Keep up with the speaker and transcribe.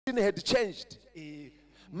16 had changed.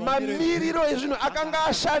 Mamiriro ezvinhu akanga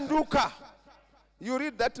ashanduka. You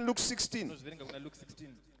read that in Luke 16.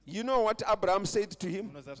 You know what Abraham said to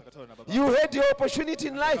him? You had your opportunity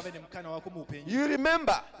in life. You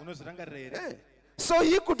remember. So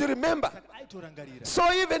he could remember.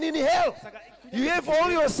 So even in hell, you have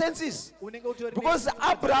all your senses. Because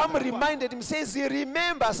Abraham reminded him, says, he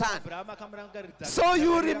remembers, son. So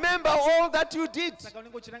you remember all that you did.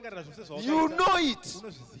 You know it.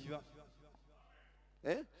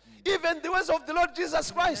 Even the words of the Lord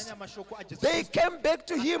Jesus Christ, they came back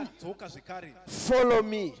to him. Follow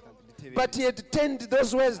me. But he had turned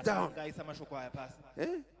those words down.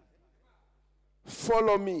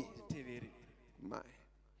 Follow me. My.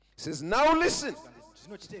 He says, now listen.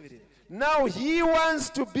 Now he wants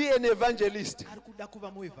to be an evangelist.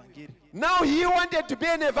 Now he wanted to be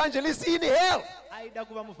an evangelist in hell.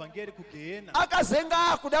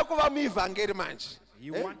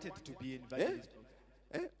 He wanted to be an evangelist.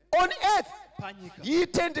 On earth, he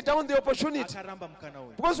turned down the opportunity.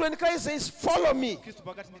 Because when Christ says, follow me,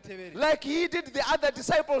 like he did the other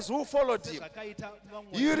disciples who followed him.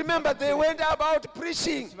 You remember they went about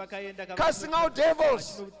preaching, casting out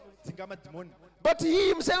devils. But he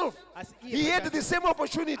himself, he had the same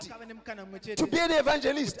opportunity to be an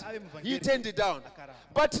evangelist. He turned it down.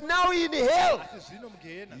 But now in hell,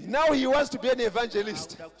 now he wants to be an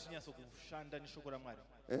evangelist. He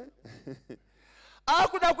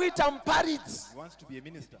wants to be a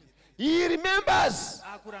minister. He remembers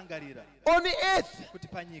on earth,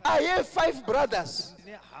 I have 5 brothers.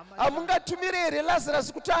 Amungatumire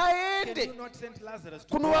Lazarus kuti aende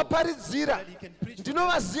kunovaparidzira.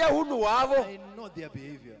 Ndinovaziva hunhu hwavo.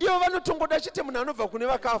 Ivo vanotongoda chete munhu anobva kune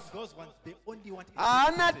vakafa.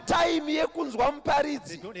 Haana time yekunzwa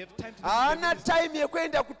muparidzi. Haana time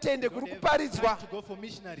yekuenda kutende kuri kuparidzwa.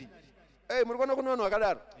 Hey, muri kuona kune vanhu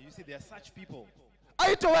vakadaro. You see, there are such people.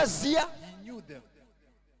 Aitovaziva. He knew them.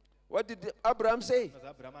 What did Abraham say?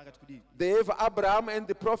 They have Abraham and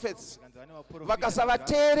the prophets.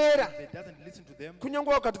 Vakasavateerera. Kunyange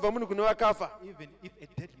wakatibva munhu kune vakafa. Even if a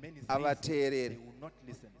dead man is Avateerere. they will not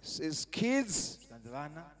listen. Says kids,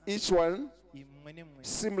 each one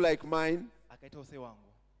seem like mine.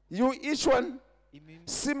 You each one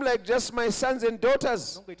seem like just my sons and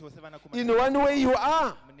daughters. In one way you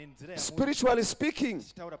are, spiritually speaking.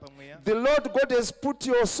 The Lord God has put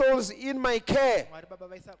your souls in my care.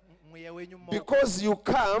 Because you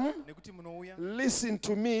come, listen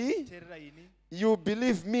to me, you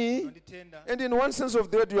believe me, and in one sense of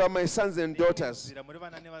the word, you are my sons and daughters.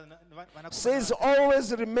 Says,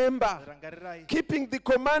 always remember, keeping the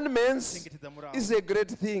commandments is a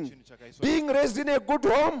great thing. Being raised in a good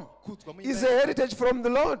home is a heritage from the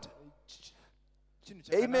Lord.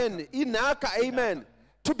 Amen. Inaka, amen.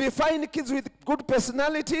 To be fine kids with good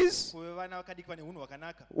personalities,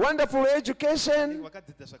 wonderful education,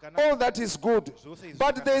 all that is good.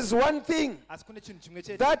 But there is one thing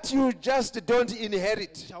that you just don't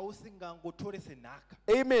inherit.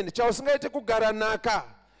 Amen.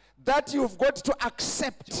 That you've got to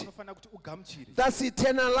accept. That's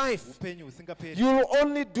eternal life. You'll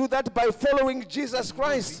only do that by following Jesus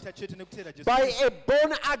Christ. By a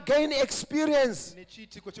born-again experience.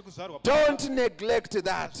 Don't neglect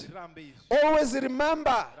that. Always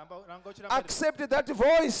remember, accept that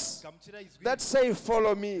voice that says,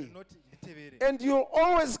 follow me. And you'll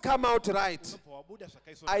always come out right.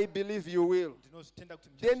 I believe you will.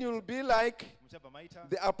 Then you'll be like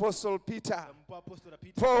the Apostle Peter,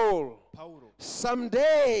 Paul.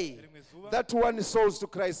 Someday, that one souls to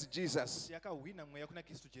Christ Jesus.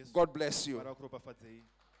 God bless you.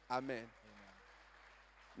 Amen.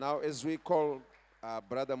 Now, as we call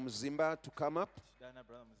Brother Muzimba to come up,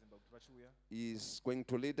 he's going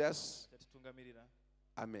to lead us.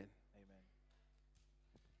 Amen.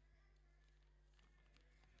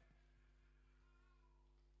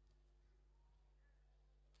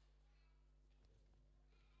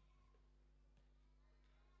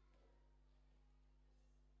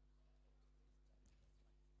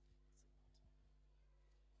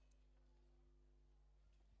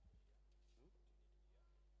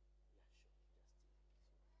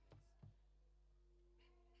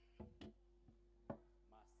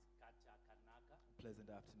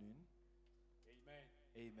 Pleasant afternoon. Amen.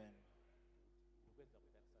 Amen.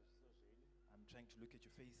 I'm trying to look at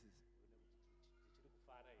your faces.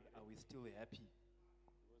 Are we still happy?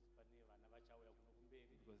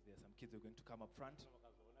 Because there are some kids who are going to come up front.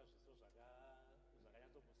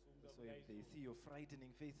 So if they see your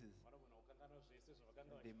frightening faces,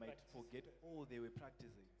 they might forget all they were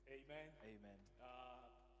practicing. Amen. Amen.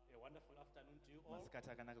 A wonderful afternoon to you all. masikati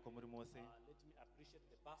akanaka kwamuri mose. Let me appreciate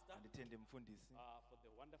the pastor Anditende mufundisi for the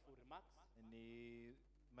wonderful remarks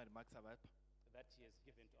nemaremarks avapa that he has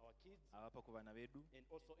given to our kids, avapa kuvana vedu, and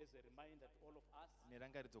also as a reminder to all of us,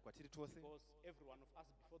 nerangaridzo kwatiri tose, because every one of us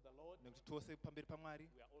before the Lord, nekuti tose pamberi paMwari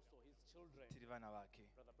we are also his children. tiri vana vake.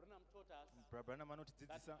 Brother Branham taught us Brother Branham that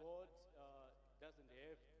anotidzidzisa God doesn't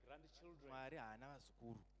have grandchildren. Mwari haana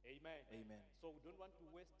vazukuru. Amen. Amen. So we don't want to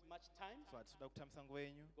waste much time, So hatitoda kutambisa nguva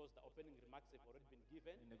yenyu because the opening remarks have already been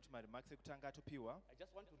given. nekuti maremarks ekutanga atopiwa. I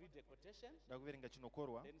just want to read a quotation, Toda kuverenga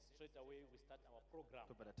chinokorwa then straight away we start our program.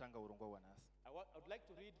 tobva tatanga urongwa hwanhasi. I would like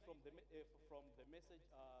to read from the message,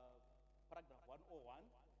 paragraph 101,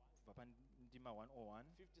 Kubva pandima 101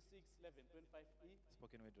 56, 11, 25e.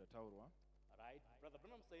 spoken word rataurwa. Right? Brother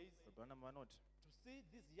Branham says, Brother Branham vanoti to see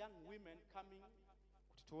these young women coming,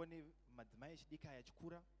 kuti tione madzimai echidiki aya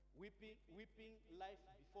achikura weeping life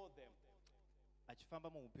before them, achifamba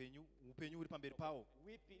muupenyu uri pamberi pavo,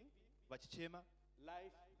 weeping vachichema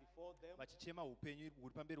life before them. vachichema upenyu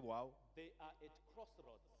huri pamberi hwavo, They are at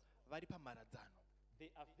crossroads. vari pamharadzano.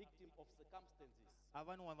 They are victim of circumstances.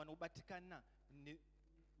 ava vanobatikana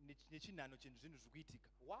nechinhano chinhu zvinhu zviri kuitika.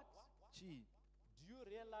 What? Chii? Do you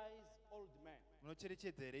realize, old men,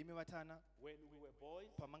 munocherechedza here imi vatana when we were boys,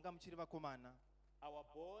 pamanga muchiri vakomana, our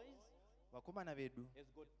boys vakomana vedu has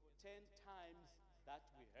got 10 times that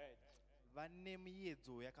we had. vane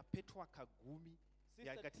miedzo yakapetwa kagumi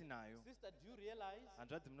yakatinayo. Sister, do you realize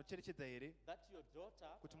Hanzvadzi, munocherechedza here that your daughter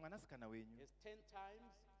kuti mwanasikana wenyu has 10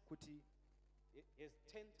 times, kuti is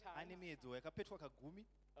 10 ane times, miedzo yakapetwa kagumi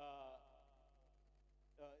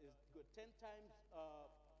is got 10 times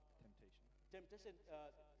temptation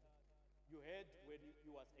you had when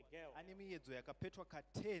you was a girl. ane miedzo yakapetwa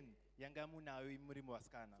ka10 yanga munayo muri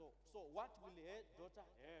muvasikana. So what will her daughter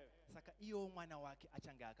have? Saka iyo mwana wake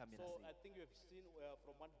achange akamira So sei? I think you have seen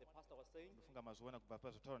from what the pastor was saying, Ndofunga mazviona kubva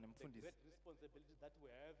pazvotaurwa the nemufundisi. great responsibility that we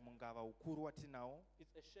have. Mungava ukuru watinawo,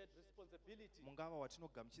 It's a shared responsibility mungava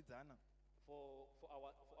watinogamuchidzana for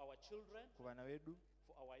our children, kuvana vedu,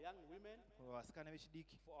 for our young women, kuvasikana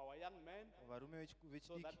vechidiki, for our young men, varume so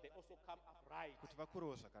vechidiki, that they also come upright, kuti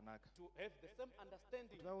vakurewo zvakanaka, to have the same understanding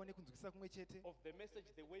kuti vaone kunzwikisa kumwe chete of the message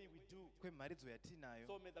the way we do. kwemharidzo yatinayo.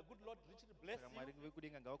 So may the good Lord richly bless Saka Mwari you.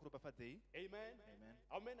 vekudenga ngavakuropafadzei. Amen. Amen.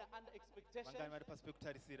 How many are under expectation? Vangani vari pasi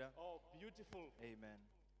pekutarisira. Oh, beautiful. Amen.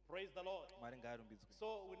 Praise the Lord. Mwari ngaarumbidzwe.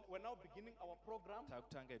 So we're now beginning our program.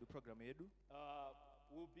 Takutanga hedu programu yedu.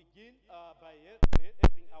 We'll begin by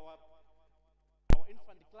having our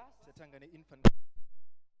infant class. Tatanga neinfant.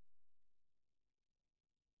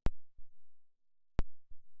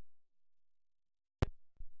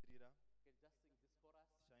 You can just sing this for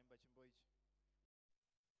us. Chaimba chimbo ichi.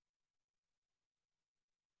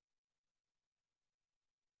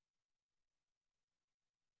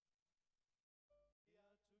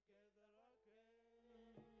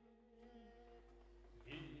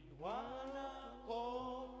 One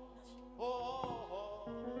accord, oh,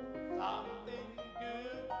 something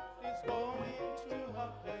good is going to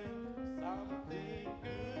happen. Something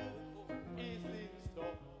good is in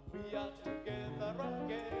store. We are together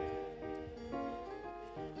again,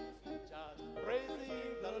 just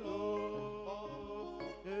praising the Lord.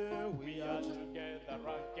 We are together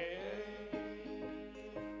again,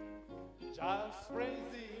 just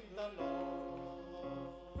praising the Lord.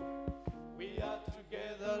 We are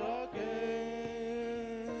together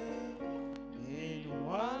again in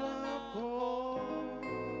one accord.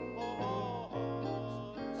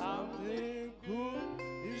 Something good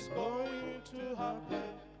is going to happen.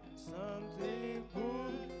 Something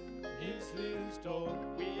good is in store.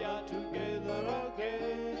 We are together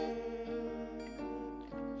again,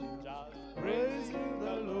 just praising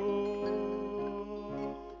the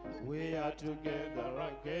Lord. We are together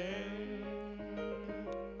again,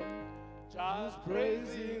 just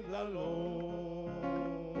praising the Lord.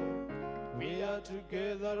 We are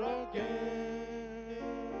together again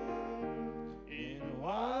in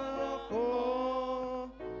one accord.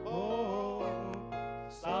 Oh,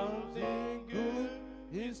 something good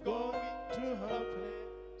is going to happen.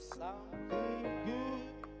 Something good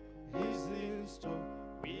is in store.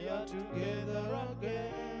 We are together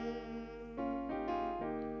again,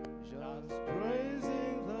 just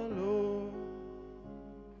praising the Lord.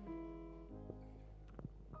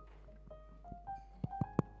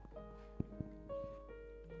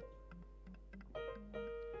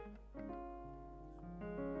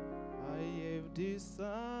 I have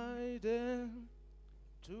decided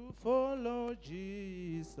to follow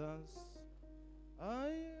Jesus.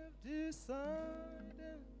 I have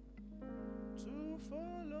decided to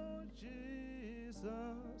follow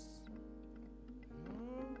Jesus.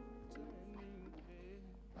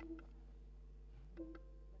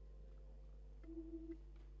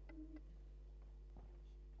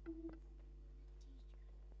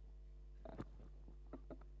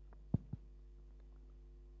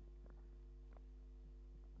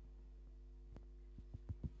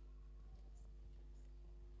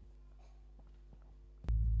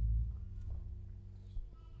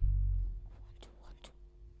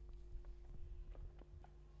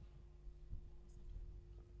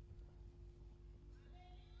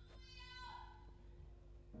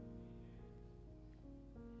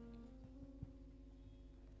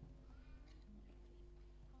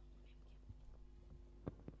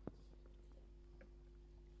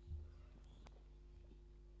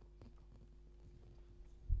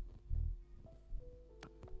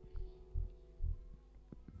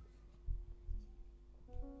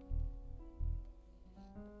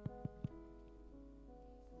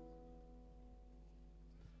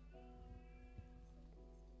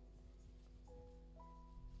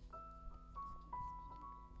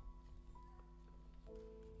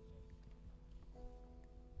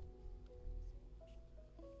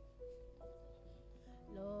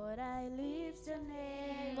 Lord, I lift your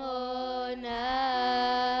name on high.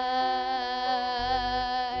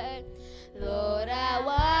 Lord, I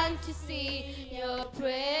want to see your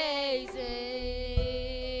praises.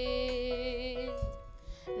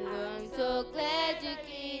 Lord, I'm so glad you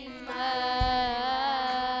came my life.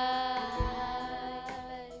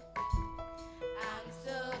 I'm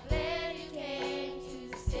so glad you came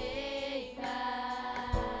to save us.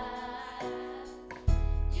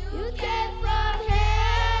 You came from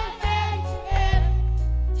heaven to earth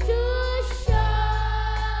to show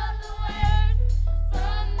the world,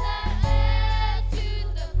 from the earth to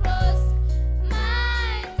the cross, my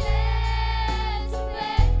debt to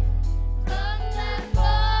pay, from the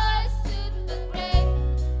cross to the grave,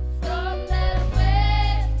 from the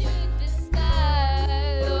grave to the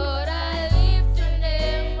sky. Lord, I lift your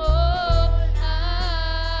name on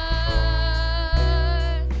high.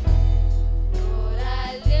 Lord, I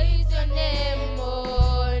lift your name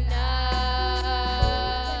on high.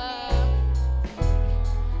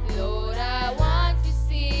 Lord, I want to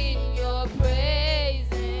sing your praises.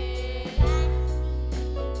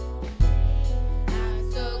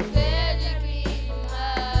 I'm so glad you came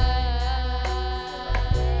my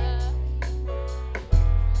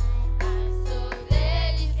I'm so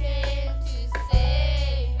glad you came to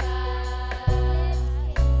save us.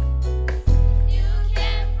 You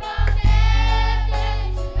came from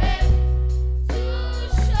heaven to earth to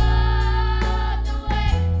show the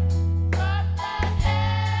way, from the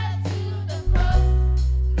earth to the cross,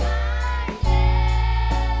 my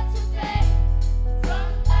debt to pay, from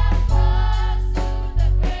the cross to the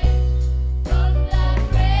grave, from the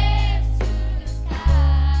grave to the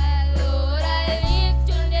sky. Lord, I lift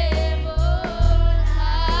your name on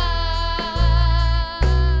high.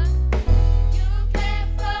 You came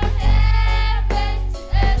from heaven to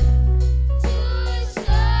earth to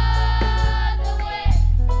show the way,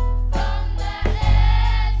 from the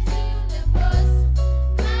earth to the cross,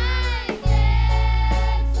 my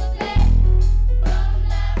debt to pay, from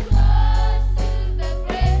the cross to the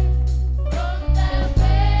grave, from the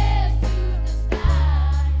grave to the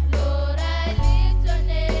sky. Lord, I lift your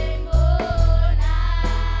name on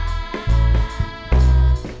high.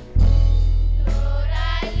 Lord, I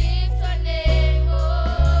lift your name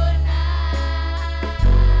on high.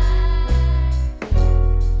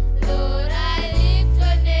 Lord, I lift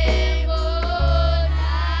your name on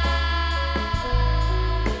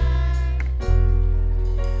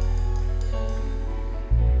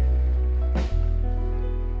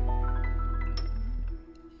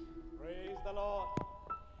Praise the Lord.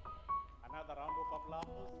 Another round of applause.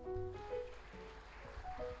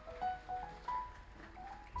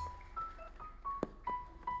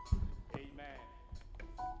 Amen.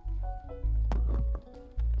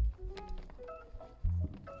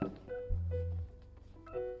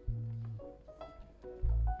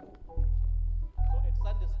 So at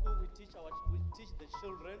Sunday school we teach the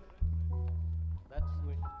children that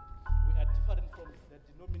we are different from the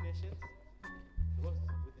denominations, because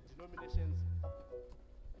with the denominations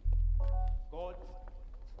God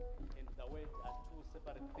and the word are two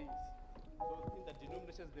separate things. So in the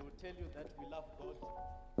denominations they will tell you that we love God,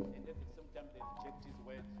 and at the same time they reject his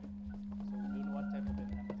word. So we don't know what type of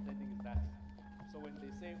an understanding is that. So when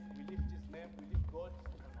they say we lift his name, we lift God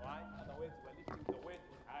on high, in other words, we're lifting the word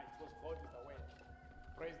on high because God is the word.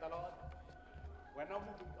 Praise the Lord. We're now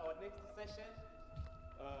moving to our next session.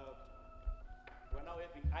 We're now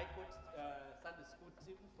having ICOT, Sunday school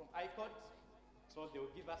team from ICOT. So they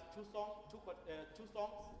will give us two songs.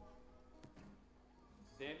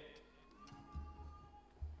 Then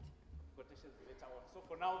quotations. later on. So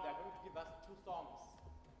for now, they're going to give us 2 songs.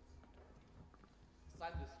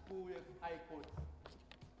 Sunday school icons.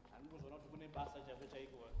 And we will not put in passage of which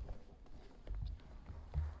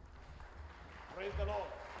Praise the Lord.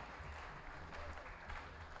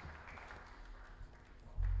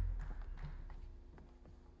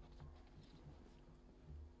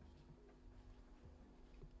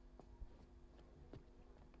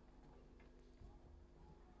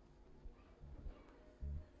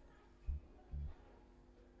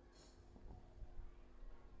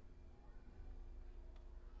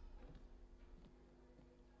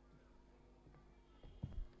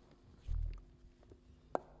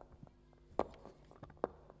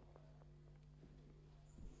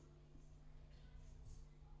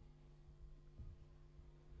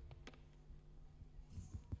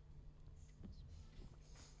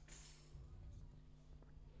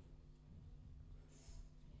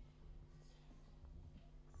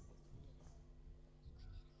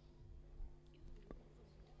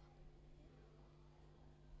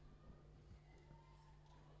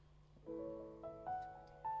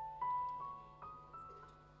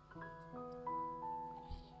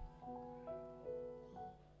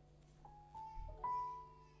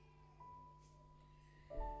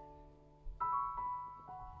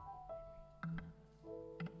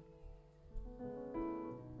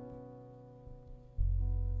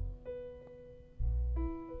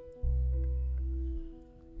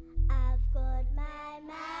 I've got my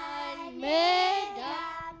mind made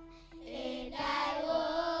up, and I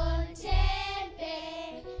won't turn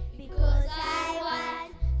back, because I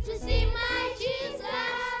want to see my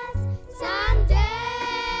Jesus someday.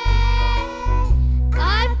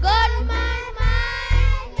 I've got my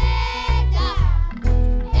mind made up,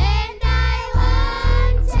 and I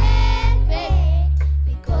won't turn back,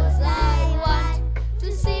 because I want to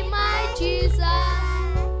see my Jesus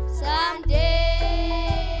someday.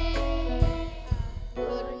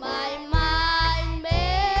 Got my mind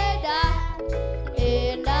made up,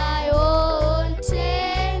 and I won't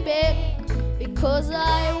turn back, because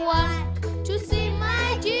I want to see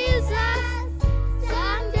my Jesus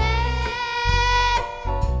someday.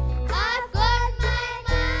 I've got my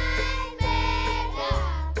mind made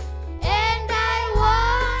up, and I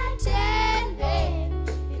won't turn back,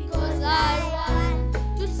 because I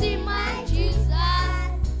want to see my Jesus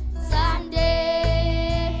someday.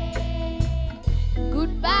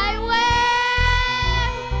 Goodbye, world.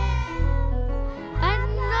 I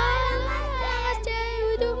no longer stay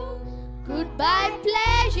with you. Goodbye,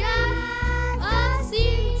 pleasure of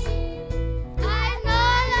sins. I no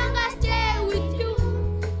longer stay with you.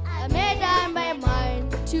 I made up my mind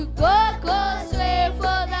to go God's way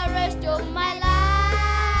for the rest of my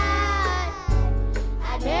life. I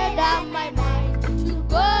made up my mind to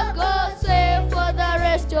go God's way for the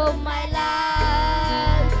rest of my life.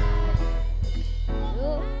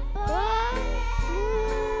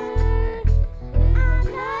 I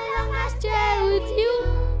no longer stay with you.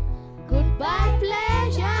 Goodbye,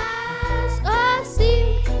 pleasures of sin.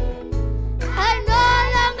 I no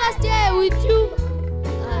longer stay with you.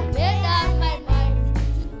 I made up my mind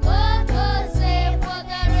to go God's way for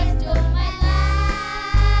the rest of my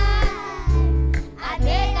life. I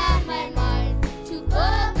made up my mind to go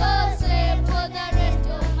God's way for the rest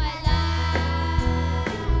of my life.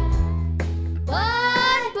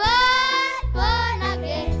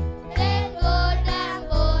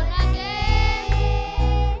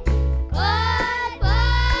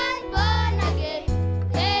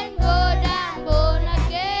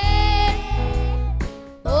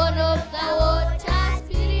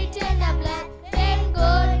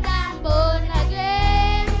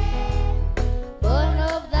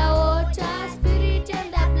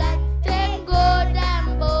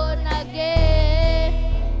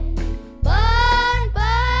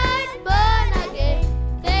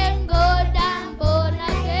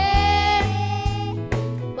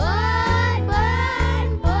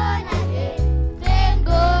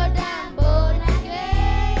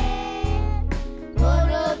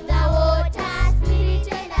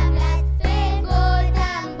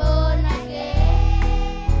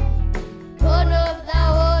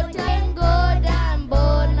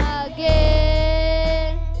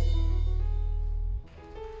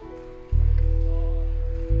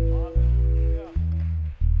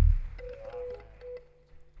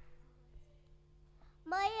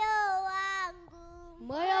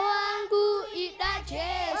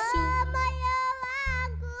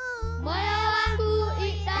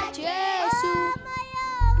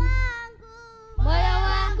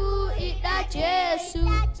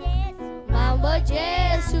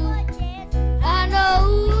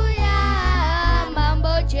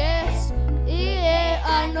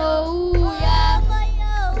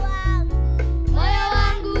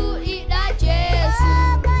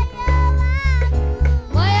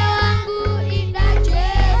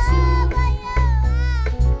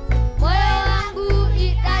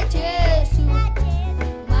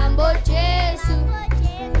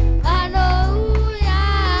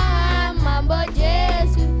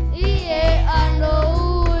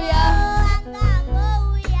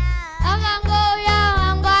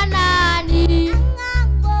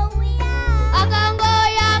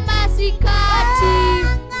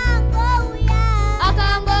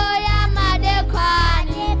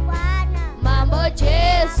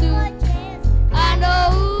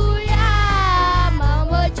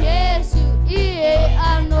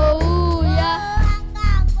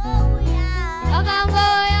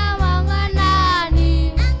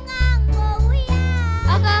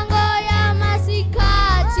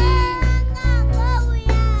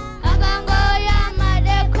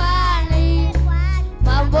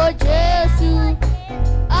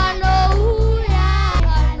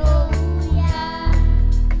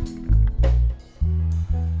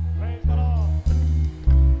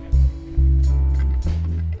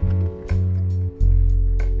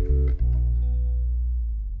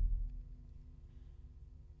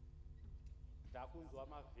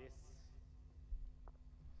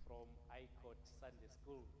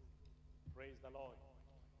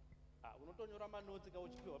 unotonyora manotsi ka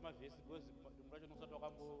uchipiwa mavhesi because rimwe racho unosati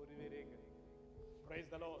wakamboriverenga. Praise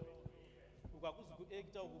the Lord. Ukakuzi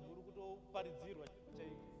kuacta uku muri kutoparidzirwa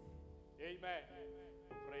chaiko. Amen.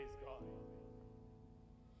 Praise God.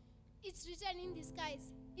 It's written in the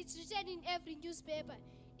skies. It's written in every newspaper.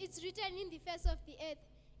 It's written in the face of the earth.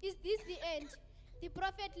 Is this the end? The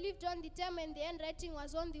prophet lived on the time when the handwriting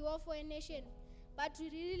was on the wall for a nation. But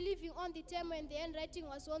we're really living on the time when the handwriting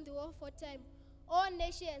was on the wall for time. All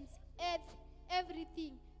nations, earth,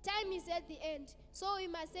 everything. Time is at the end. So we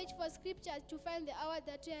must search for scriptures to find the hour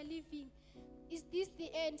that we are living. Is this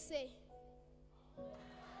the end? Say.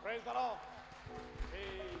 Praise the Lord.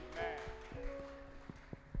 Amen.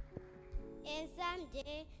 And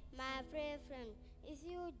someday, my friend, if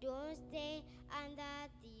you don't stay under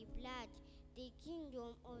the blood, the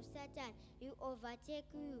kingdom of Satan will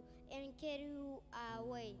overtake you and carry you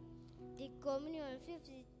away. The Communion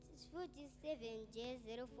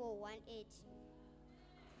 47J0418.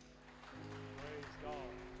 Praise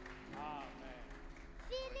God. Amen.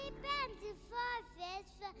 Philippians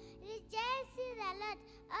 4:4. Rejoice in the Lord.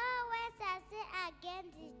 Always I say again,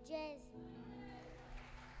 rejoice.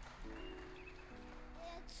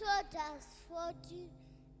 Exodus 14.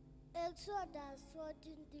 The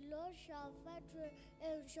Lord shall fight you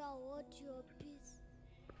and shall hold your peace.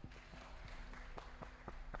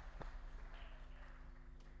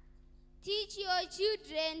 Teach your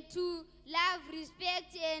children to love,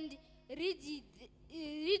 respect, and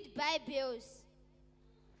read Bibles.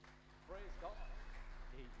 Praise God.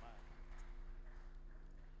 Amen.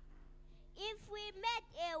 If we made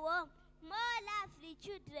a home, more lovely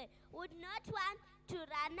children would not want to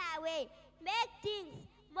run away. Make things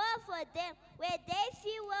more for them where they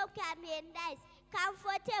feel welcome and nice,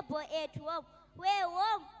 comfortable at home. Where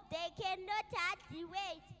home they cannot hardly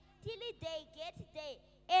wait till they get there,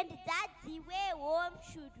 and that's the way home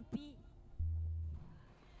should be.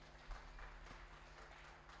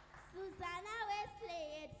 Susanna Wesley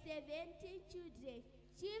had 17 children.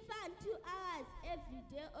 She found 2 hours every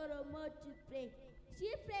day or more to pray. She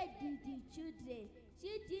prayed with the children.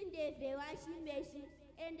 She didn't have a washing machine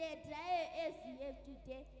and a dryer as you have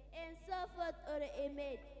today, and so forth or a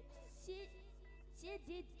maid. She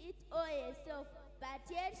did it all herself, but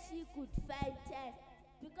yet she could find time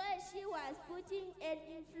because she was putting an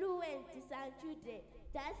influence to some children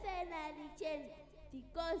that finally changed the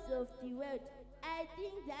course of the world. I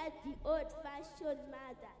think that the old-fashioned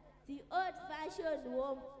mother, the old-fashioned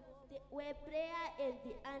home, were prayer and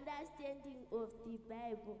the understanding of the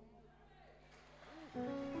Bible.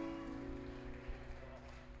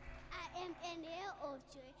 I am an heir of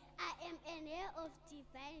joy. I am an heir of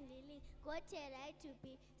divine healing. Got a right to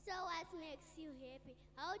be. So what makes you happy?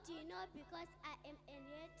 How do you know? Because I am an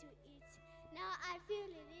heir to it. Now I feel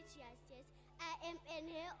religious, yes. I am an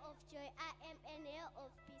heir of joy. I am an heir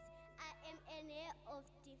of peace. I am an heir of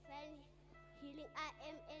divine healing. I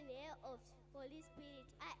am an heir of Holy Spirit.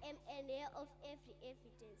 I am an heir of every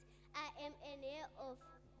evidence. I am an heir of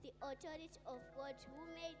the authority of God who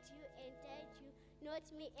made you and died you, not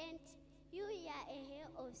me, and you are a heir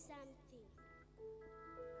of something.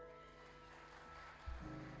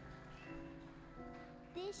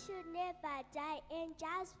 This should never die, and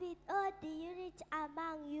just with all the unity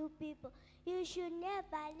among you people, you should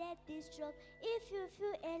never let this drop. If you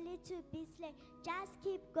feel a little bit slack, just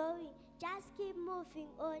keep going, just keep moving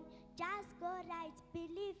on, just go right,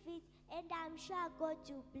 believe it, and I'm sure God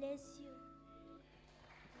will bless you.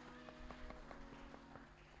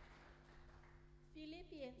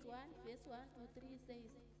 Philippians 1:1-3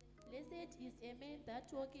 says, Blessed is a man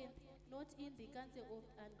that walketh not in the counsel of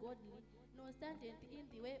ungodly, nor standeth in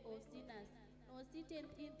the way of sinners, nor sitteth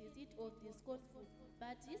in the seat of the scornful,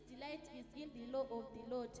 but his delight is in the law of the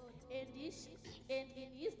Lord, and in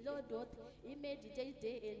his law doth he meditate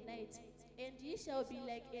day and night. And he shall be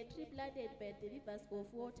like a tree planted by the rivers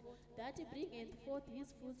of water, that bringeth forth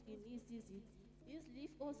his fruit in his season. His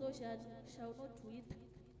leaf also shall not wither,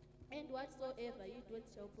 and whatsoever he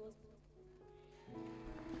doeth shall prosper.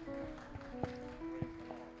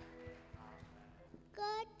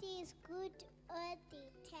 God is good all the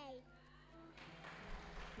time.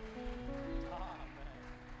 Amen.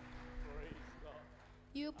 Praise God.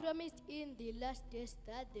 You promised in the last days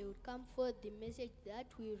that there would come forth the message that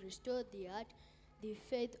will restore the heart, the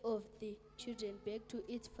faith of the children back to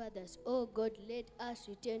its fathers. Oh God, let us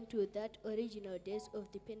return to that original days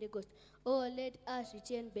of the Pentecost. Oh, let us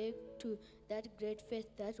return back to that great faith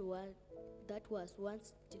that was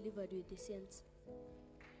once delivered with the saints.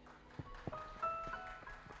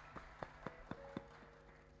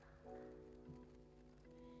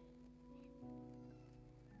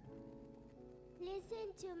 Please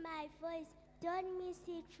Listen to my voice. Don't miss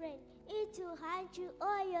it, friend. It will haunt you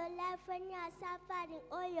all your life when you are suffering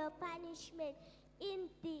all your punishment in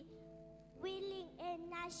the wailing and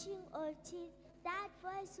gnashing of teeth. That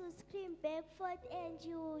voice will scream back forth, and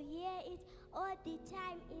you will hear it all the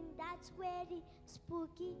time in that very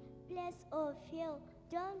spooky place of hell.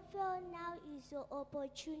 Don't fail, now is your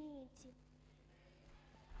opportunity.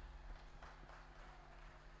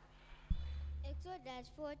 Exodus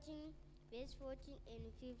 14, verse 14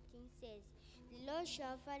 and 15 says, "The Lord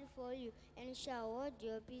shall fight for you and shall hold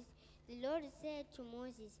your peace." The Lord said to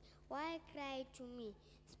Moses, "Why cry to me?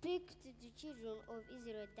 Speak to the children of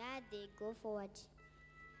Israel that they go forward."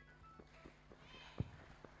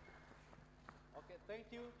 Okay,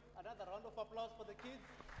 thank you. Another round of applause for the kids.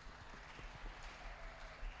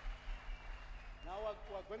 Now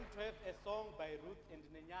we're going to have a song by Ruth and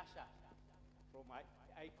Nenyasha from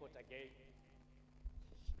ICOT again.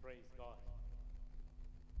 Praise God.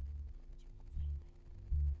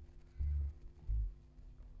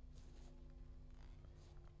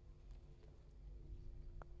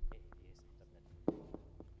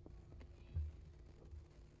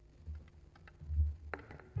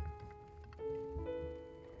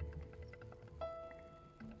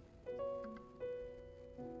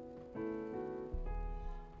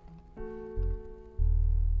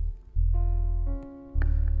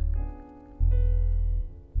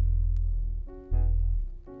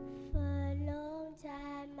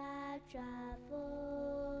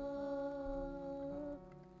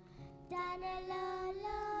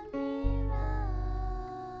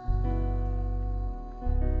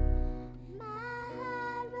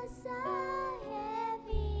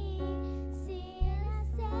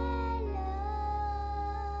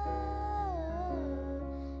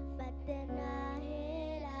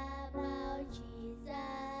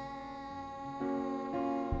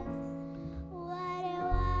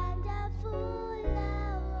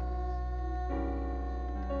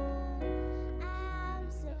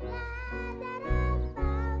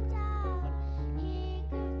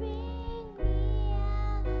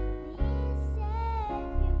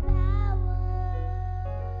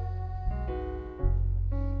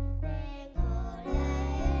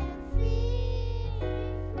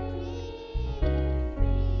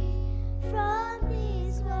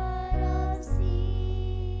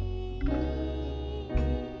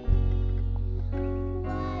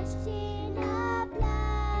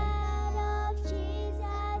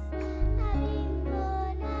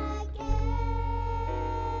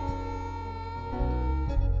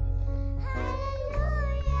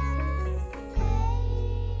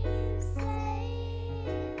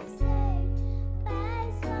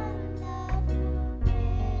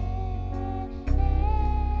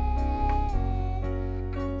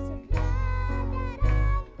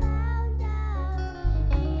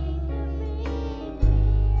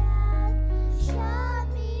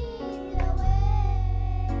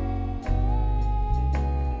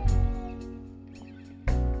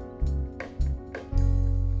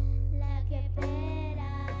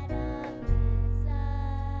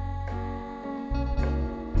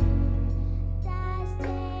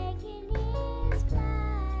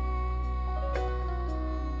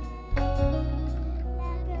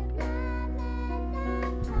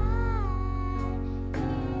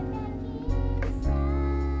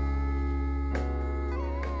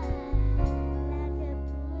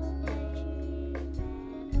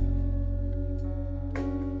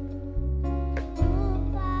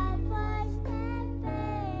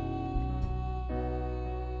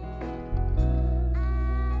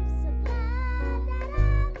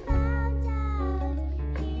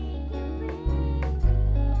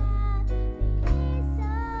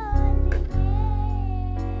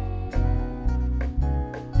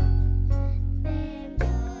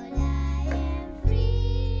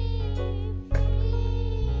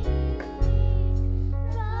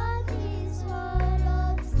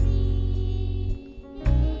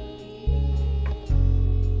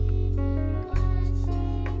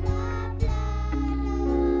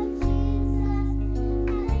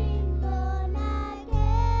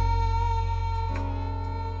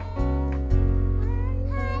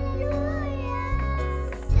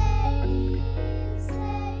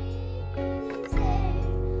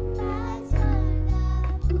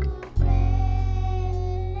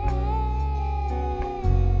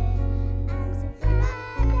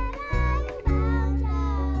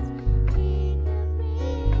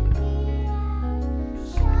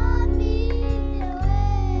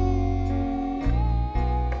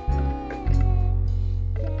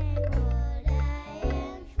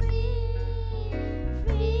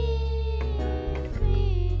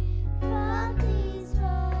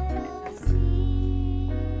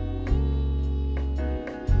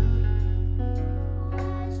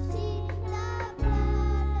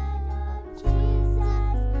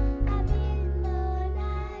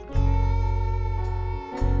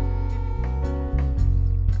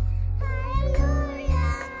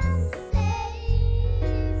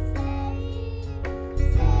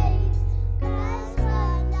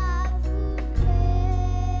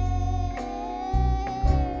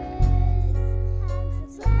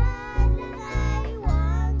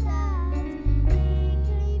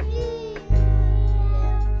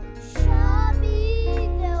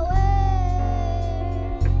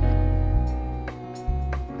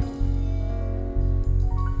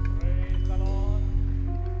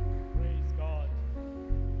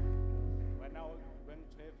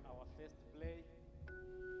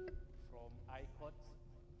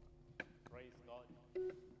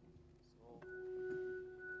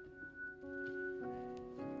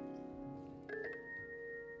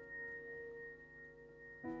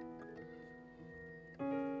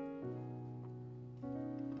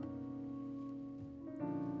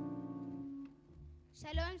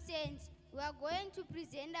 Shalom Saints, we are going to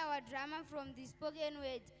present our drama from the spoken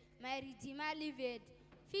word, My Redeemer Liveth.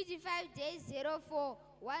 55 days 04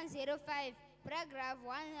 105, paragraph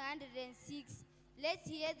 106. Let's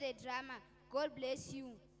hear the drama. God bless you.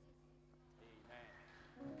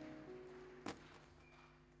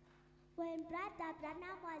 When Brother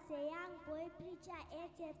Branham was a young boy preacher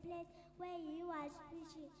at a place where he was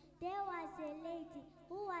preaching, there was a lady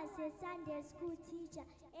who was a Sunday school teacher,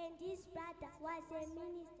 and his brother was a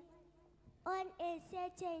minister on a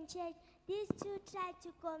certain church. These two tried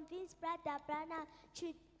to convince Brother Branham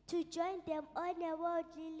to join them on a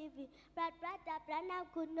worldly living, but Brother Branham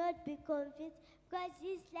could not be convinced because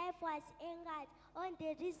his life was anchored on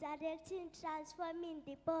the resurrecting, transforming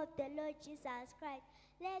the power of the Lord Jesus Christ.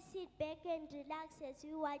 Let's sit back and relax as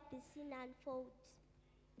we watch the scene unfold.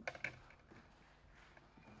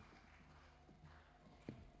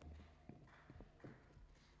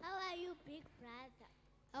 How are you, big brother?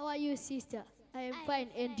 How are you, sister? I am fine,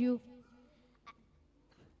 and you?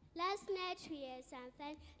 Last night we had some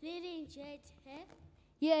fun. Really enjoyed, huh?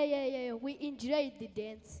 Yeah. We enjoyed the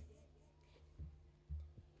dance.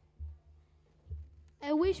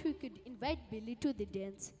 I wish we could invite Billy to the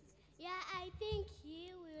dance. Yeah, I think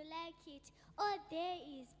he will like it. Oh, there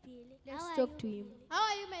is Billy. Let's How are talk you, to him. Billy? How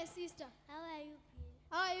are you, my sister? How are you, Billy?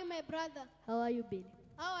 How are you, my brother? How are you, Billy?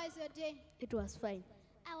 How was your day? It was fine.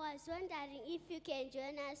 I was wondering if you can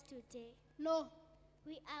join us today. No.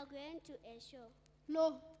 We are going to a show.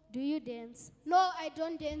 No. Do you dance? No, I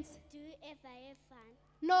don't dance. Do you ever have fun?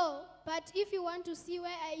 No, but if you want to see where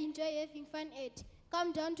I enjoy having fun at,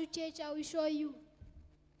 come down to church, I will show you.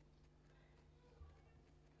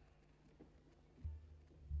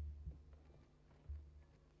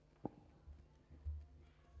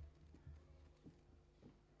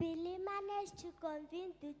 Billy managed to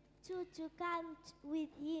convince the two to come with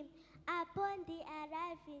him. Upon the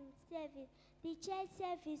arriving service, the church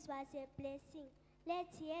service was a blessing.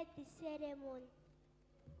 Let's hear the ceremony.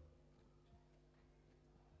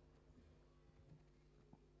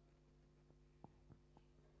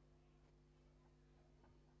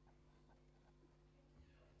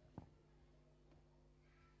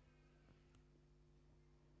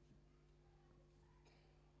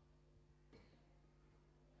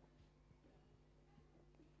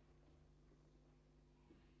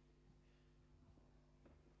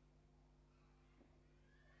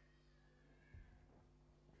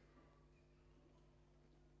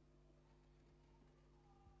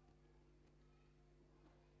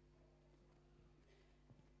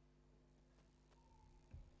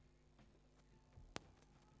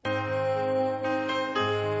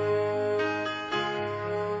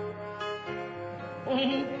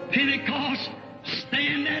 Oh, Pentecost,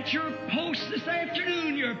 stand at your post this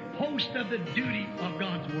afternoon, your post of the duty of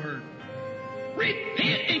God's Word.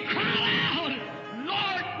 Repent and cry out,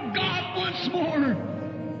 Lord God, once more.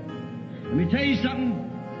 Let me tell you something.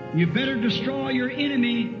 You better destroy your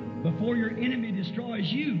enemy before your enemy destroys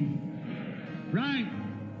you. Right?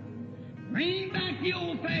 Bring back the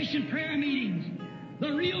old-fashioned prayer meetings,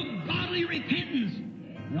 the real godly repentance,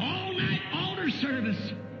 the all-night altar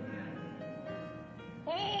service.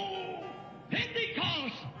 Oh,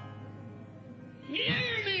 Pentecost, hear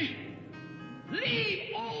me.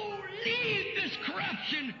 Leave this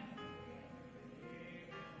corruption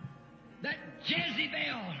that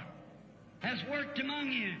Jezebel has worked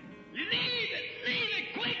among you. Leave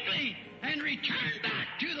it quickly and return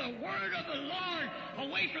back to the Word of the Lord,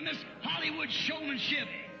 away from this Hollywood showmanship.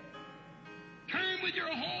 Turn with your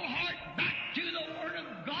whole heart back to the Word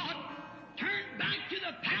of God. Turn back to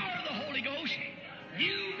the power of the Holy Ghost.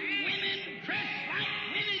 You women dress like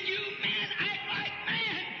women, you men act like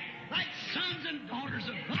men, like sons and daughters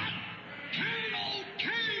of God. Turn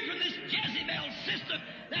from this Jezebel system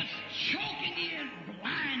that's choking you and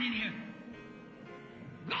blinding you.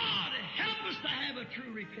 God, help us to have a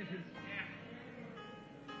true repentance.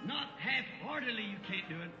 Not half-heartedly, you can't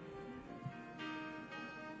do it.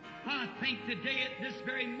 I think today at this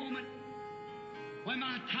very moment, when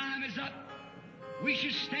my time is up, we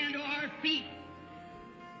should stand to our feet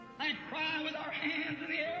and cry with our hands in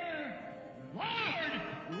the air,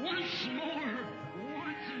 Lord, once more,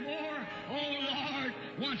 oh Lord,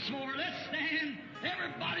 once more. Let's stand,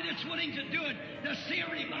 everybody that's willing to do it, to see a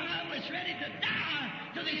revival that's ready to die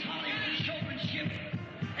to this Hollywood showmanship.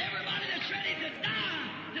 Everybody that's ready to die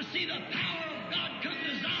to see the power of God come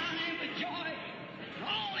to Zion with joy.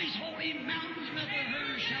 All these holy mountains that the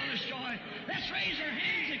herders shall destroy. Let's raise our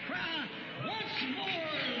hands and cry, once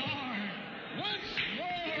more, Lord, once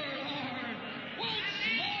more, Lord, once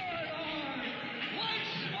more, Lord,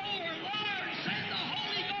 once more, Lord, send the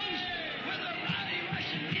Holy Ghost with a mighty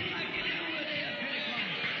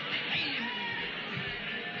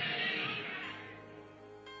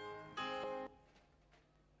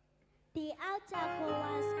altar call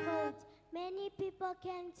was called. Many people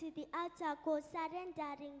came to the altar call,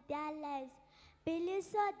 surrendering their lives. Billy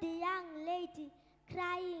saw the young lady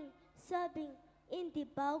crying, sobbing in the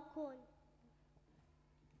balcony.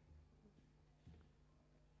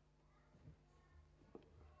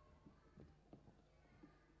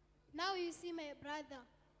 Now you see, my brother,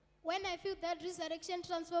 when I feel that resurrection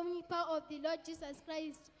transforming power of the Lord Jesus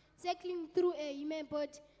Christ circling through a human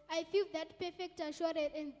body, I feel that perfect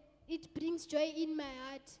assurance, and it brings joy in my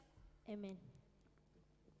heart. Amen.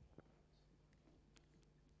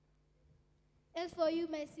 As for you,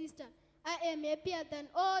 my sister, I am happier than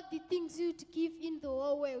all the things you'd give in the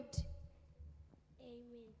whole world.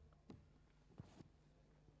 Amen.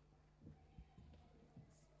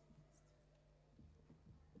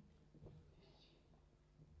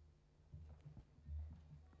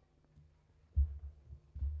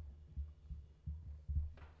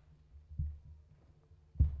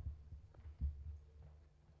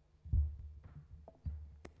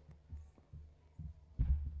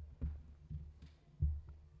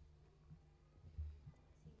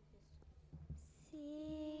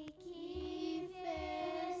 Seek ye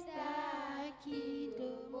first the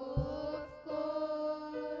kingdom of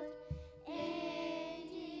God and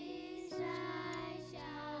His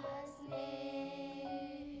righteousness,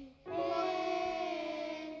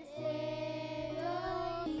 and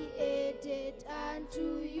all be added unto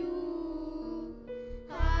you.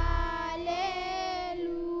 Hallelujah,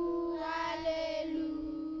 hallelujah.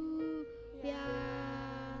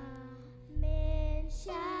 Men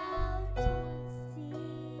shout,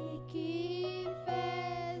 seek ye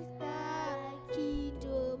first the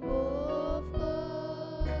kingdom of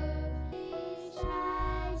God, His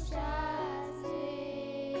righteousness,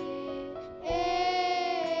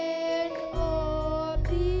 and all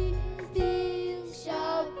these things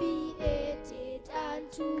shall be added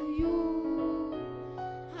unto you.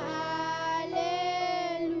 Hallelujah,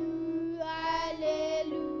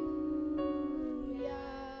 hallelujah.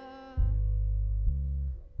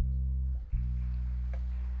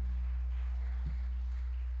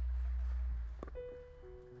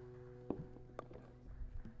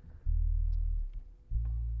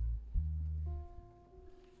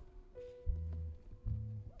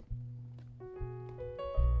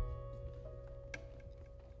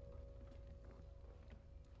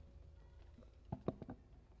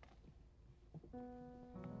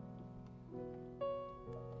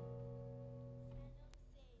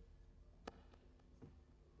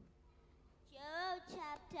 Joel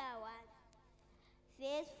chapter 1,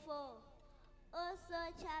 verse 4. Also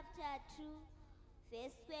chapter 2,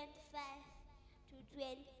 verse 25 to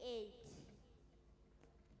 28.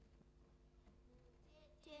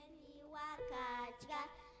 Teni wakatya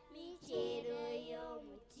michero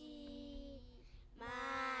yomuti,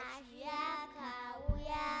 maji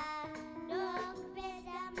yakauya,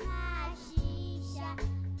 ndokupedza mashisha,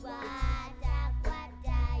 kwata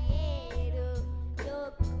kwata yero,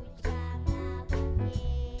 ndokudya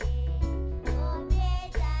makunye,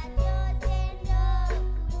 opedza chose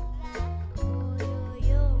ndokudya moyo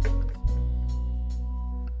yomuti.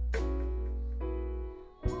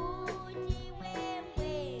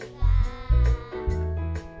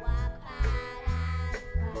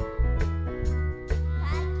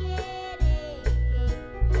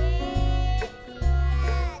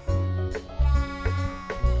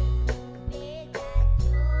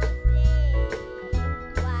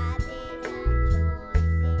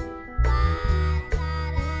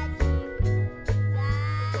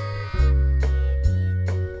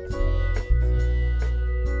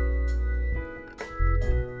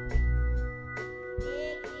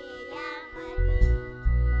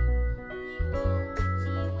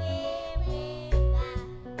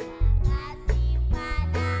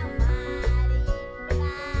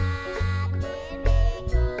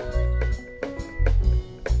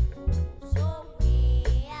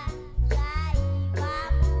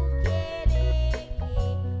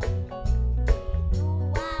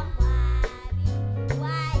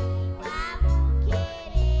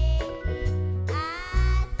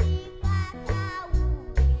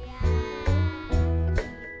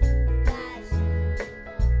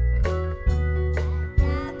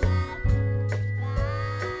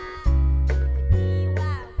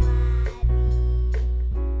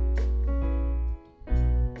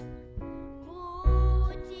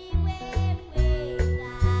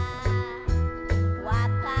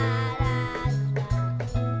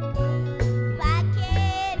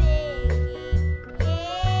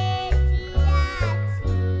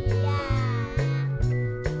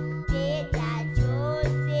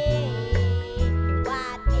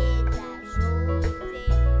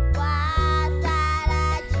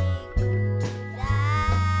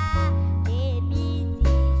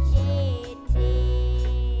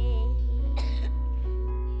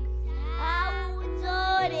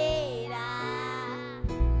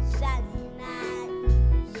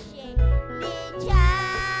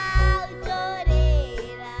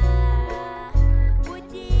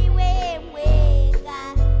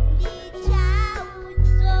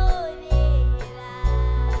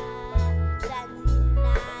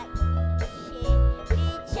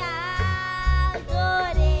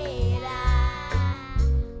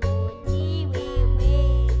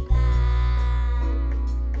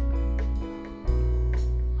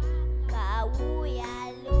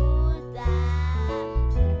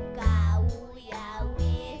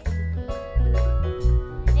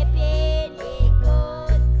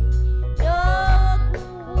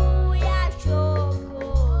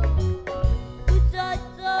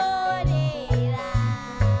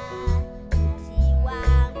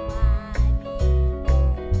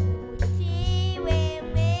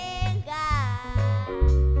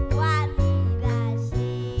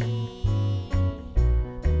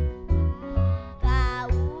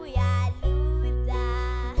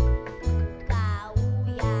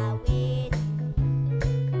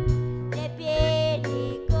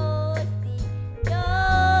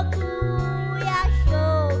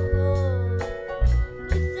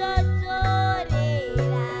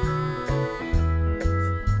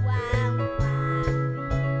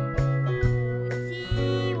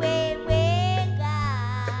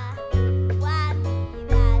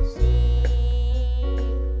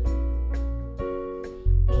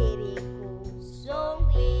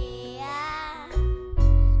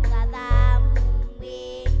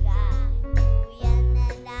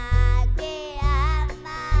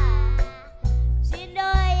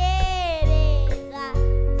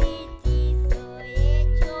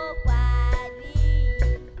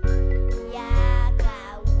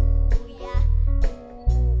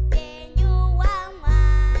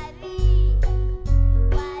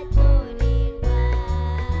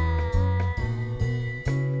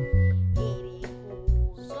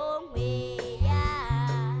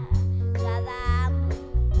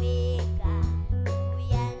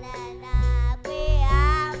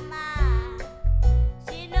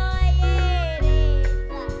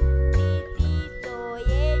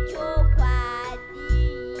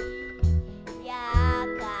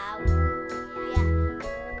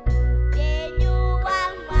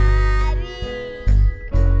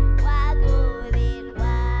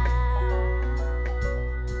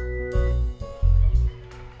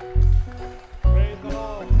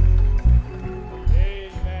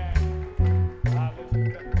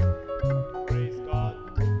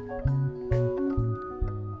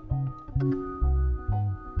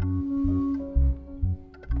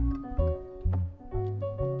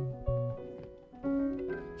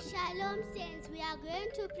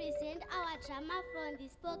 drama from the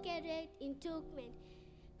spoken word in Turkmen.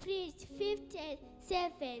 Preached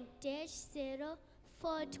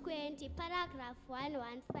 57-0420, paragraph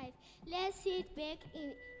 115. Let's sit back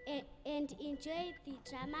and enjoy the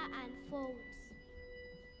drama unfolds.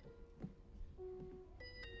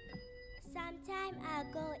 Some time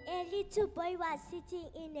ago, a little boy was sitting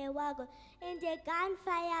in a wagon and a gun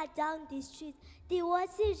fired down the street. The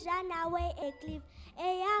horses ran away a cliff.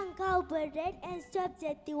 A young cowboy ran and stopped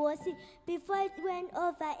at the horse before it went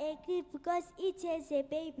over a cliff because it has a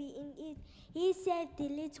baby in it. He saved the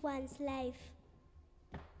little one's life.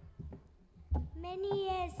 Many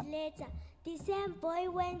years later, the same boy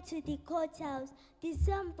went to the courthouse. The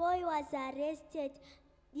same boy was arrested.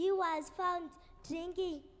 He was found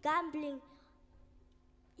drinking, gambling,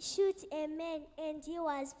 shoot a man, and he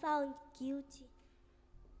was found guilty.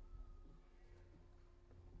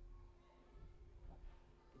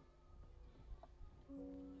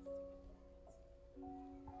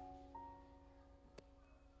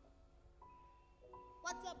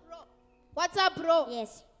 What's up, bro? What's up, bro?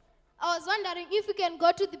 Yes. I was wondering if we can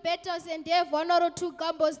go to the battles and have 1 or 2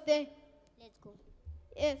 gambos there. Let's go.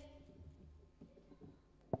 Yes.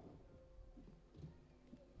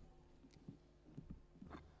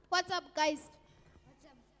 What's up, guys? What's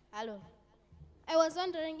up? Hello. I was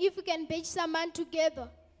wondering if we can batch some man together.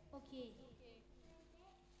 Okay.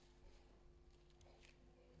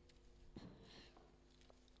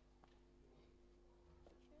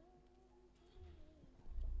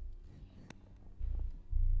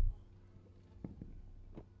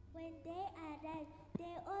 When they arrived,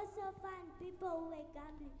 they also found people who were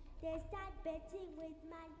gambling. They started betting with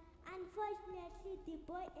money. Unfortunately, the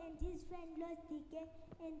boy and his friend lost the game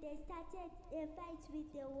and they started a fight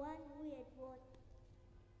with the one who had won.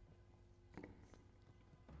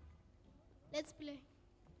 Let's play.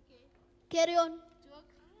 Okay. Carry on.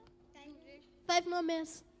 5 more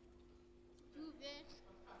minutes.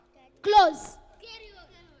 Close.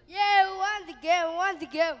 Yeah, we won the game, we won the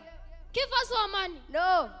game. Give us our money.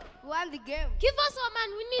 No, we won the game. Give us our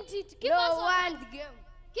money. We need it. Give no, us we our won money. the game.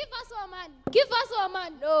 Give us our money. Give us our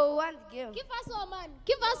money. No, we won the game. Give us our money.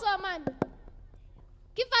 Give us our money.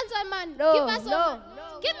 Give us our money. No, Give us no, our money.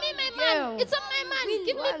 no, Give me my game. money. It's on my money.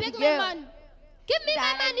 Give me won back the my game. money. Give me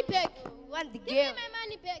my money back. We won the Give game. me my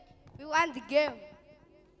money back. We won the game.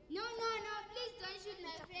 No, please don't shoot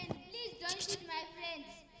my friend. Please don't shoot my friends.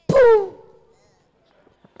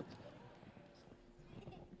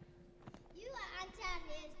 You are under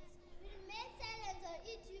arrest. Remain silent or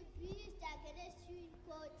it will be used against you in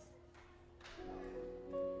court.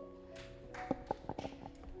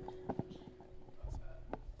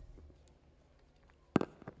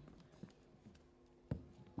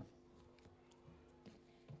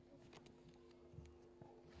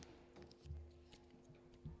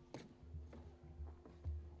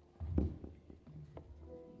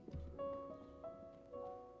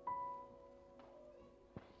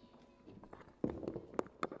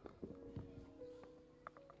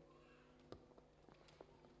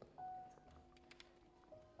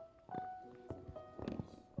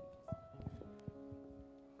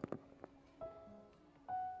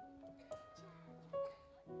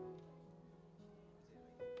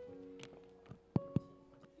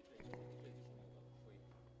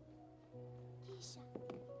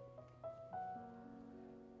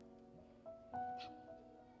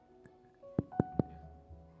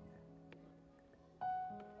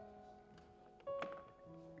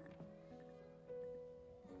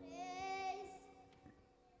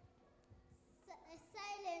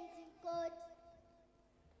 Silence in court.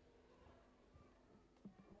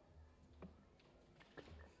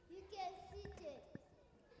 You can sit it.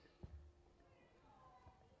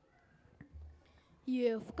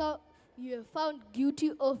 You have found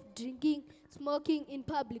guilty of drinking, smoking in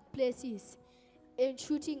public places, and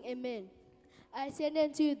shooting a man. I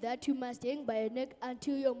sentence you that you must hang by your neck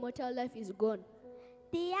until your mortal life is gone.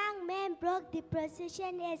 The young man broke the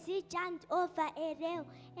procession as he jumped over a rail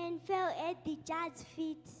and fell at the judge's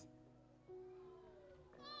feet.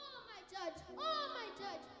 Oh, my judge. Oh, my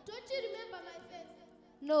judge. Don't you remember my face?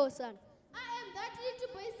 No, son. I am that little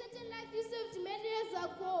boy certain life you saved many years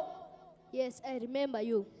ago. Yes, I remember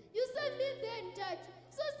you. You saved me then, judge.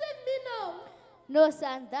 So save me now. No,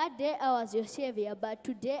 son, that day I was your savior, but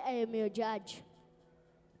today I am your judge.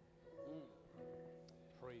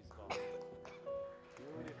 Praise God.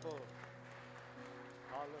 Beautiful.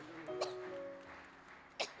 Hallelujah.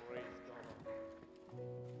 Praise God.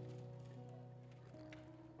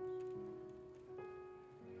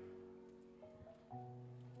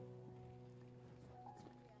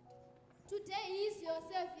 Today he is your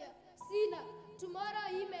savior. Sinner, Tomorrow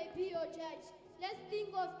he may be your judge. Let's think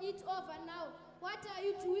of it over now. What are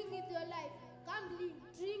you doing with your life? Gambling,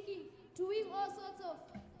 drinking, doing all sorts of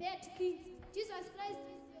bad things. Jesus Christ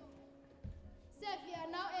is your Savior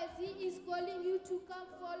now, as he is calling you to come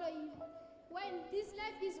follow him. When this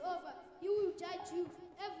life is over, he will judge you,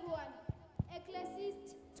 everyone.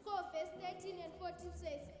 Ecclesiastes 12 verse 13 and 14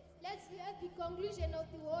 says, let's hear the conclusion of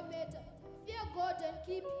the whole matter. Fear God and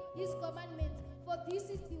keep his commandments, for this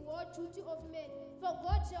is the whole duty of men. For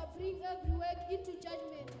God shall bring every work into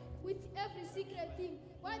judgment with every secret thing,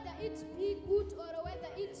 whether it be good or whether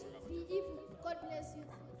it be evil. God bless you.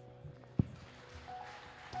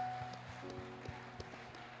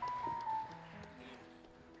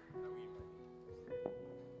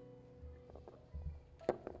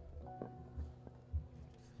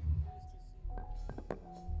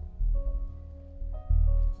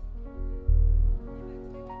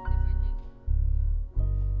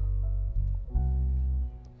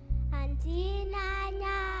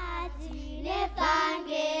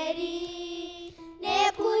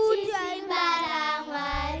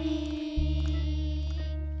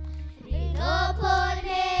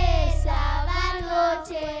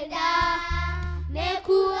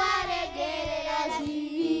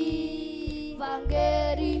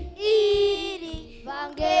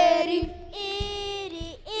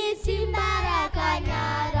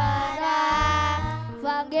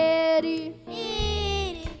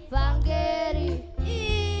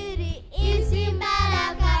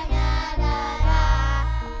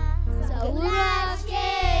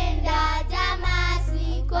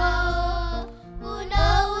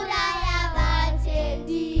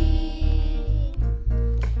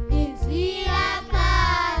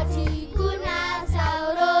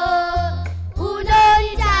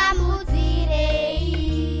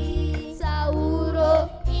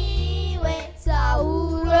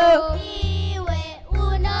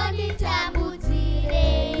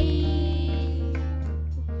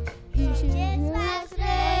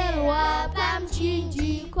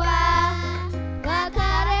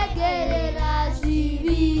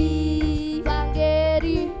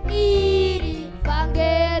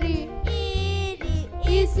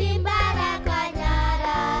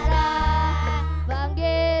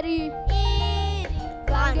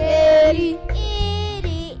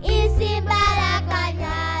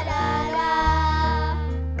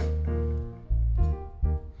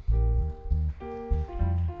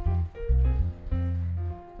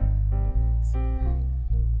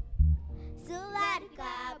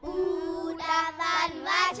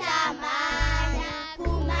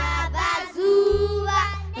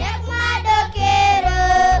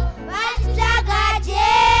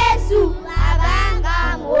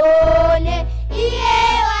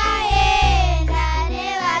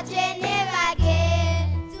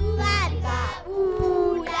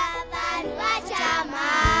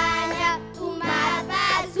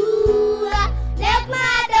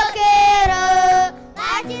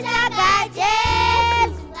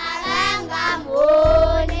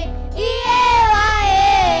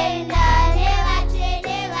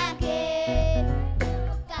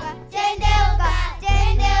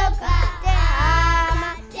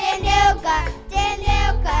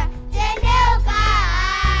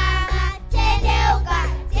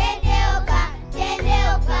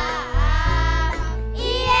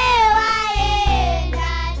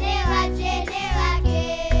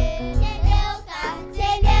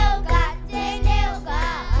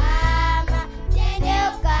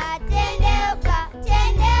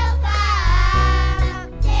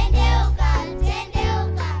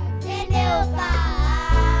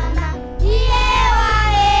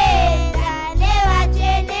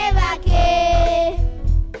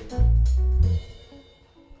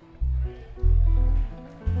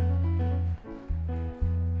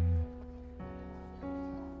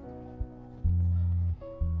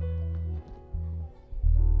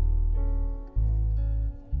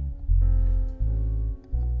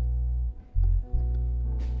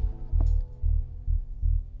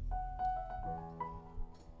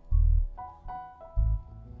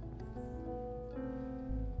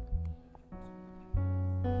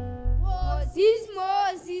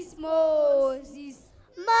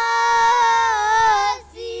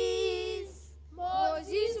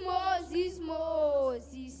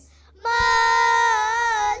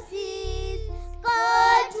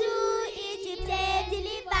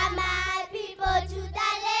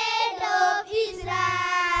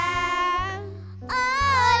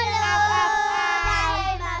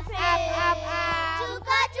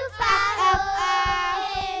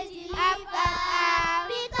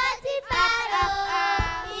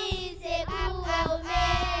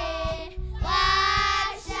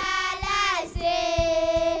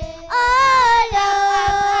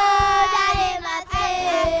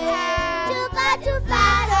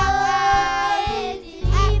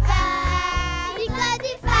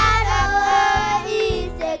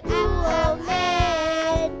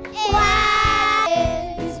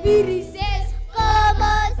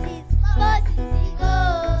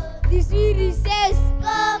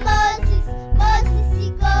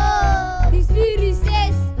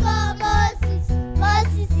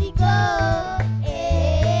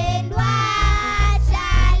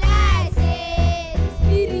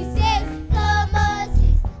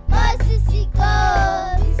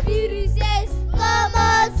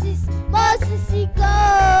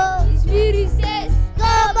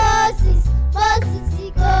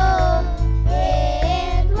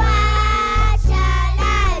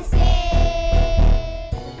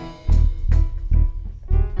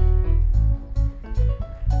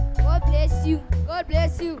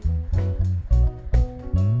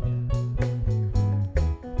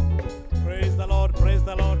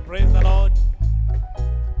 the Lord, praise the Lord.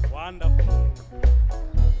 Wonderful.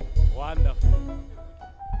 Wonderful.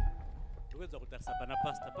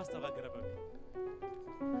 Pastor, who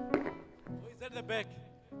is at the back?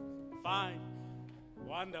 Fine.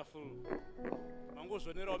 Wonderful.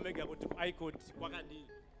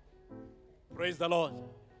 Praise the Lord.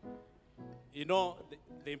 You know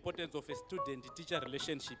the importance of a student-teacher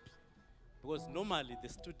relationship, because normally the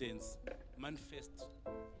students manifest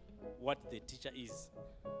what the teacher is.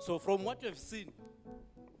 So from what you have seen,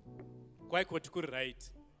 quite right.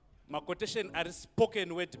 My quotation are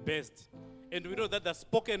spoken word based. And we know that the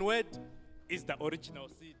spoken word is the original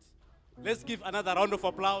seed. Let's give another round of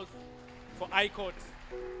applause for ICOT.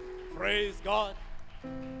 Praise God.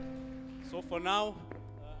 So for now,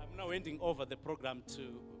 I'm now handing over the program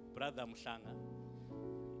to Brother Mshanga.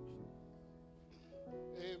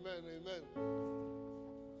 Amen, amen.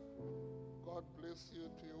 God bless you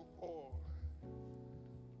to you all.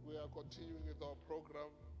 We are continuing with our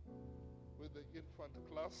program with the infant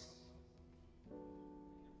class.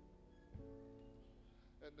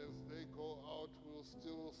 And as they go out, we'll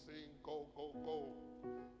still sing, go, go, go.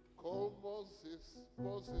 Go, Moses,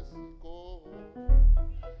 Moses, go.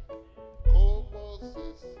 Go,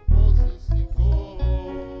 Moses, Moses, go.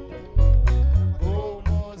 Go,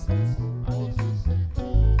 Moses, Moses,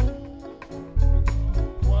 go.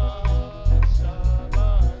 What shall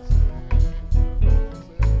I say?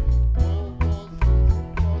 Go, Moses,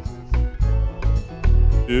 Moses,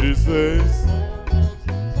 go. It says,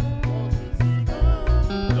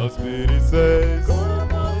 the Spirit says, go,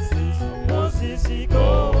 Moses, Moses, go.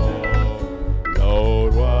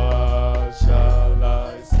 Lord, what shall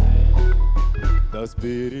I say? The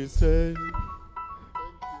Spirit says, Thank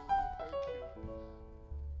you.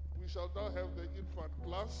 We shall now have the infant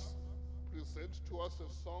class present to us a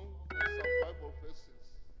song and some Bible verses.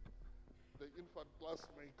 The infant class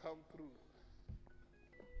may come through.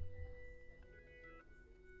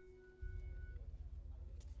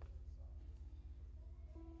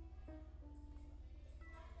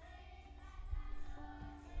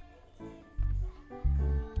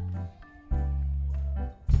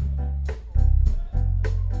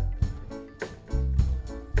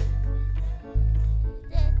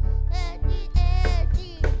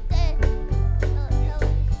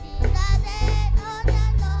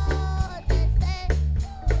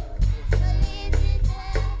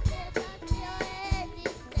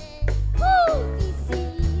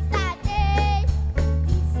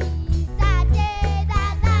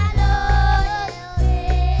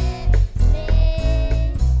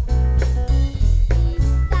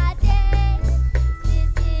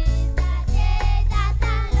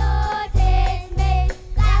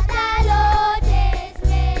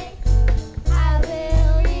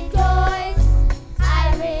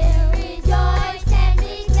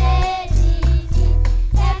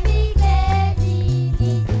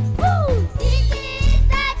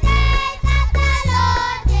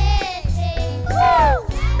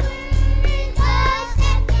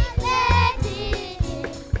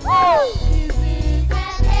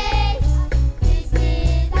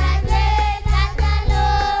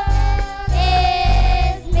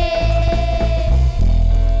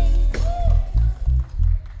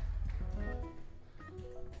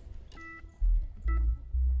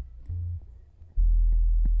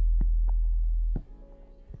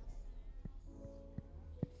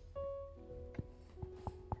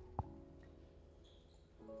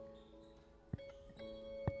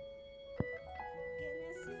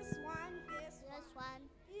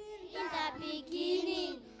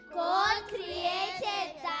 beginning, God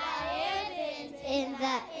created the heavens and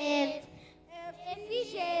the earth.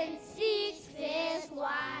 Ephesians 6 verse 1.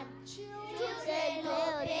 Children,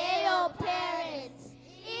 obey your parents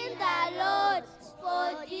in the Lord,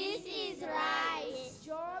 for this is right.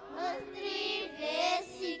 John 3 verse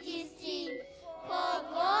 16. For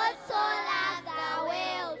God so loved the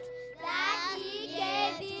world that he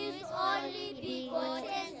gave his only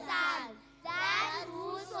begotten Son, that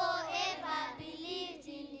whosoever believes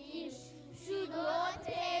in him should not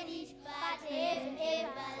perish but have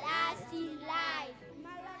everlasting life.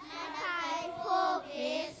 Malachi 4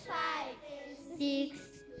 verse 5 and 6.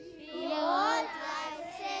 Behold, I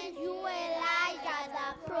send you Elijah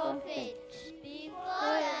the prophet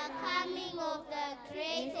before the coming of the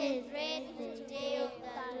great and dreadful day of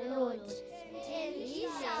the Lord. And he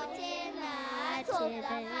shall turn the hearts of the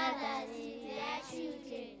fathers to their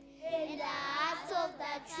children, and the hearts of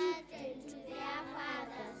the children to their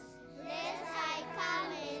fathers, lest I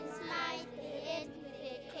come and smite the earth with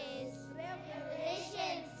a curse.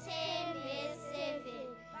 Revelation 10 verse 7.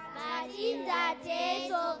 But in the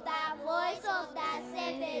days of the voice of the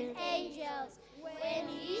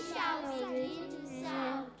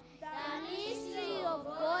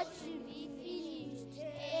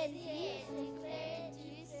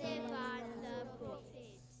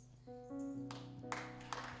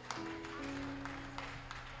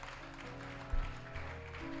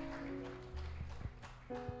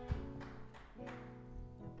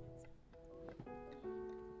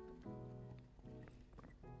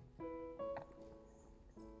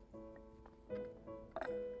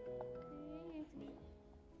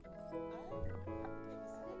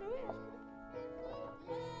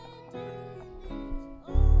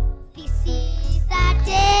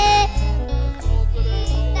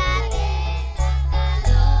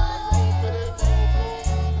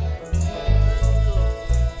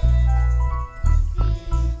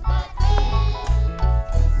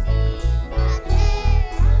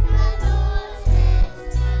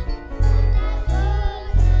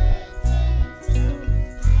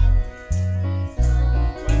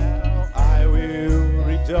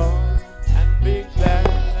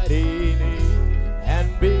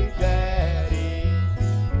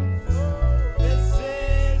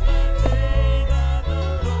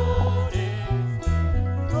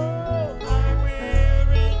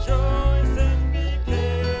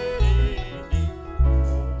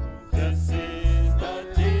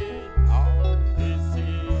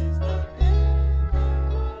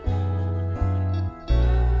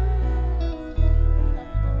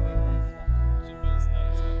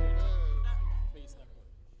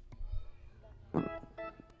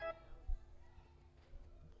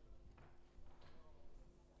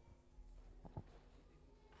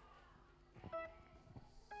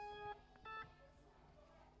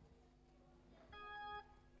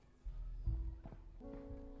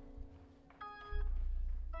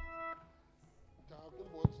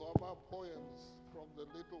poems from the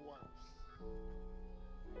little ones,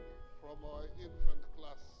 from our infant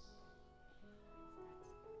class.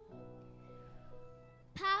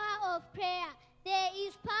 Power of prayer. There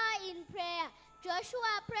is power in prayer.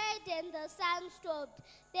 Joshua prayed and the sun stopped.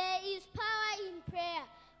 There is power in prayer.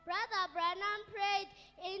 Brother Branham prayed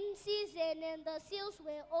in season and the seals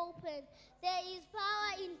were opened. There is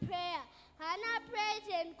power in prayer. Hannah prayed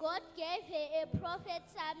and God gave her a prophet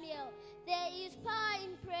Samuel. There is power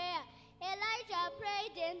in prayer. Elijah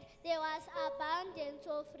prayed and there was abundance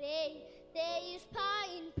of rain. There is power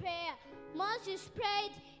in prayer. Moses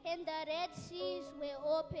prayed and the Red Seas were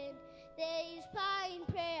opened. There is power in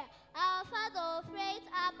prayer. Our father of faith,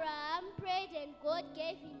 Abraham, prayed and God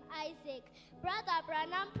gave him Isaac. Brother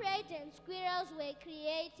Branham prayed and squirrels were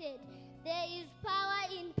created. There is power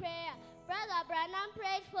in prayer. Brother Branham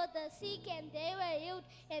prayed for the sick and they were healed,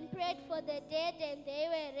 and prayed for the dead and they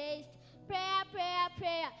were raised. Prayer, prayer,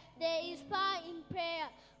 prayer. There is power in prayer.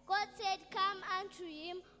 God said, "Come unto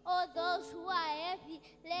him, all those who are heavy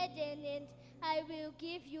laden, and I will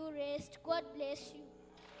give you rest." God bless you.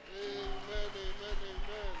 Amen, amen,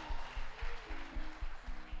 amen.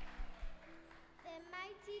 The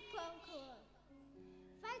mighty conqueror.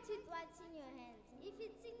 Fight with what's in your hands. If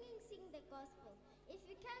it's singing, sing the gospel. If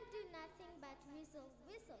you can't do nothing but whistle,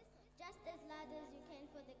 whistle, just as loud as you can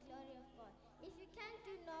for the glory of God. If you can't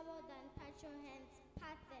do no more than pat your hands,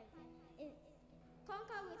 pat them.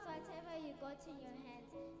 Conquer with whatever you got in your hands.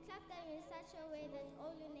 Clap them in such a way that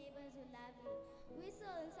all your neighbors will love you.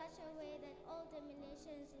 Whistle in such a way that all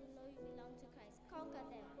dominations will know you belong to Christ. Conquer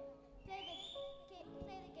them. Play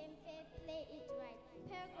the game fair, play it right.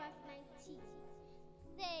 Paragraph 19.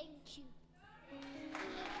 Thank you.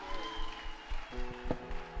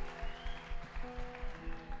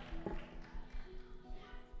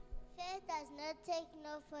 Faith does not take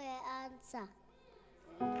no for an answer.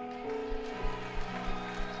 Amen.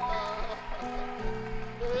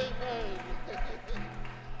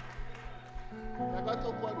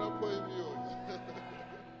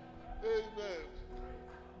 Amen.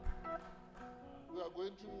 We are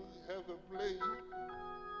going to have a play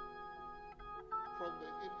from the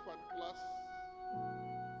infant class.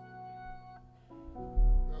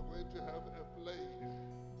 We are going to have a play.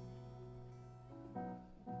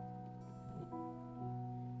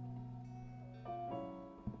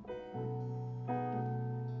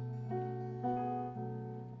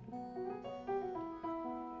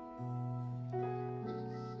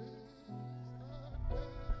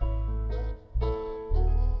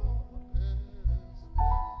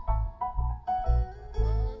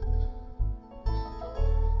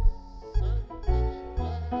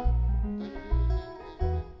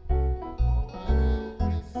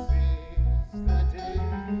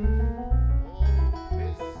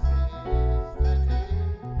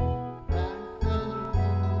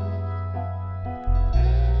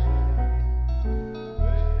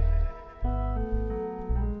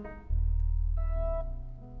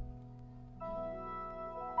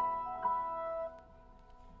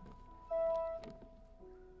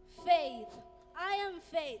 Faith. I am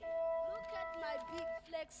faith. Look at my big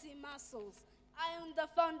flexy muscles. I am the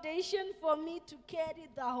foundation for me to carry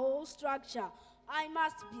the whole structure. I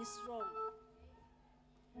must be strong.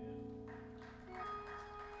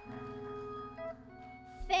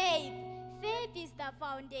 Faith. Faith is the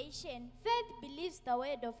foundation. Faith believes the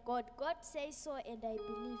word of God. God says so and I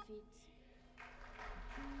believe it.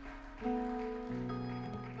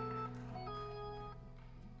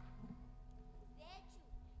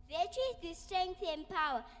 Virtue is the strength and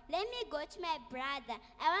power. Let me go to my brother.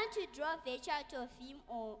 I want to draw virtue out of him,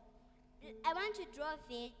 or I want to draw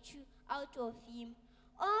virtue out of him.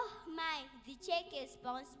 Oh my, the check has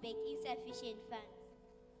bounced back, insufficient funds.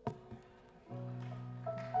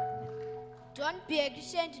 Don't be a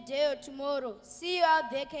Christian today or tomorrow. See you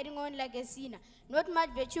out there carrying on like a sinner. Not much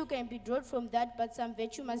virtue can be drawn from that, but some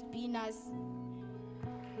virtue must be in us.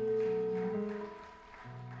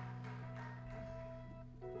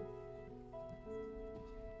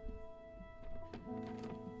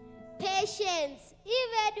 Patience.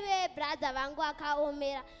 Even we brother vangu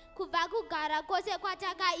akaomera kubva kugara kwose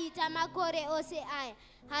kwatakaita makore ose aya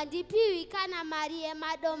handipiwi kana mari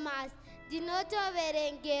yemadomasi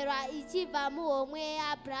ndinotoverengerwa ichibva muhomwe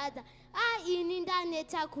yabrother. Ini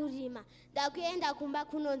ndaneta kurima ndakuenda kumba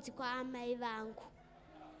kunonzi kwaamai vangu.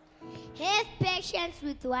 Have patience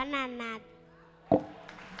with one another.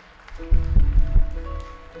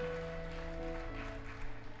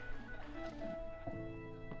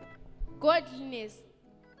 Godliness.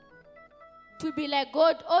 To be like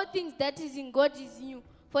God, all things that is in God is in you.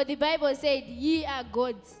 For the Bible said, ye are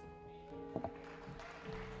gods.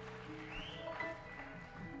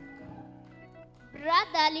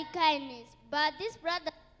 brotherly kindness. But this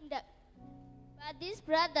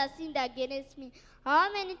brother sinned against me.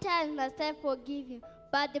 How many times must I forgive him?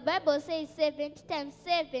 But the Bible says 70 times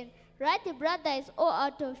 7. Right, the brother is all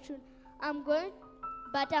out of tune. I'm going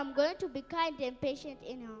to be kind and patient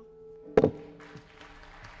anyhow.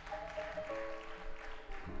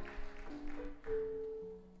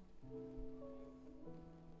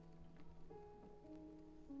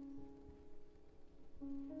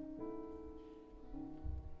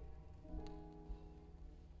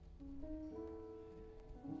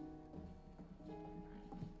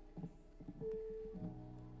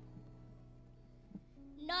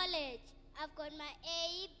 Knowledge. I've got my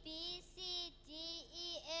A, B, C, D,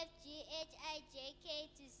 E, F, G, H, I, J, K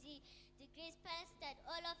to Z. Degrees plastered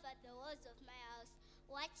all over the walls of my house.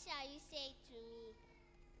 What shall you say to me?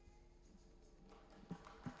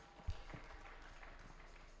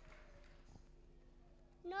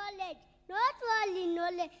 Knowledge. Not only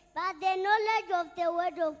knowledge, but the knowledge of the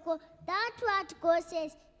word of God. That's what God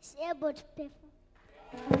says is able to perform.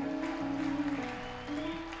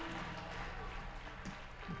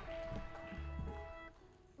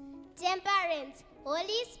 Temperance.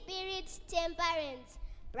 Holy Spirit, temperance.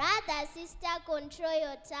 Brother, sister, control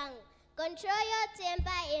your tongue. Control your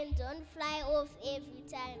temper and don't fly off every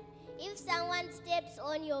time. If someone steps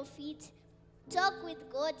on your feet, talk with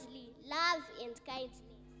godly love and kindness.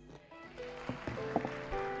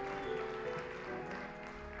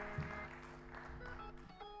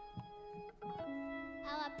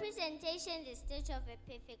 Our presentation is the stage of a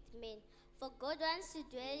perfect man. For God wants to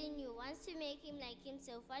dwell in you, wants to make him like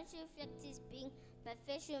himself. Once you reflect his being, but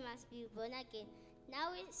first you must be born again.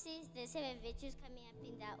 Now we see the 7 virtues coming up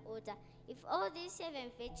in that order. If all these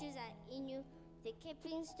 7 virtues are in you, the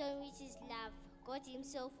keeping stone, which is love, God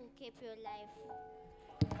himself will keep your life.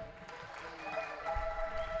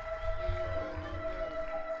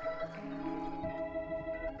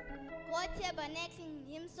 God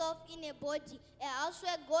tabernacling himself in a body, a house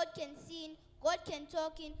where God can see in, God can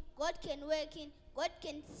talk in, God can work in, God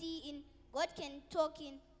can see in, God can talk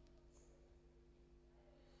in.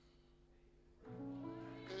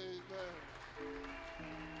 Amen.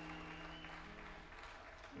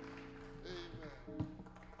 Amen.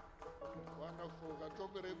 Wonderful.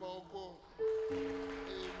 Katobere Boko. Amen.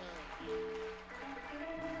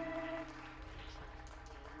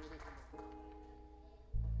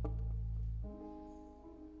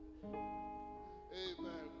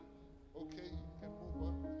 Amen. Okay, you can move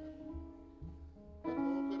on.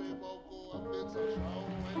 Katobere Boko, a bit of show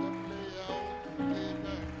and a play out.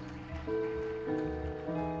 Amen.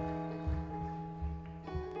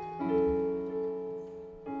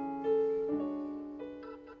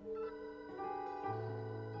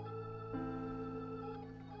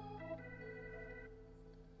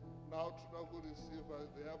 Now to now go receive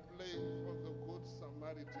their play of the Good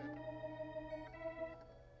Samaritan.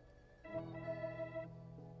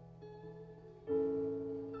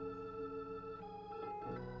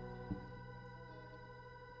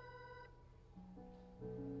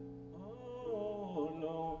 Oh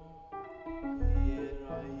Lord, here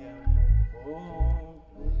I am,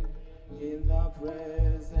 in the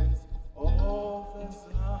presence of the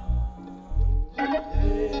Son. Take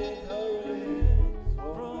the rain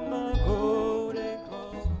from the golden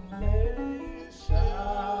cross, let it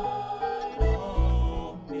shine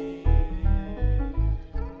on me.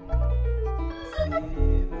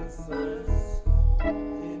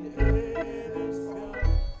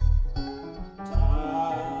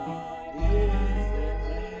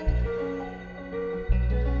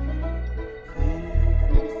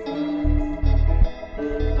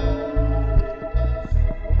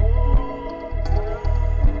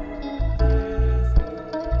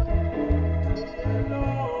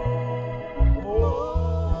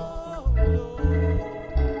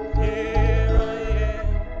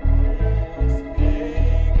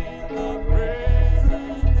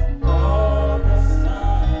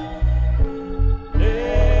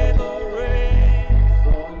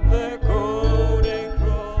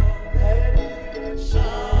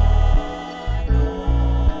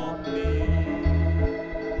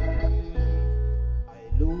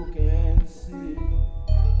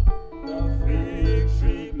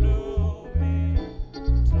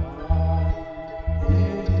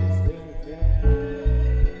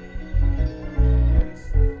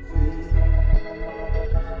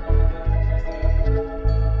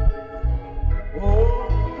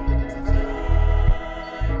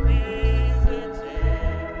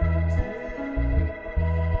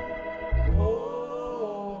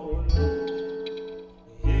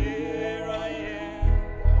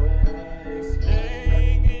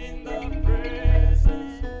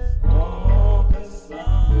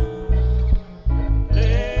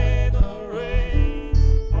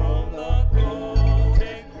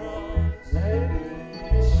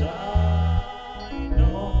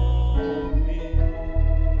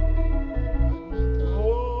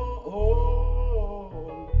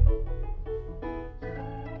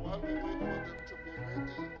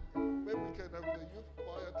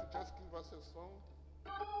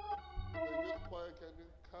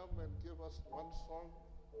 give us one song.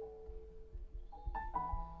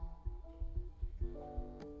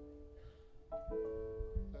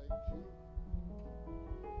 Thank you.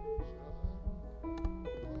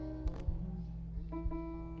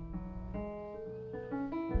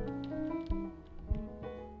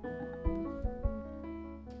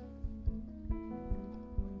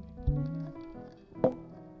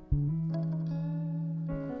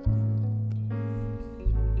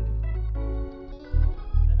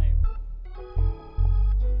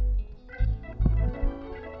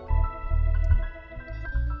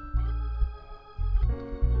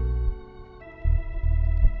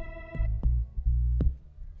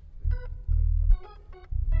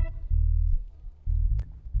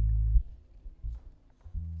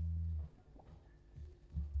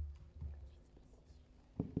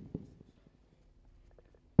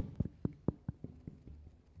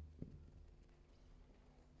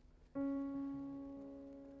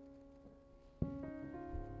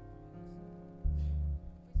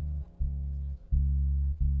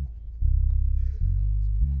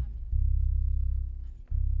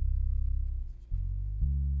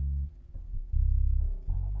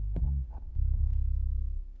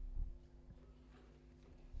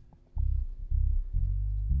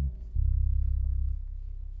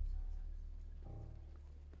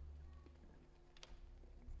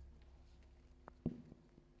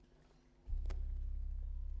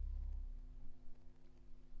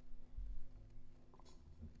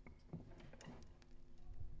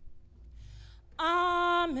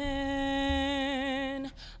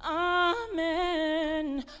 Amen.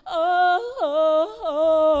 Amen. Oh,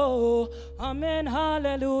 oh, oh. Amen.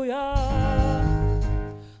 Hallelujah.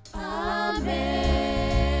 Amen.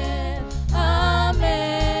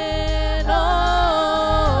 Amen.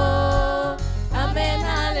 Oh. Amen.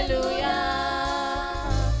 Hallelujah.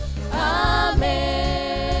 Amen.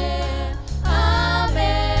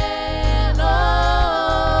 Amen. Oh.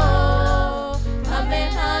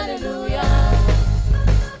 Amen. Hallelujah.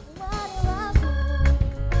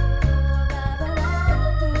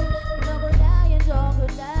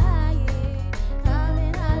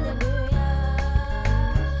 Amen, hallelujah.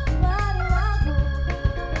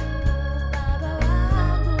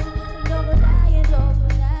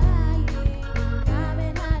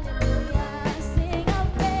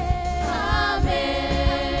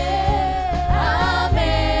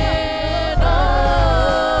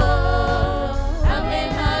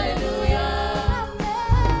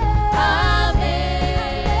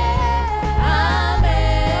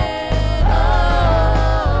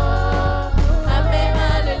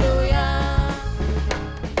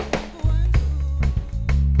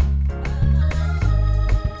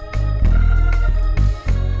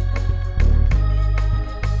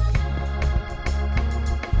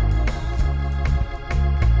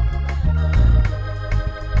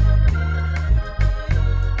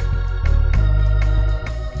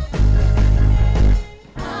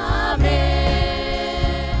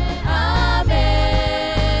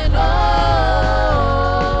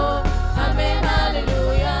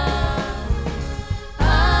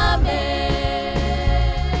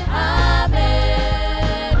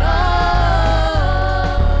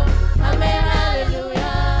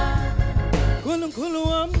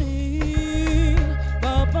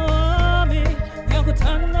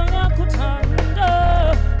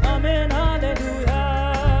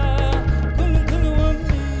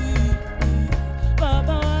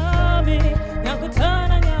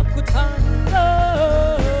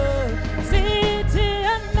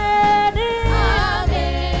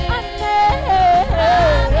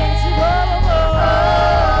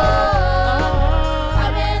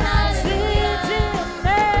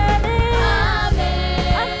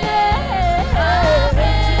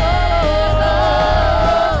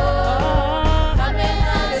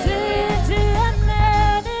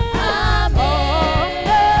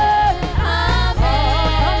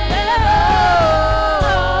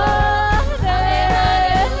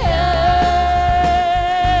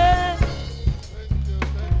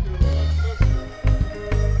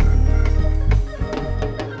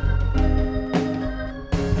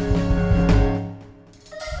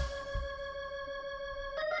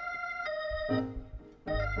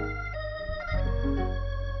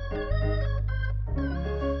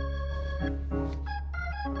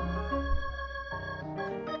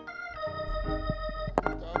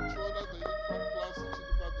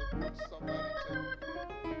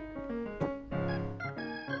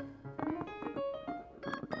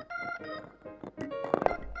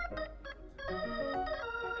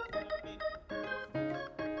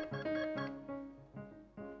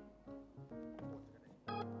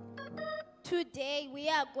 Today we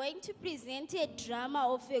are going to present a drama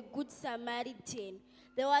of a good Samaritan.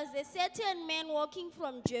 There was a certain man walking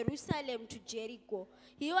from Jerusalem to Jericho.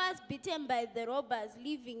 He was beaten by the robbers,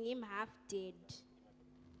 leaving him half dead.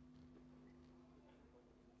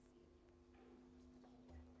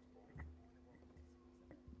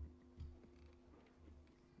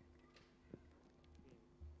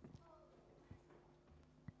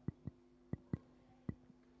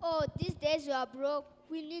 Oh, these days we are broke.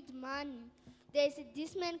 We need money. There's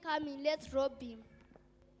this man coming. Let's rob him.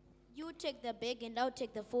 You take the bag and I'll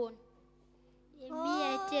take the phone. Me,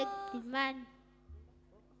 I take the man.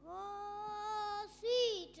 Oh,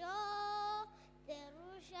 sweet, oh,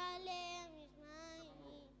 Jerusalem is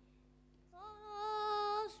mine.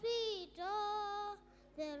 Oh, sweet, oh,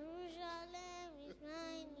 Jerusalem is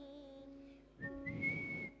mine.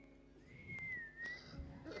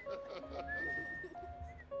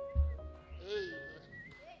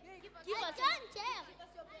 Give us your bag. Give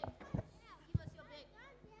us your bag.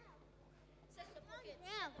 Search the pockets.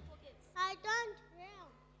 Search the pockets. I don't care.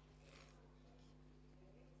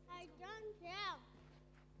 I don't care.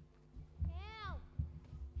 Help.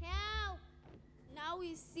 Help.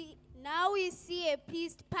 Now we see a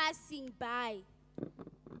priest passing by.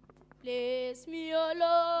 Bless me, O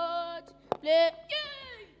Lord. Bless.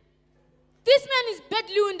 Yay! This man is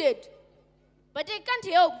badly wounded, but I can't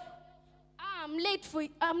help. I'm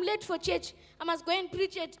late for church. I must go and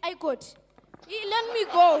preach at I Court. Let me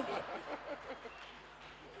go.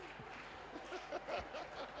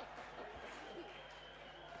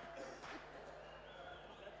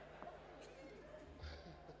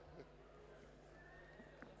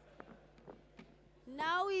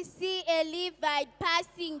 Now we see a Levite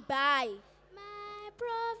passing by. My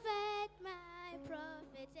prophet, and my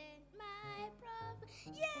prophet.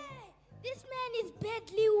 Yeah, this man is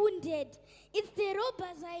badly wounded. It's the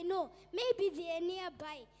robbers I know. Maybe they are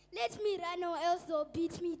nearby. Let me run or else they'll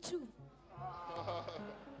beat me too.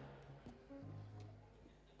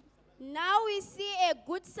 Now we see a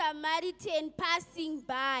good Samaritan passing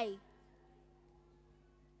by.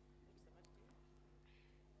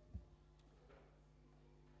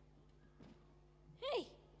 Hey,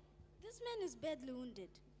 this man is badly wounded.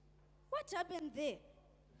 What happened there?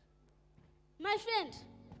 My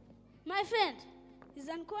friend, he's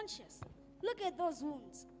unconscious. Look at those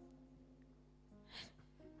wounds.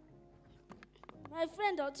 My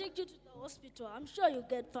friend, I'll take you to the hospital. I'm sure you'll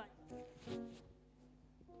get fine.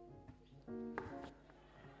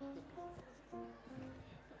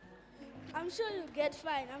 I'm sure you'll get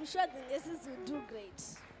fine. I'm sure the nurses will do great.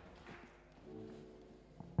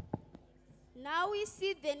 Now we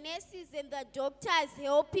see the nurses and the doctors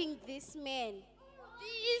helping this man.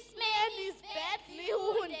 This man is badly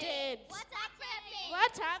wounded.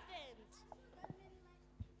 What happened?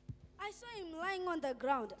 I saw him lying on the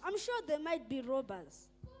ground. I'm sure there might be robbers.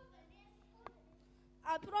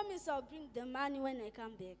 I promise I'll bring the money when I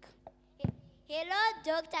come back. Hello,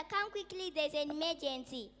 doctor. Come quickly. There's an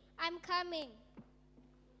emergency. I'm coming.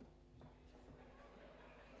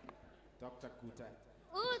 Dr. Kuta.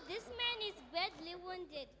 Oh, this man is badly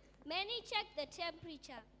wounded. Many check the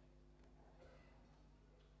temperature.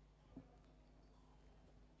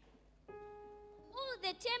 Oh,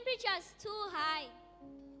 the temperature is too high.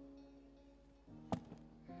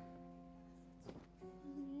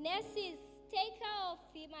 Nurses, take care of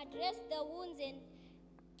him, address the wounds, and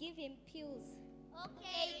give him pills.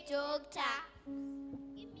 Okay, doctor.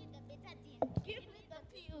 Give me the betadine. Give me the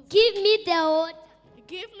pills. Give me the water.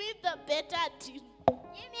 Give me the betadine.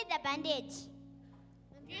 Give me the bandage.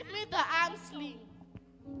 Give me the arm sling.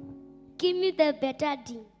 Give me the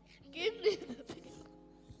betadine. Give me the pills.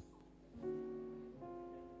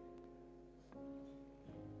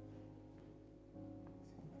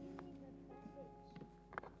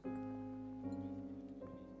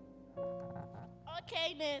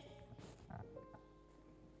 Okay, nurse.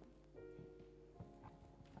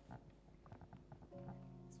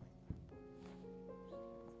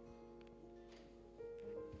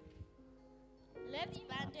 Let's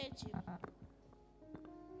bandage him.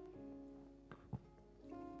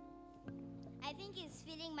 I think he's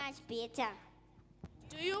feeling much better.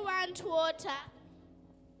 Do you want water?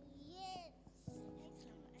 Yes.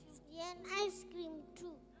 Yeah, and ice cream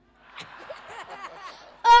too.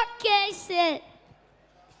 Okay, sir.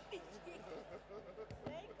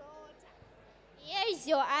 Here's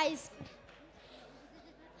your ice.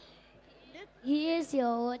 Here's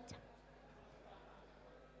your water.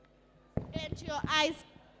 And your eyes.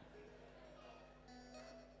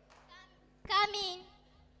 Come in.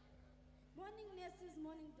 Morning, nurses.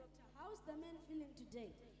 Morning, doctor. How's the man feeling today?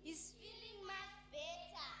 He's feeling much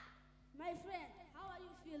better. My friend, how are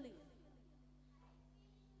you feeling?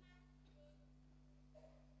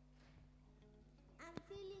 I'm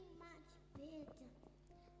feeling much better.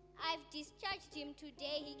 I've discharged him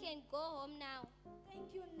today. He can go home now.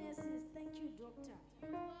 Thank you, nurses. Thank you, doctor.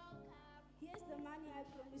 You're welcome. Here's the money I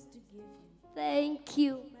promised to give you. Thank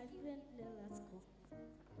you. My friend, let us go.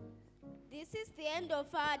 This is the end of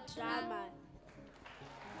our drama.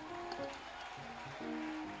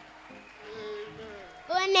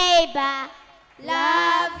 Oh, neighbor,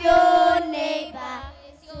 Love your neighbor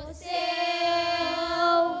as yourself.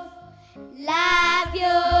 love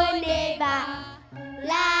your neighbor.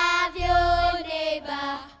 Love your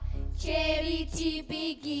neighbor. Charity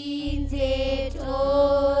begins at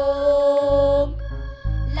home.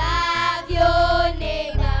 Love your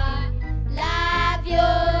neighbor. Love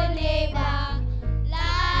your neighbor.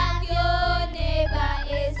 Love your neighbor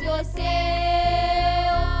as yourself.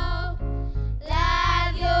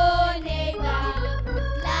 Love your neighbor.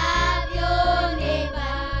 Love your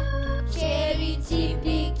neighbor. Charity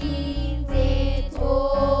begins at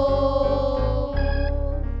home.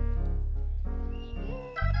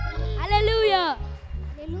 Hallelujah.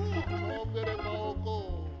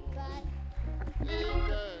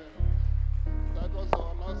 Amen. That was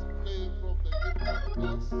our last play from the infant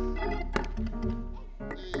class.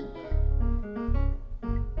 Amen.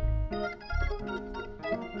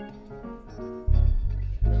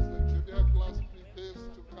 As the junior class prepares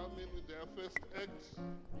to come in with their first act,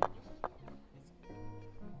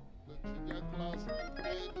 the junior class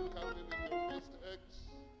prepare to come in with your first act.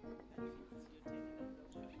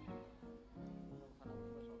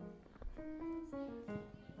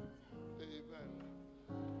 Amen.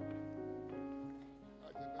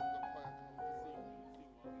 I can let the choir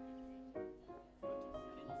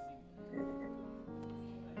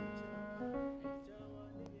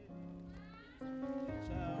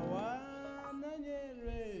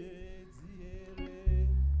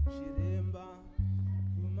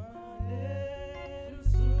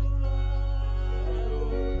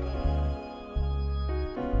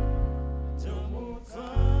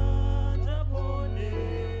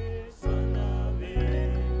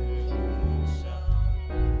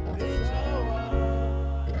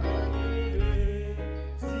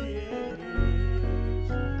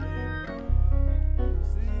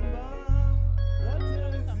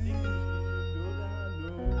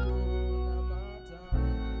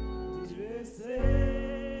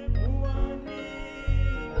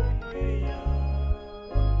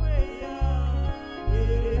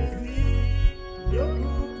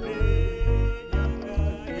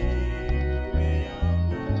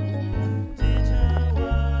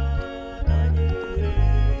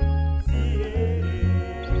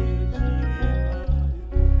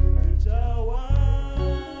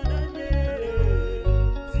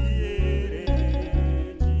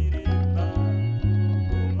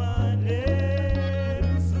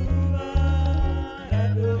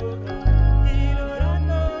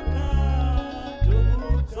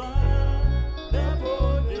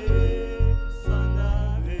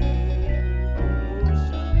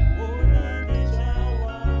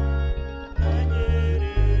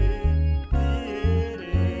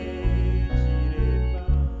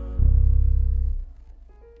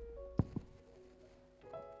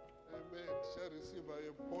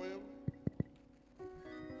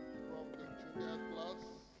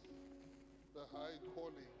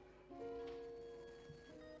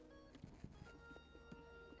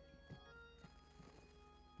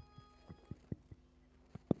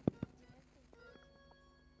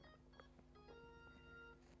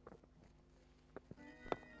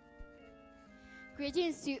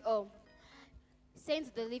Greetings to you all. Saints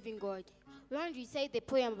of the living God, we want to recite the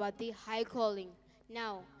poem about the high calling.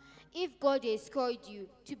 Now, if God has called you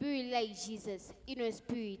to be really like Jesus in your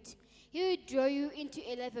spirit, He will draw you into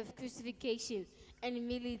a life of crucifixion and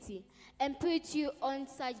humility and put you on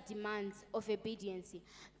such demands of obedience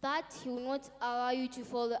that He will not allow you to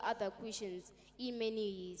follow other Christians in many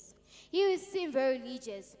years. He will seem very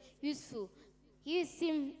religious, useful. He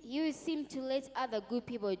will seem to let other good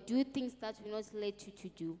people do things that will not let you to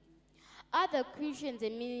do. Other Christians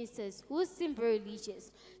and ministers who seem very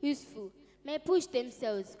religious, useful, may push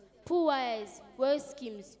themselves, pull wires, work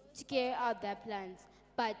schemes to carry out their plans,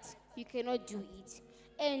 but you cannot do it.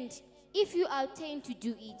 And if you attempt to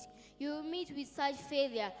do it, you will meet with such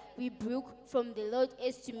failure rebuke from the Lord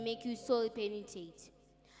as to make you sorely penitent.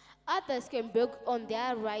 Others can brag on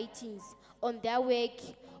their writings, on their work,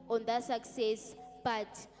 on their success, but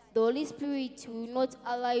the Holy Spirit will not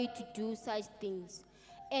allow you to do such things.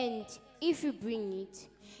 And If you bring it,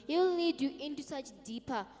 He'll lead you into such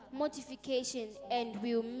deeper mortification and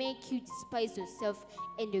will make you despise yourself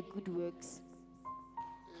and your good works.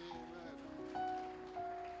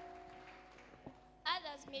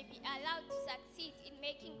 Others may be allowed to succeed in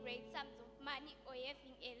making great sums of money or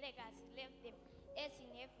having a legacy left them as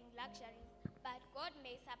in having luxuries. But God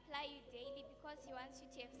may supply you daily because He wants you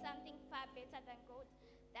to have something far better than gold,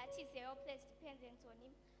 that is a hopeless dependence on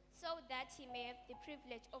Him, so that He may have the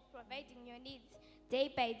privilege of providing your needs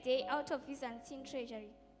day by day out of His unseen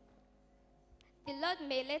treasury. The Lord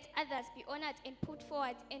may let others be honored and put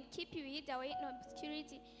forward and keep you hid away in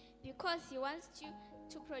obscurity because He wants you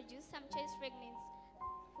to produce some choice fragrance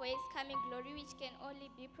for His coming glory, which can only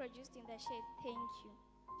be produced in the shade. Thank you.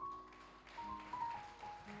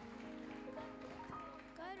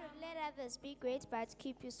 God will let others be great but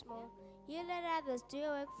keep you small. He'll let others do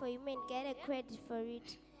your work for you and get a credit for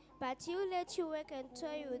it. But He'll let you work and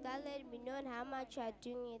toil without letting me know how much you are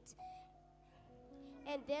doing it.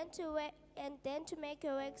 And then to make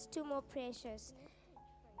your works too more precious.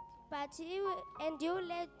 But You'll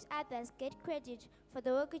let others get credit for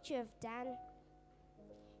the work that you have done.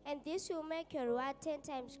 And this will make your reward 10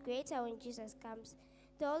 times greater when Jesus comes.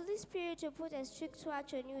 The Holy Spirit will put a strict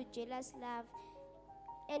watch on you with jealous love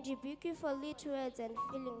and rebuke you for little words and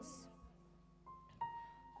feelings,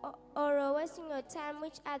 or wasting your time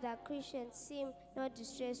which other Christians seem not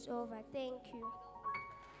distressed over. Thank you.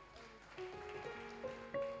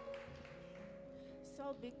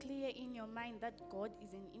 So be clear in your mind that God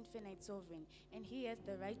is an infinite sovereign, and He has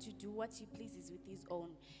the right to do what He pleases with His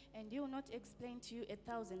own. And He will not explain to you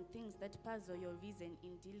 1,000 things that puzzle your reason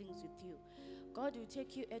in dealings with you. God will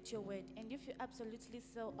take you at your word, and if you absolutely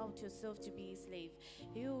sell out yourself to be His slave,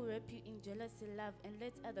 He will wrap you in jealousy love and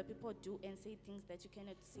let other people do and say things that you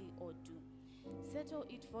cannot say or do. Settle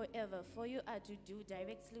it forever, for you are to do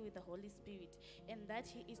directly with the Holy Spirit, and that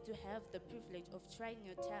He is to have the privilege of trying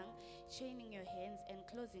your tongue, chaining your hands, and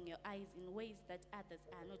closing your eyes in ways that others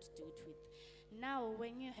are not dealt with. Now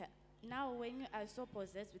when you are so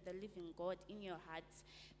possessed with the living God in your hearts,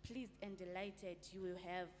 pleased and delighted, you will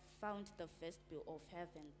have found the first bill of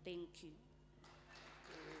heaven. Thank you.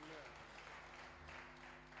 Amen.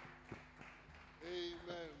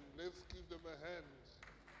 Amen. Let's give them a hand.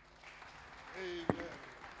 Amen.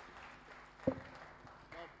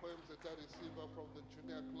 Now poems that I received are from the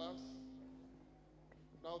junior class.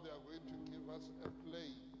 Now they are going to give us a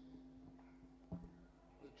play.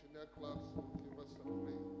 The junior class will give us a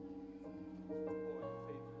play.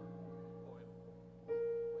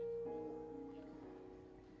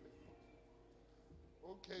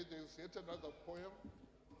 Okay, there's yet another poem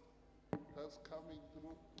that's coming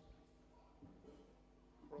through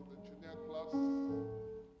from the junior class.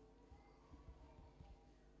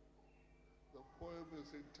 The poem is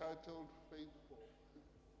entitled Faithful.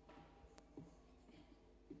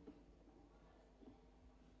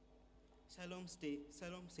 Shalom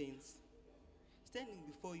Saints. Standing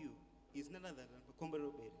before you is none other than Pakomba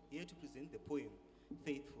Robert, here to present the poem,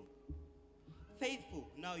 Faithful. Faithful,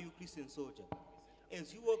 now you Christian soldier,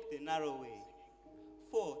 as you walk the narrow way,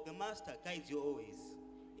 for the Master guides you always,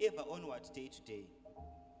 ever onward day to day.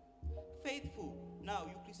 Faithful, now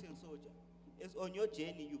you Christian soldier, as on your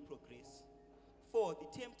journey you progress, for the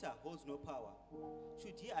tempter holds no power,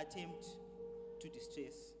 should he attempt to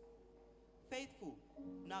distress. Faithful,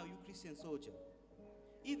 now you Christian soldier,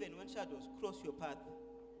 even when shadows cross your path,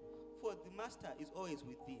 for the Master is always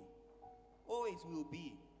with thee, always will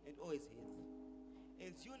be, and always hath.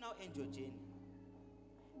 As you now end your journey,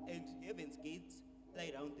 and heaven's gates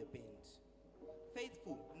lie round the bend.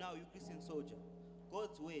 Faithful, now you Christian soldier,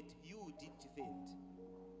 God's word you did defend.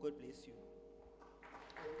 God bless you.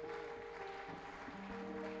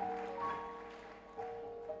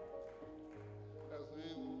 As we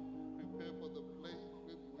prepare for the play,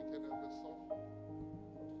 maybe we can have a song.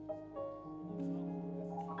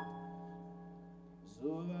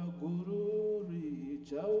 Zuva gururi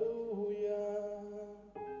chauya,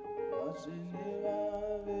 vashini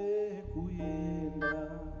vave kuyenda,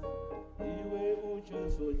 iwe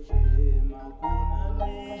uchasochema kuna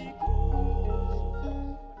niko,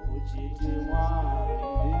 uchiti mwari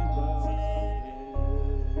ndibasire.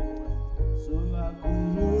 Zuva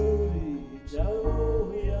gururi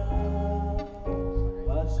chauya,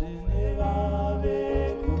 vashini vave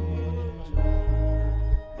kuyenda,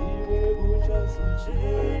 iwe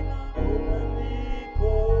uchasochema kuna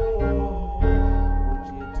niko,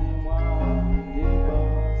 uchiti mwari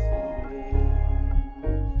ndibasire.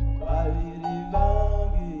 Vaviri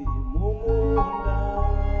vangi mumunda,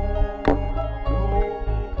 mumwe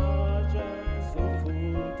achazofa.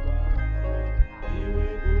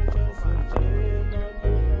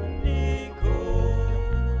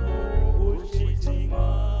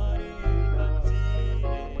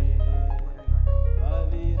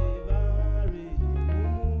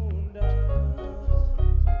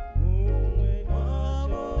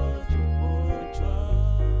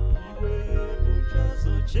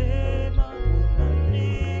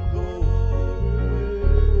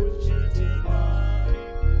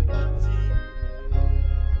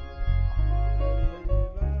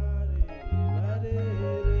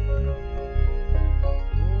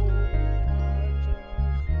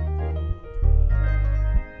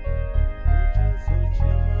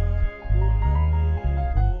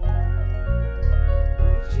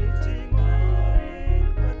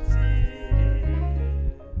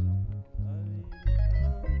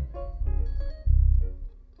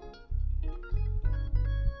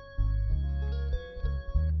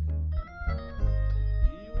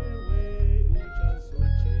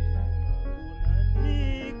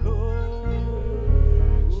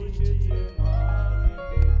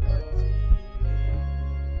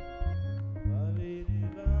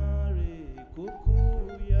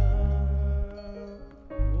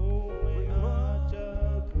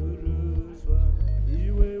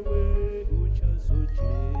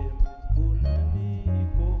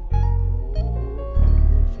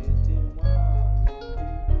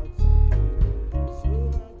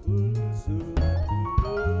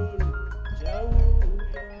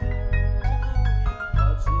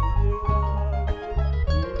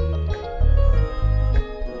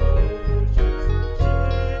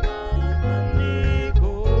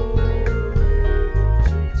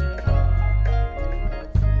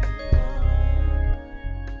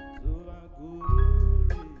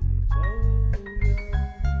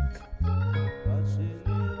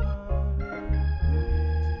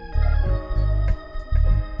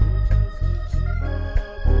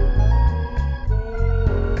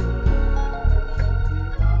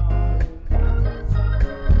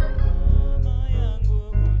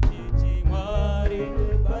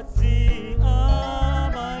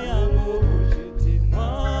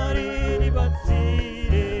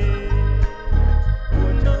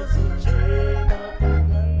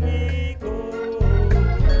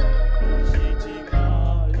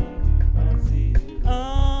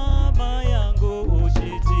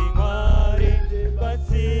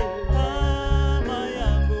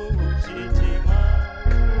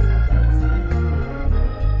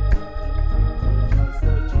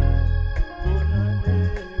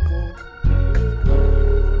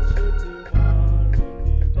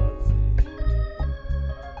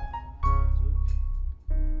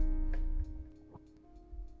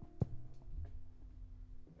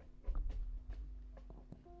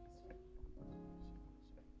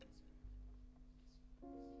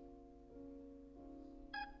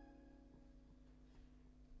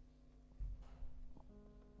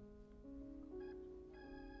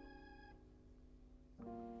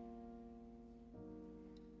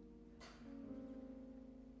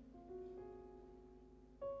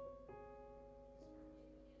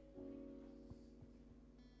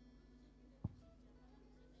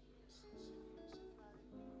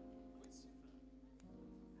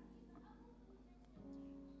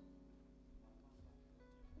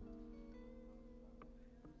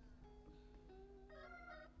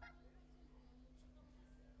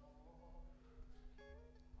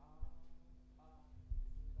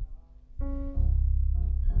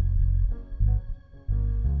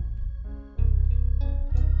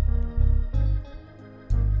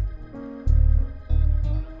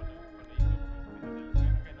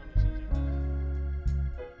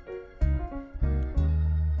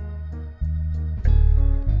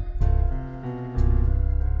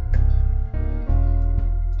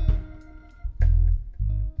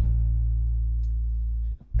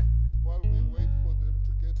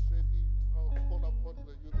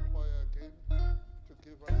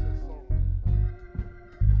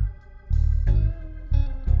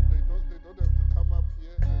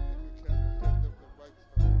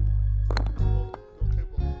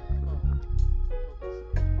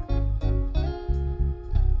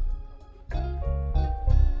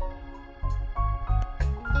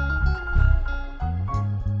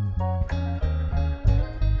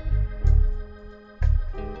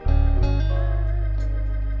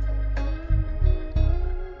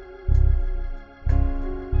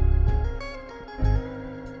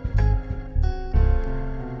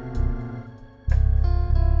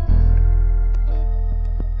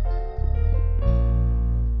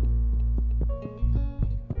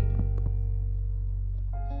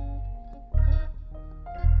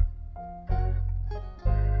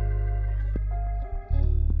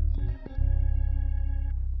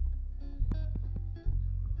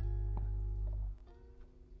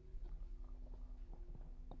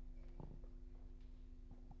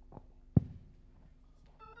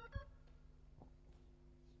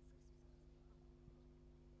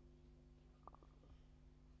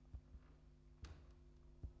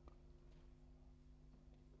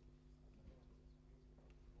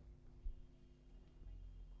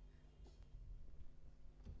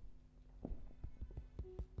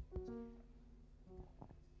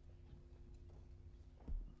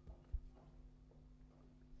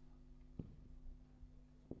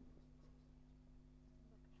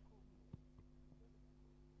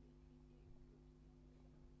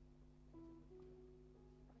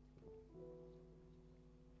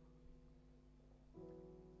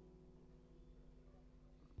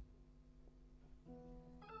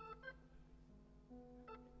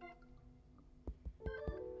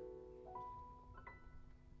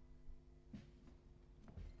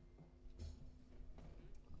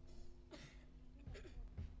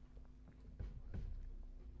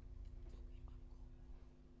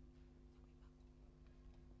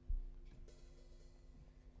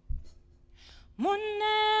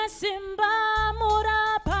 Munne simba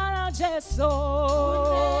mura para Jesu.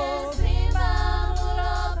 Munne simba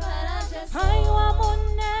mura para Jesu. Aiwa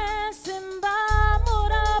munne simba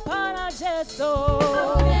mura para Jesu.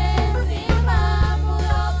 Munne simba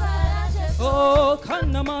mura para Jesu. Oh,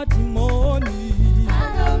 kana matimoni.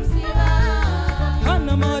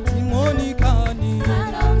 Kana matimoni kani.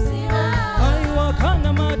 Aiwa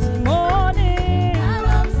kana matimoni.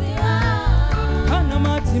 Kana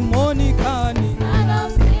matimoni kani.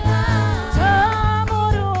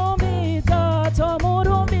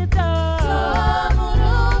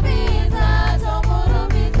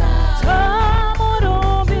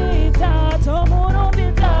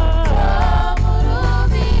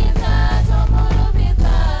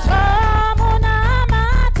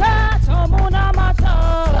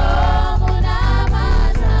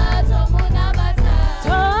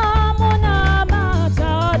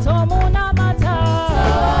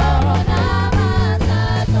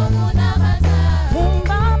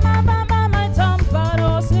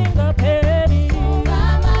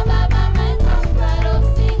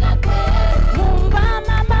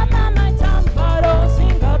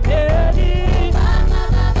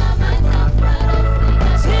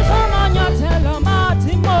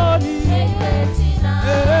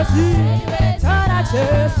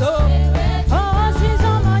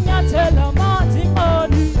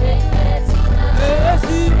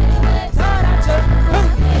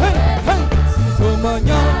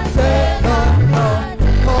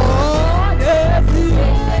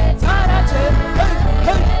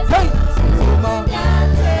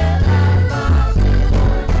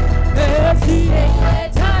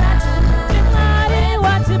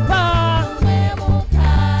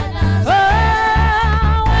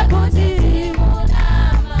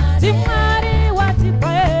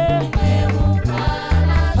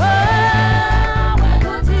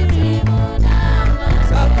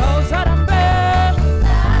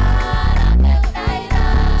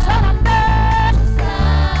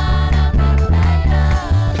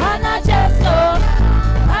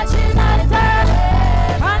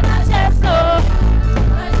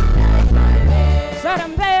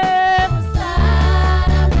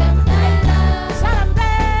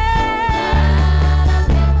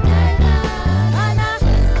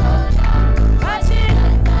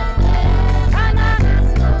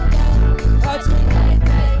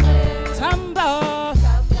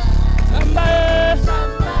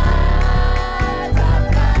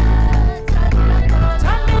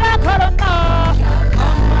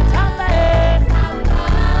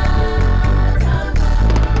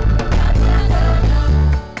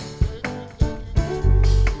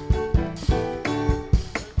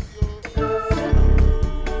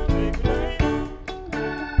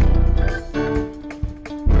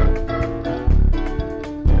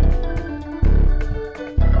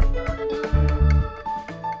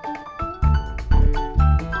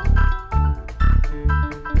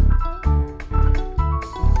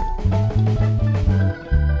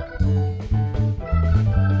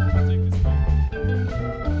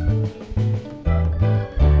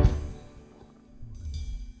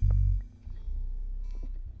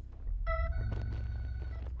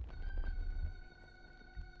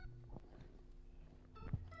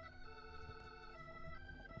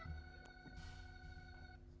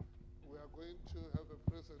 To have a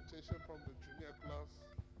presentation from the junior class,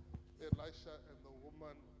 Elisha and the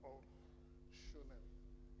woman of Shunem.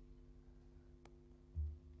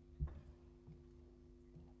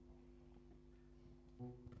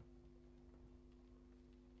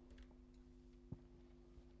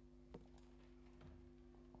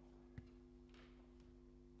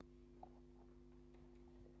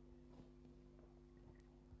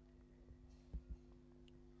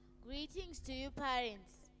 Greetings to you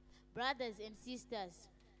parents, brothers and sisters.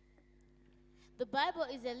 The Bible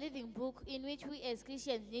is a living book in which we as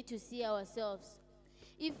Christians need to see ourselves.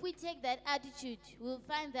 If we take that attitude, we'll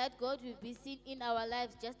find that God will be seen in our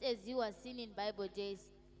lives just as he was seen in Bible days.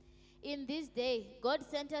 In this day, God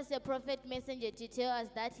sent us a prophet messenger to tell us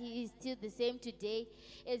that he is still the same today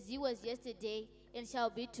as he was yesterday and shall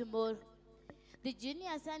be tomorrow. The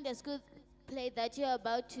junior Sunday school play that you're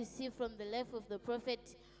about to see from the life of the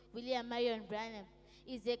prophet William Marion Branham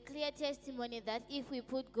is a clear testimony that if we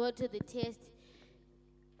put God to the test,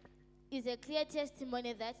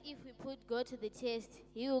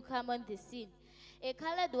 he will come on the scene A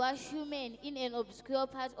colored washerwoman in an obscure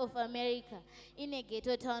part of America, in a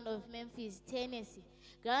ghetto town of Memphis, Tennessee,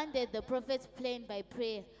 grounded the prophet's plan by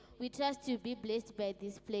prayer. We trust to be blessed by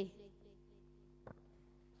this play.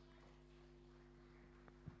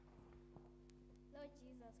 Lord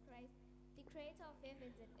Jesus Christ, the creator of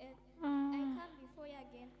heavens and earth, I come before you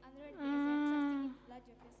again, honored as I'm trusting in the blood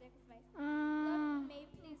of your sacrifice. Lord, may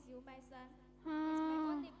it please you, my son. He's my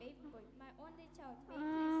only baby boy, my only child. May it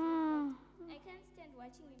please you, Lord. I can't stand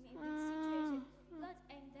watching him in this situation. Lord,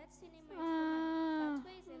 I'm that sin in my stomach. But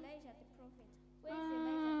where is Elijah the prophet? Where is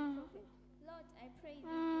Elijah the prophet? Lord, I pray thee,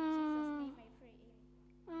 in Jesus' name I pray.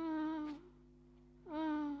 Amen.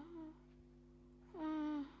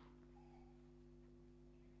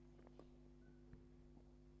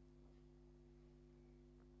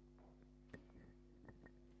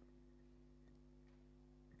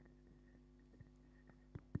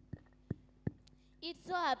 It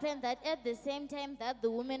so happened that at the same time that the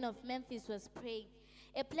woman of Memphis was praying,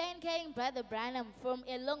 a plane carrying Brother Branham from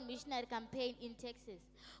a long missionary campaign in Texas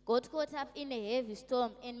got caught up in a heavy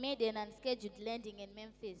storm and made an unscheduled landing in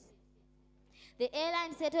Memphis. The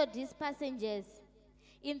airline settled these passengers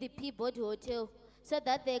in the Peabody Hotel so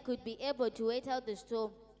that they could be able to wait out the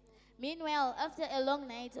storm. Meanwhile, after a long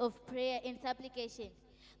night of prayer and supplication,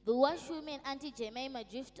 the washwoman Auntie Jemima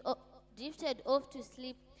drifted off to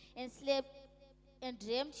sleep and slept and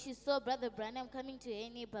dreamed she saw Brother Branham coming to her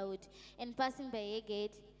neighborhood and passing by her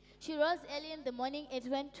gate. She rose early in the morning and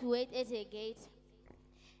went to wait at her gate.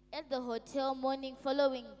 At the hotel morning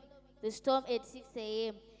following the storm at 6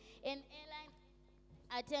 a.m., an airline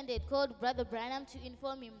attendant called Brother Branham to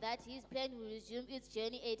inform him that his plane would resume its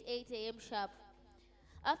journey at 8 a.m. sharp.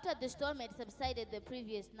 After the storm had subsided the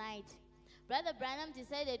previous night, Brother Branham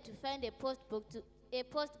decided to find a post box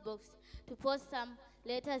to post some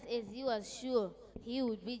letters, as he was sure he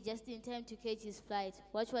would be just in time to catch his flight.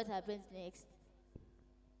 Watch what happens next.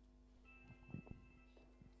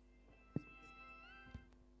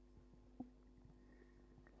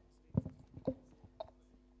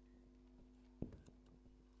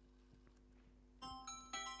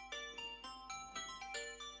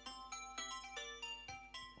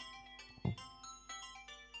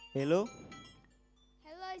 Hello?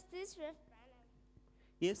 Hello, is this Rev?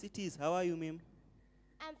 Yes, it is. How are you, ma'am?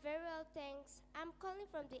 I'm very well, thanks. I'm calling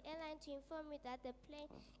from the airline to inform you that the plane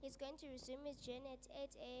is going to resume its journey at 8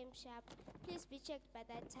 a.m. sharp. Please be checked by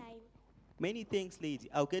that time. Many thanks, lady.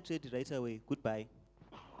 I'll get ready right away. Goodbye.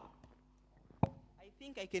 I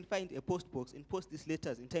think I can find a post box and post these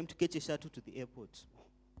letters in time to catch a shuttle to the airport.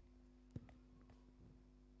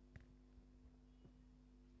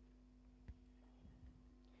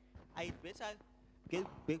 I'd better get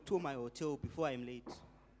back to my hotel before I'm late.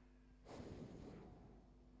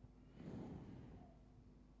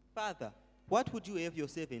 Father, what would you have your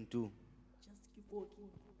servant do? Just keep walking.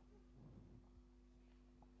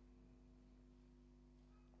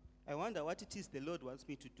 I wonder what it is the Lord wants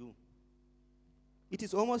me to do. It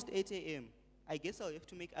is almost 8 a.m. I guess I'll have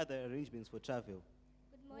to make other arrangements for travel.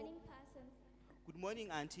 Good morning, person. Good morning,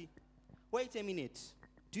 Auntie. Wait a minute.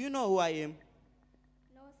 Do you know who I am?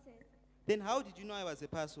 No, sir. Then how did you know I was a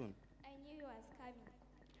person? I knew you was coming.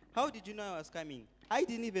 How did you know I was coming? I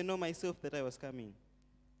didn't even know myself that I was coming.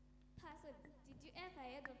 Person, did you ever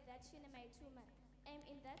heard of that Shunammite woman? I'm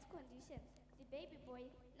in that condition. The baby boy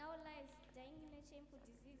now lies dying in a shameful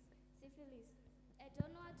disease, syphilis. I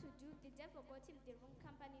don't know what to do. The devil got him the wrong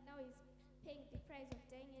company. Now he's paying the price of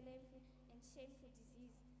dying alive and shameful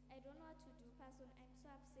disease. I don't know what to do, person. I'm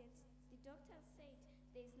so upset. The doctor said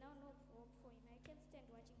there is now no hope for him. I can't stand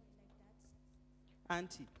watching him like that.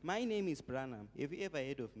 Auntie, my name is Branham. Have you ever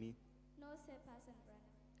heard of me? No, sir, person Branham.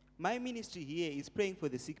 My ministry here is praying for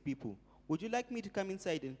the sick people. Would you like me to come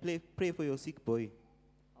inside and pray for your sick boy?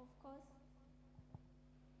 Of course.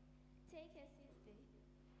 Take a seat there.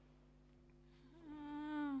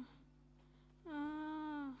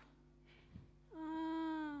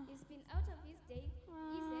 He's been out of his day.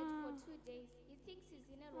 He's dead for 2 days. He thinks he's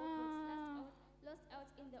in a robot, lost out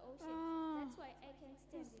in the ocean. That's why I can't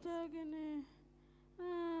stand it.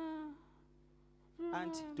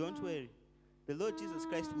 Auntie, don't worry. The Lord Jesus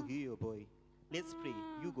Christ will heal your boy. Let's pray.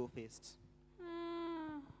 You go first.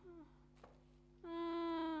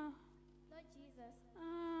 Lord Jesus,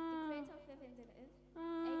 the creator of heavens and earth,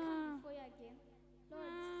 I come before you again. Lord,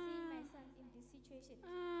 seeing my son in this situation,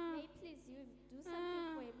 may it please you do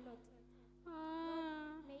something for him, Lord.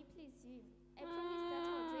 Lord, may it please you. I promise that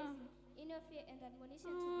I will raise him in your fear and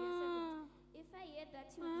admonition to be your servant. If I hear that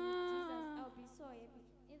you do it, Jesus, I'll be so happy.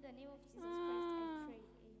 In the name of Jesus Christ, I pray.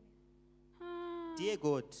 Amen. Dear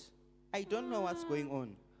God, I don't know what's going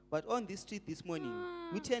on, But on this street this morning,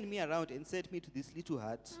 you turned me around and sent me to this little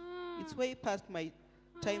hut. It's way past my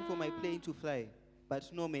time for my plane to fly, but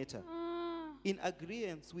no matter. In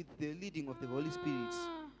agreement with the leading of the Holy Spirit,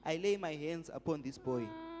 I lay my hands upon this boy.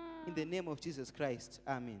 In the name of Jesus Christ,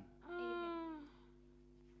 amen.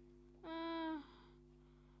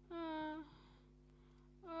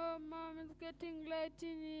 Oh, Mom, it's getting light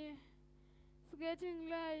in here. It's getting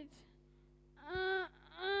light.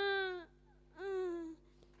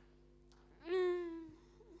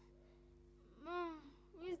 Mom,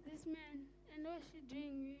 who is this man? And what's she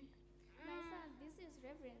doing here? My son, this is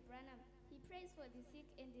Reverend Branham. He prays for the sick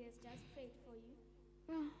and he has just prayed for you.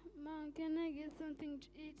 Mom, can I get something to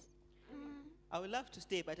eat? I would love to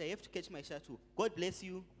stay, but I have to catch my shuttle. God bless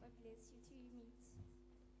you. God bless you too, meet.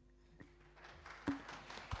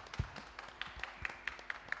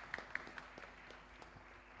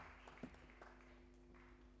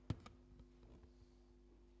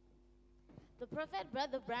 The prophet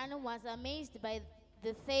Brother Branham was amazed by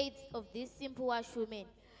the faith of this simple washwoman.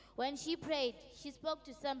 When she prayed, she spoke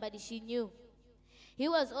to somebody she knew. He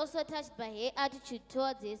was also touched by her attitude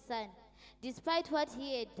towards his son. Despite what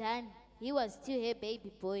he had done, he was still her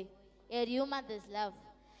baby boy, a real mother's love.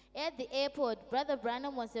 At the airport, Brother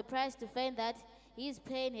Branham was surprised to find that his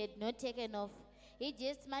plane had not taken off. He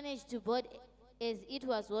just managed to board as it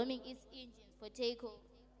was warming its engines for takeoff.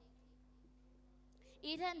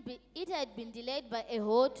 It had been delayed by a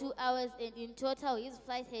whole 2 hours, and in total his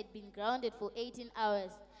flight had been grounded for 18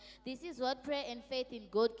 hours. This is what prayer and faith in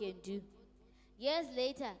God can do. Years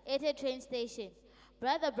later, at a train station,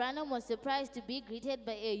 Brother Branham was surprised to be greeted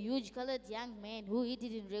by a huge colored young man who he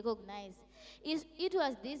didn't recognize. It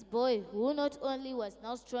was this boy who not only was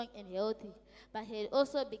now strong and healthy, but had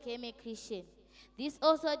also become a Christian. This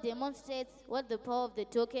also demonstrates what the power of the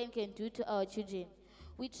token can do to our children.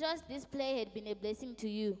 We trust this play had been a blessing to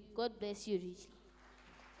you. God bless you richly.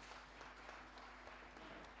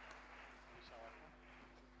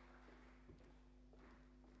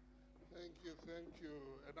 Thank you.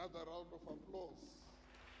 Another round of applause.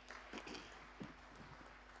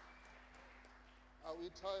 Are we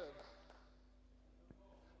tired?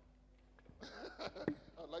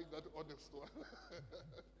 I like that honest one.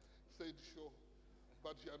 Said sure,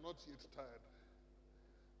 but you are not yet tired.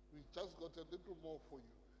 We just got a little more for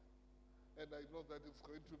you. And I know that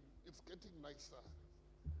it's getting nicer.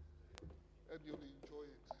 And you'll enjoy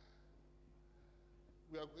it.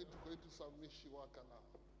 We are going to go into some Mishiwaka now.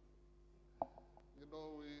 You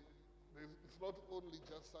know, it's not only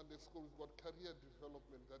just Sunday school, we've got career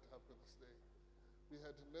development that happens there. We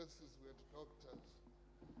had nurses, we had doctors,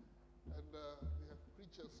 and we have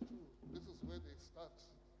preachers too. This is where they start.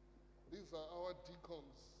 These are our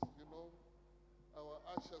deacons, you know, our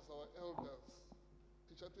ushers, our elders.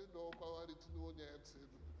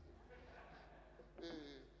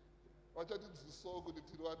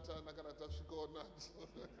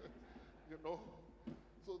 You know,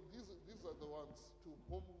 so these are the ones to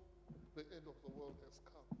whom the end of the world has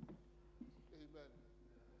come. Amen.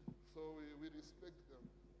 So we respect them.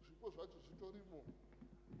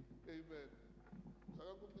 Amen.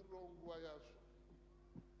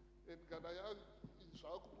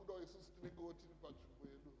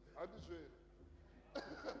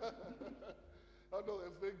 I know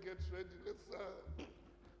as they get ready,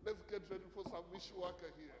 let's get ready for some Mishwaka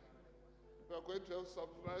here. We are going to have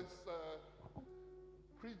some nice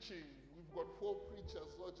preaching. We've got 4 preachers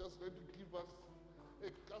who are just going to give us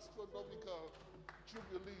a gastronomical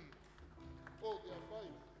jubilee. Oh, there are 5.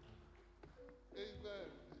 Amen.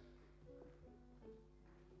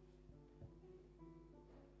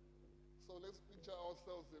 So let's picture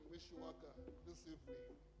ourselves in Mishwaka this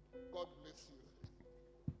evening. God bless you.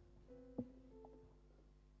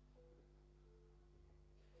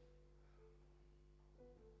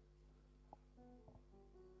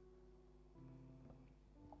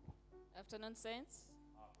 Afternoon, saints.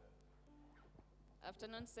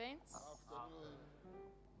 Afternoon, saints. Afternoon.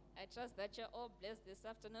 I trust that you're all blessed this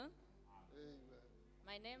afternoon. Amen.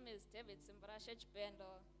 My name is David Simbrashe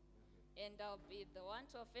Chipendo, and I'll be the one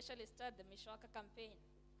to officially start the Mishwaka campaign.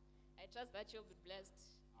 I trust that you'll be blessed.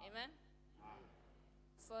 Amen.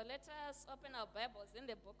 So let us open our Bibles in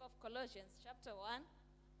the book of Colossians, chapter 1,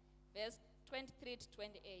 verse 23 to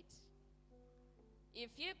 28.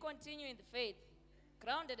 If you continue in the faith,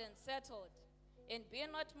 grounded and settled, and be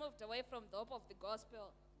not moved away from the hope of the gospel,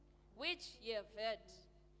 which ye have heard,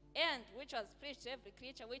 and which was preached to every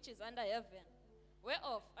creature which is under heaven,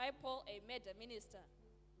 whereof I, Paul, a major minister,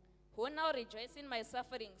 who now rejoice in my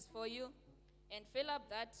sufferings for you, and fill up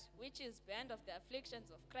that which is band of the afflictions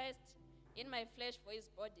of Christ in my flesh for his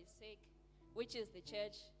body's sake, which is the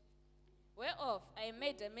church, whereof I am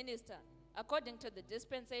made a minister, according to the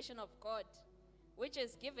dispensation of God, which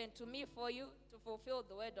is given to me for you to fulfill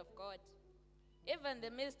the word of God. Even the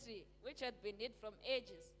mystery which hath been hid from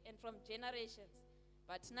ages and from generations,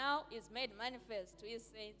 but now is made manifest to his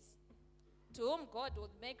saints, to whom God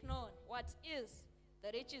would make known what is the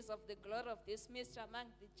riches of the glory of this mystery among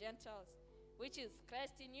the Gentiles, which is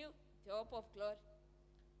Christ in you, the hope of glory,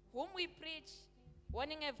 whom we preach,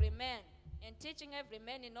 warning every man and teaching every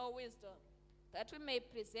man in all wisdom, that we may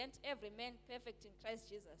present every man perfect in Christ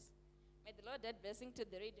Jesus. May the Lord add blessing to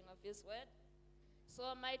the reading of his word.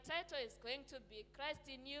 So my title is going to be Christ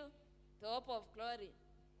in you, the hope of glory.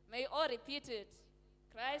 May you all repeat it.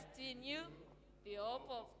 Christ in you, the hope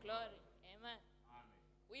of glory. Amen.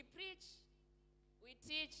 We preach, we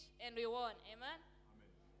teach, and we warn. Amen.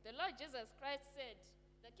 The Lord Jesus Christ said,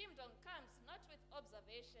 the kingdom comes not with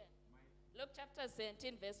observation. Luke chapter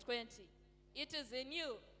 17, verse 20. It is in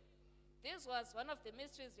you. This was one of the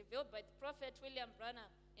mysteries revealed by the prophet William Branham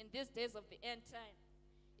in these days of the end time.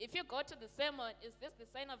 If you go to the sermon, Is This the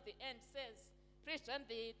Sign of the End? Says, preached on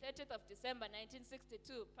the 30th of December,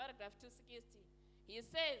 1962, paragraph 260. He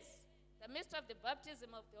says, the mystery of the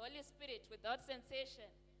baptism of the Holy Spirit without sensation,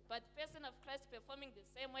 but the person of Christ performing the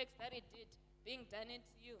same works that he did, being done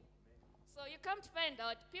into you. So you come to find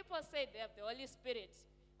out, people say they have the Holy Spirit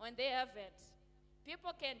when they haven't.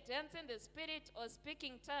 People can dance in the Spirit or speak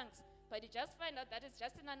in tongues, but you just find out that it's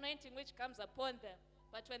just an anointing which comes upon them.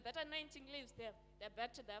 But when that anointing leaves them, they're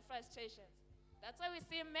back to their frustrations. That's why we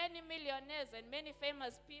see many millionaires and many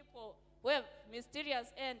famous people who have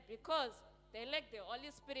mysterious end, because they lack the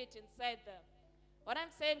Holy Spirit inside them. What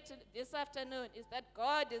I'm saying this afternoon is that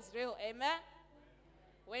God is real. Amen?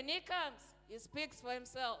 When he comes, he speaks for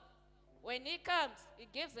himself. When he comes,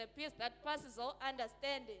 he gives a peace that passes all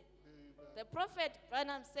understanding. The prophet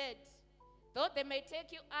Branham said, though they may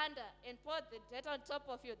take you under and pour the dirt on top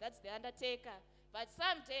of you, that's the undertaker. But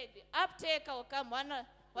someday the uptaker will come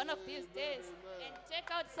one of these days and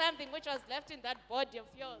take out something which was left in that body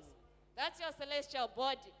of yours. That's your celestial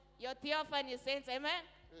body, your theophany saints. Amen?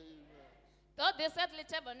 Though this earthly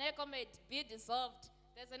tabernacle may be dissolved,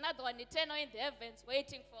 there's another one eternal in the heavens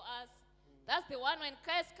waiting for us. That's the one when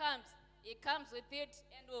Christ comes, he comes with it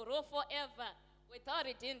and will rule forever with our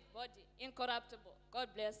redeemed body, incorruptible. God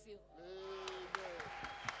bless you. Amen.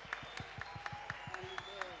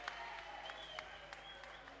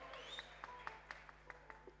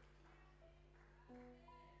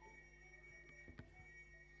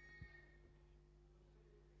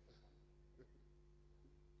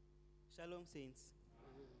 Shalom, saints.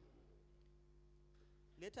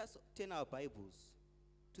 Let us turn our Bibles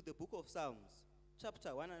to the book of Psalms,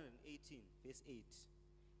 chapter 118, verse 8.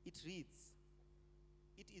 It reads,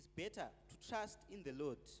 it is better to trust in the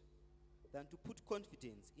Lord than to put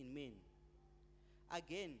confidence in men.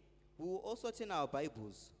 Again, we will also turn our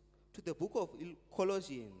Bibles to the book of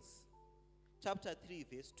Colossians, chapter 3,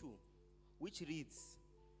 verse 2, which reads,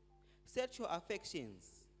 set your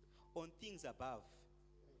affections on things above,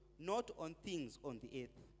 not on things on the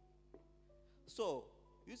earth. So,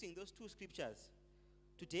 using those two scriptures,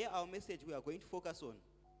 today our message we are going to focus on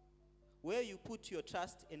where you put your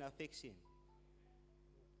trust and affection.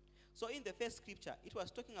 So in the first scripture, it was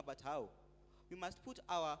talking about how we must put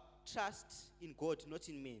our trust in God, not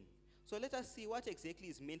in men. So let us see what exactly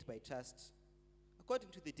is meant by trust. According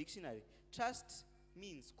to the dictionary, trust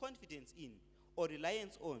means confidence in or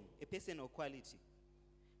reliance on a person or quality.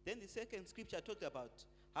 Then the second scripture talked about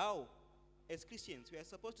how, as Christians, we are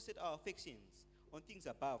supposed to set our affections on things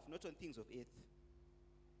above, not on things of earth.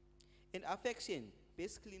 And affection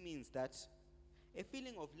basically means that a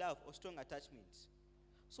feeling of love or strong attachment.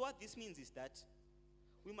 So what this means is that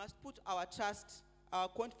we must put our trust, our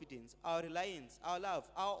confidence, our reliance, our love,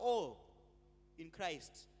 our all in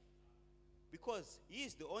Christ, because he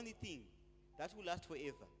is the only thing that will last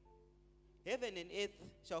forever. Heaven and earth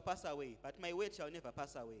shall pass away, but my word shall never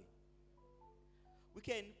pass away. We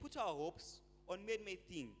can put our hopes on man-made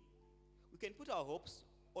things. We can put our hopes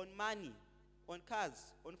on money, on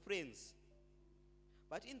cars, on friends.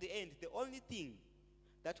 But in the end, the only thing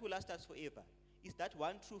that will last us forever is that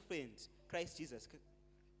one true friend, Christ Jesus.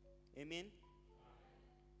 Amen?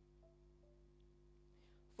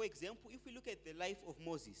 For example, if we look at the life of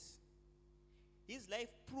Moses, his life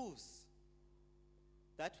proves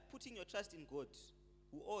that putting your trust in God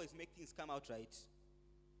will always make things come out right.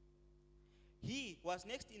 He was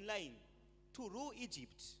next in line to rule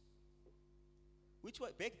Egypt, which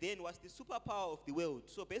back then was the superpower of the world.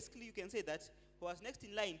 So basically you can say that he was next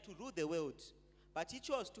in line to rule the world, but he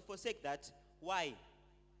chose to forsake that. Why?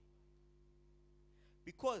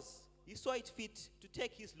 Because he saw it fit to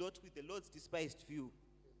take his lot with the Lord's despised few.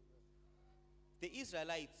 The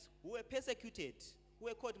Israelites, who were persecuted, who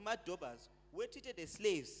were called mad daubers, were treated as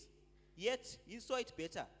slaves, yet he saw it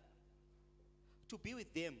better to be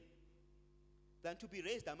with them than to be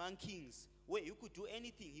raised among kings, where you could do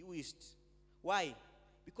anything he wished. Why?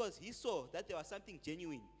 Because he saw that there was something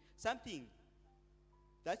genuine, something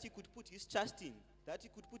that he could put his trust in, that he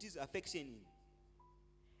could put his affection in.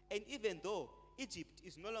 And even though Egypt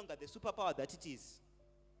is no longer the superpower that it is,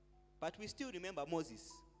 but we still remember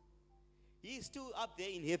Moses. He is still up there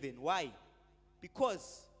in heaven. Why?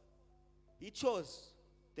 Because he chose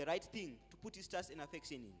the right thing to put his trust and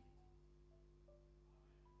affection in.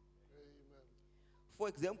 For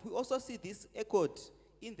example, we also see this echoed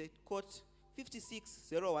in the quote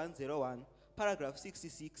 560101, paragraph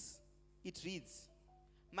 66. It reads,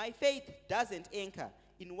 "My faith doesn't anchor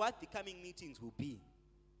in what the coming meetings will be.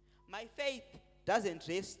 My faith doesn't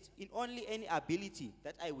rest in only any ability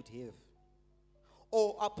that I would have,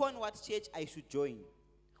 or upon what church I should join,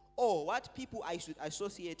 or what people I should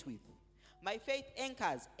associate with. My faith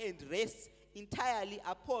anchors and rests entirely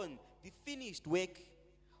upon the finished work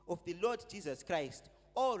of the Lord Jesus Christ,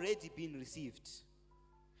 already been received."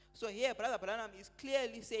 So here, Brother Branham is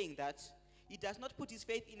clearly saying that he does not put his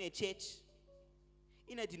faith in a church,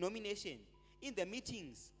 in a denomination, in the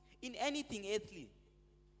meetings, in anything earthly,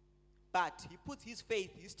 but he puts his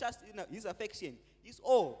faith, his trust, his affection, his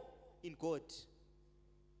all in God.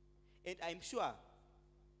 And I'm sure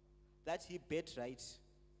that he bet right.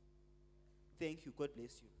 Thank you. God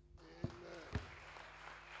bless you. Amen.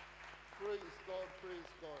 Praise God, praise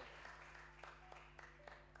God.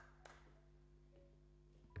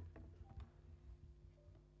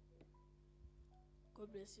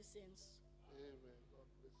 God bless you, saints. Amen. God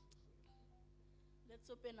bless you. Let's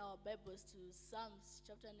open our Bibles to Psalms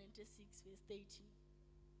chapter 96, verse 18.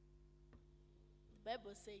 The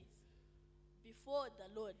Bible says, "Before the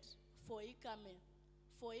Lord, for he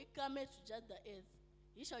cometh to judge the earth.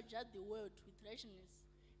 He shall judge the world with righteousness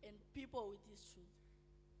and people with his truth."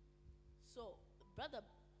 So,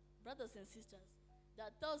 brothers and sisters, there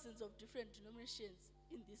are thousands of different denominations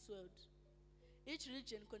in this world. Each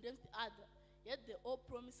religion condemns the other, yet they all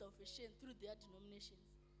promise salvation through their denominations.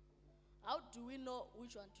 How do we know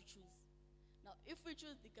which one to choose? Now, if we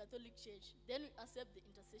choose the Catholic Church, then we accept the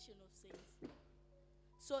intercession of saints.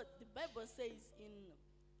 So the Bible says in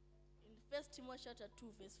 1 Timothy chapter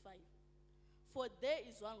 2, verse 5, "For there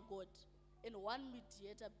is one God and one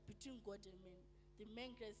mediator between God and men, the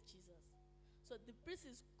man Christ Jesus." So the priest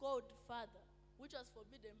is called Father, which was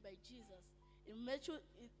forbidden by Jesus in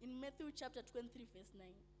Matthew chapter 23, verse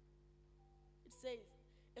 9. It says,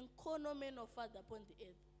 "And no man or father upon the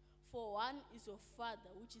earth, for one is your Father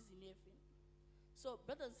which is in heaven." So,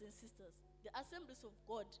 brothers and sisters, the assemblies of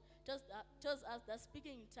God tells us that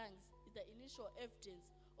speaking in tongues is the initial evidence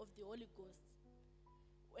of the Holy Ghost.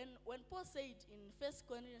 When Paul said in 1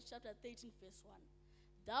 Corinthians chapter 13, verse 1,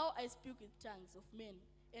 "Thou I speak with tongues of men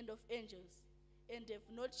and of angels, and have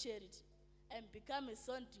not charity, and become a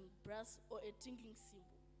sounding brass or a tinkling cymbal."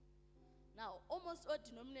 Now, almost all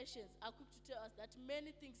denominations are quick to tell us that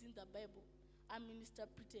many things in the Bible are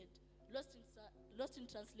misinterpreted, lost in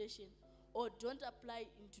translation, or don't apply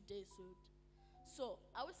in today's world. So,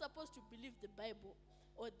 are we supposed to believe the Bible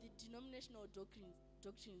or the denominational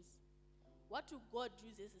doctrines? What will God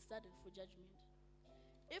use as a standard for judgment?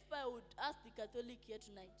 If I would ask the Catholic here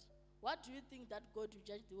tonight, what do you think that God will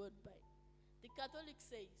judge the world by? The Catholic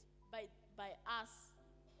says, by us,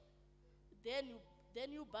 then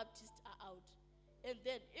you Baptists are out. And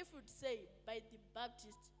then if we'd say by the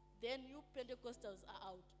Baptists, then you Pentecostals are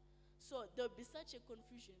out. So there will be such a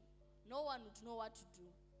confusion. No one would know what to do.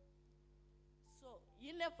 So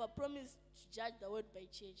he never promised to judge the world by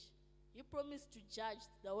church. He promised to judge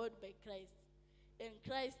the world by Christ. And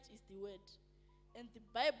Christ is the word. And the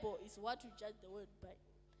Bible is what we judge the world by,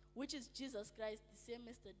 which is Jesus Christ, the same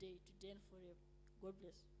yesterday, today, and forever. God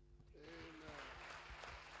bless. Amen.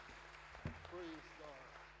 Praise God.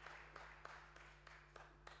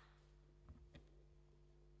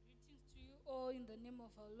 Greetings to you all in the name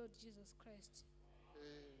of our Lord Jesus Christ.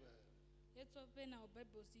 Amen. Let's open our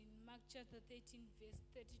Bibles in Mark chapter 13, verse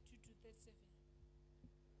 32 to 37.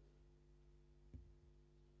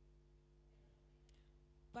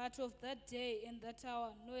 "But of that day and that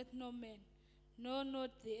hour knoweth no man, nor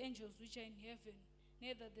not the angels which are in heaven,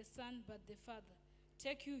 neither the Son, but the Father.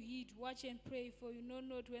 Take you heed, watch and pray, for you know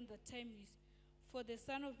not when the time is. For the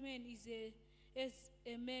Son of Man is as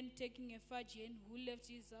a man taking a virgin who left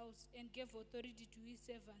his house and gave authority to his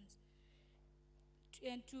servants,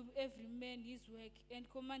 and to every man his work, and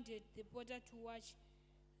commanded the porter to watch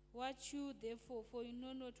Watch you therefore, for you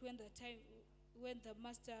know not when the time when the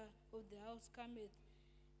master of the house cometh,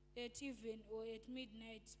 at even or at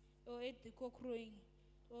midnight, or at the cock crowing,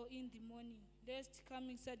 or in the morning, lest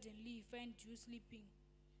coming suddenly find you sleeping.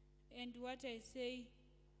 And what I say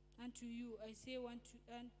unto you, I say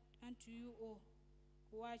unto you, or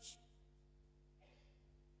watch.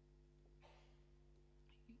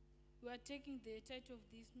 We are taking the title of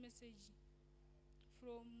this message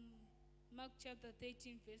from Mark chapter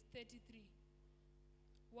 13, verse 33.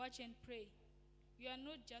 Watch and pray. You are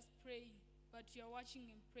not just praying, but you are watching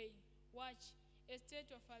and praying. Watch, a state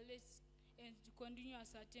of alert and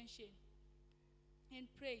continuous attention. And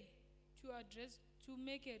pray to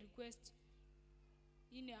make a request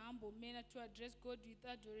in a humble manner, to address God with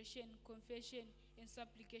adoration, confession, and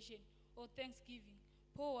supplication, or thanksgiving.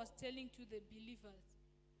 Paul was telling to the believers,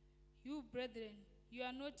 you brethren, you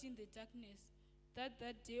are not in the darkness, that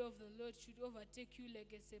day of the Lord should overtake you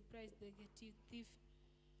like a surprise, like a thief.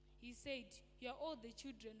 He said, you are all the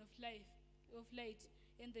children of light,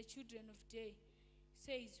 and the children of day.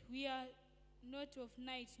 Says, we are not of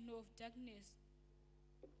night nor of darkness.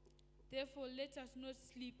 Therefore, let us not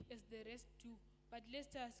sleep as the rest do, but let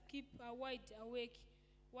us keep wide awake,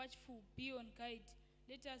 watchful, be on guard.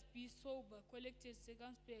 Let us be sober, collected,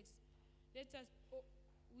 circumspect.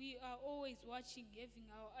 We are always watching, having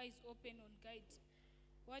our eyes open on guard.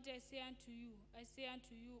 What I say unto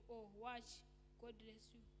you, oh, watch. God bless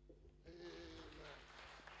you. Amen.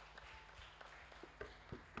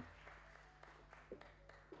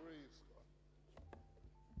 Praise God.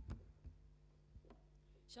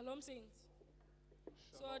 Shalom, saints.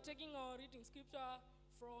 So, taking our reading scripture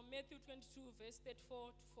from Matthew 22, verse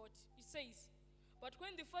 34 to 40, it says, but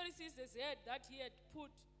when the Pharisees heard that he had put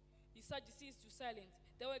the Sadducees to silence,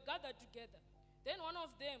 they were gathered together. Then one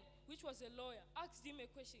of them, which was a lawyer, asked him a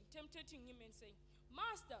question, tempting him and saying,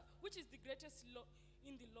 Master, which is the greatest law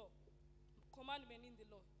in the law, commandment in the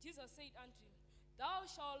law? Jesus said unto him, thou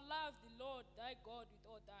shalt love the Lord thy God with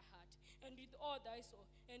all thy heart, and with all thy soul,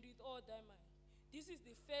 and with all thy mind. This is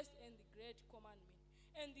the first and the great commandment.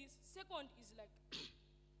 And the second is like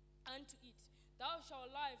unto it, thou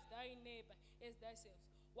shalt love thy neighbor as thyself.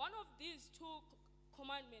 One of these two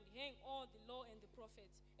commandments hang on the law and the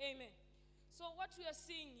prophets. Amen. So what we are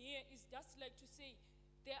seeing here is just like to say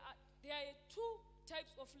there are two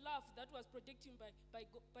types of love that was predicted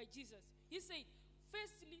by Jesus. He said,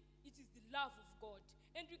 firstly, it is the love of God.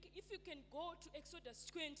 And if you can go to Exodus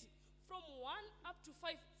 20, from 1 up to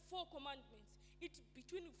 4 commandments, it's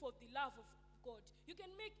between for the love of God. You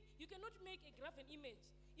cannot make a graven image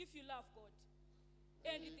if you love God.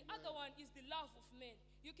 And the other one is the love of men.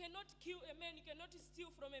 You cannot kill a man, you cannot steal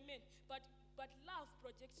from a man, but love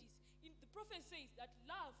projects. The prophet says that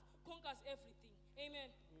love conquers everything. Amen.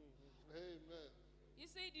 Amen. He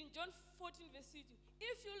said in John 14, verse 16,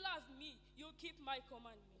 if you love me, you'll keep my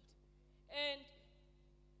commandment. And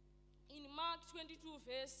in Mark 22,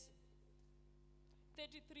 verse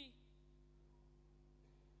 33,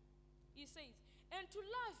 he says, and to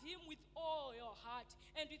love him with all your heart,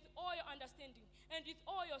 and with all your understanding, and with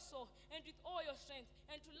all your soul, and with all your strength,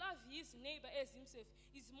 and to love his neighbor as himself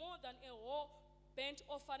is more than a whole burnt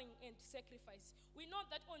offering and sacrifice. We know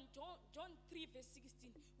that on John 3, verse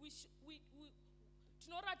 16,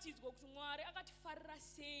 tinoratidzwa kuti Mwari akatifarira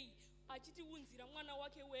sei achitiunzira mwana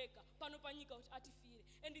wake wega pano panyika kuti atifire.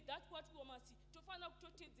 And that's what we must tofanira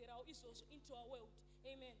kutotedzerawo izvozvo into our world.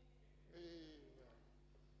 Amen. Amen.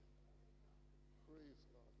 Praise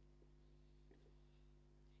God.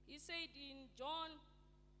 He said in John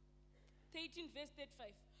 13, verse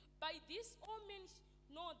 35, by this all men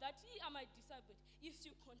know that ye are my disciples, if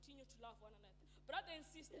you continue to love one another. Brother and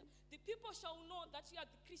sister, the people shall know that you are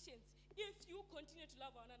the Christians if you continue to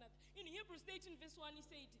love one another. In Hebrews 13, verse 1, he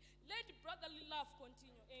said, let brotherly love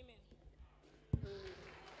continue. Amen.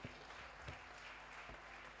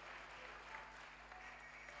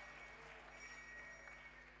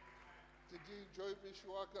 Did you enjoy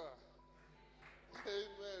Mishwaka?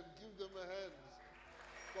 Amen. Give them a hand.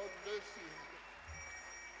 God bless you.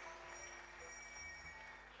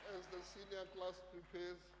 As the senior class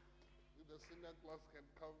prepares, the senior class can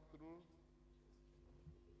come through,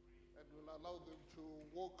 and we'll allow them to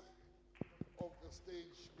walk off the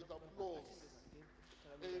stage with applause.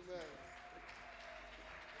 Amen.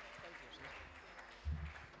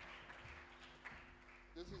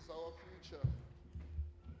 This is our future.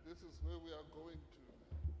 This is where we are going to.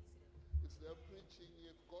 It's their preaching,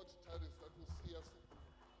 if God tarries, that will see us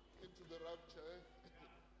into the rapture.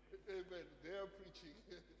 Amen. They are preaching.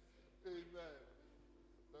 Amen.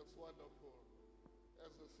 That's wonderful.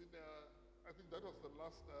 As a senior, I think that was the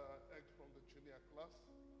last act from the junior class.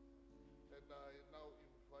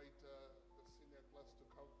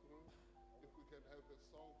 a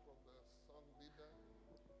song from the song leader.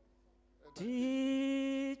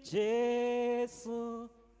 Jesu,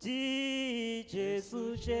 Jesu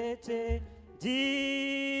chete,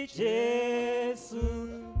 Jesu,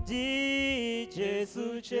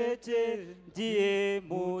 Jesu chete, die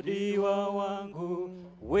mudiwa wangu,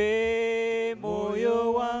 we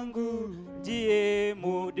moyo wangu, die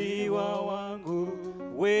mudiwa wangu,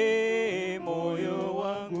 we moyo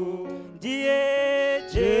wangu, die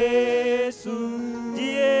Jesu,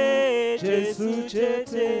 die Jesu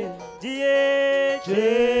chete, die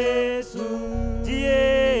Jesu,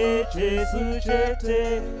 die Jesu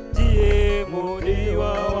chete, die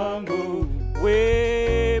mudiwa wangu,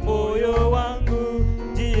 we moyo wangu,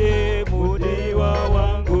 die mudiwa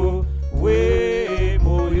wangu, we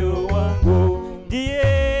moyo wangu,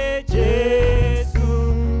 die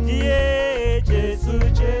Jesu, die Jesu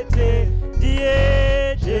chete,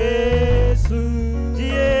 die Jesu,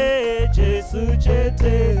 die Jesu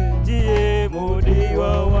chete, die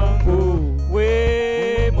mudiwa wangu,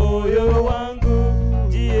 we moyo wangu,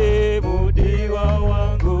 die mudiwa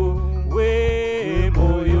wangu, we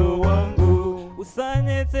moyo wangu.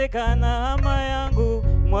 Usanyetekana ama yangu,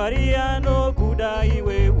 mwari anokudai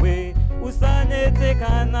wewe.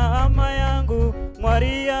 Usanyetekana ama yangu,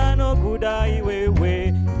 mwari anokudai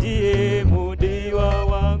wewe. Die mudiwa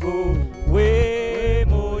wangu, we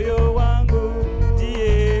moyo wangu,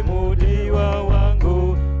 die mudiwa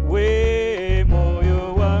wangu, we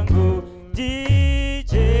moyo wangu. Di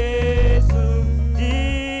Jesu,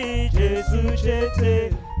 di Jesu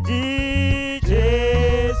chete, di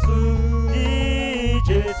Jesu, di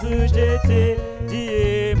Jesu chete,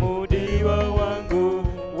 die mudiwa wangu,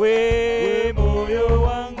 we moyo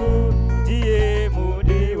wangu, die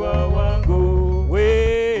mudiwa wangu,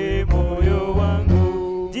 we moyo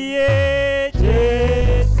wangu. Die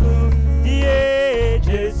Jesu, die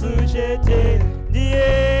Jesu chete,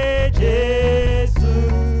 die Jesu,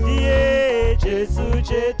 die Jesu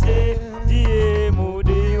chete, die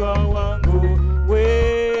mudiwa wangu,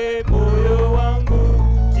 we moyo wangu,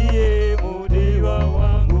 die mudiwa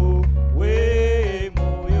wangu, we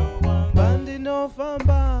moyo wangu. Bandi no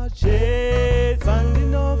famba, Jesu, bandi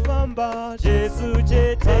no famba, Jesu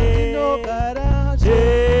chete, bandi no gara,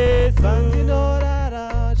 Jesu, bandi no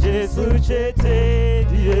rara, Jesu chete,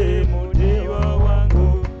 die mudiwa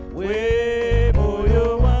wangu, we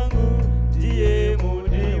moyo wangu, die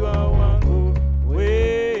mudiwa wangu,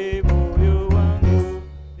 we moyo wangu.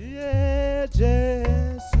 yeah,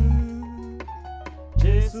 Jesu,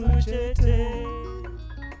 Jesu chete.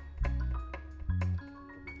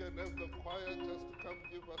 We can have the choir just to come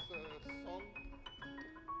give us a song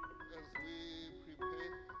as we prepare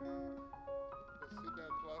the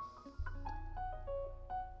senior class.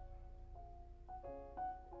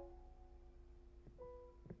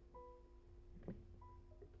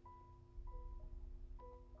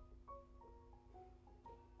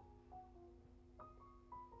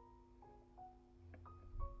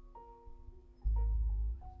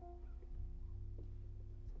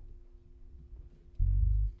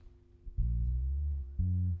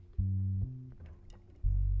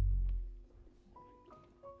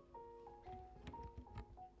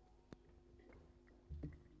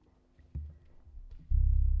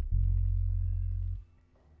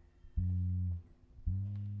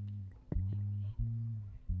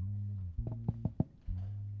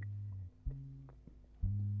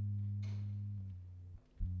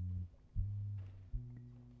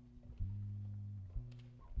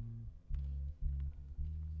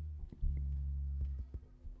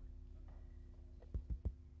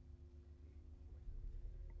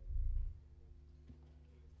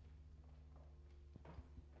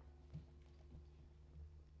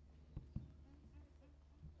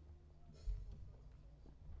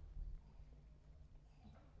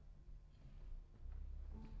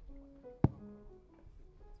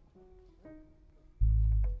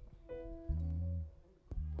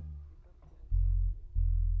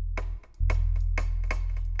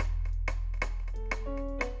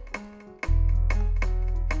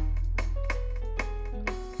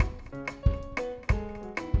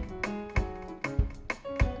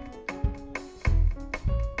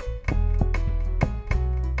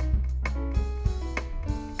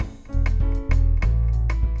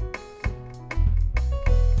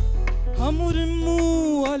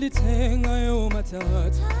 Hamurimu alitenga yo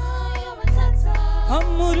matata,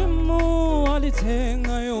 Hamurimu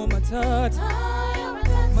alitenga yo matata,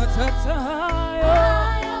 matata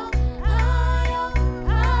hayo,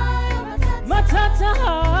 matata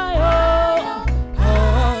hayo,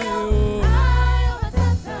 hayo.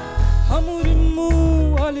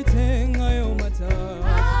 Hamurimu alitenga yo matata,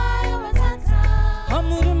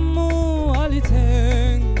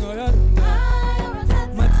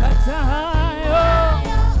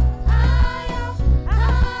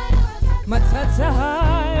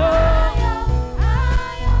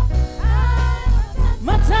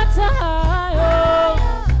 matata hayo,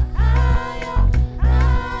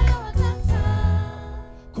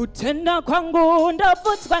 kutenda kwangu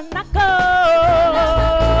ndavutswa nako,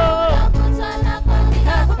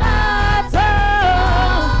 ndakubata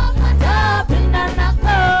ndapinda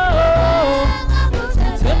nako,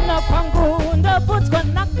 kutenda kwangu ndavutswa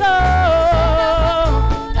nako,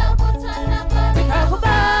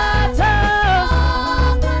 ndikakubata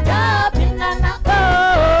ndapinda nako,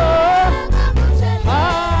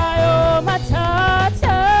 hayo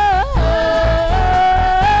matata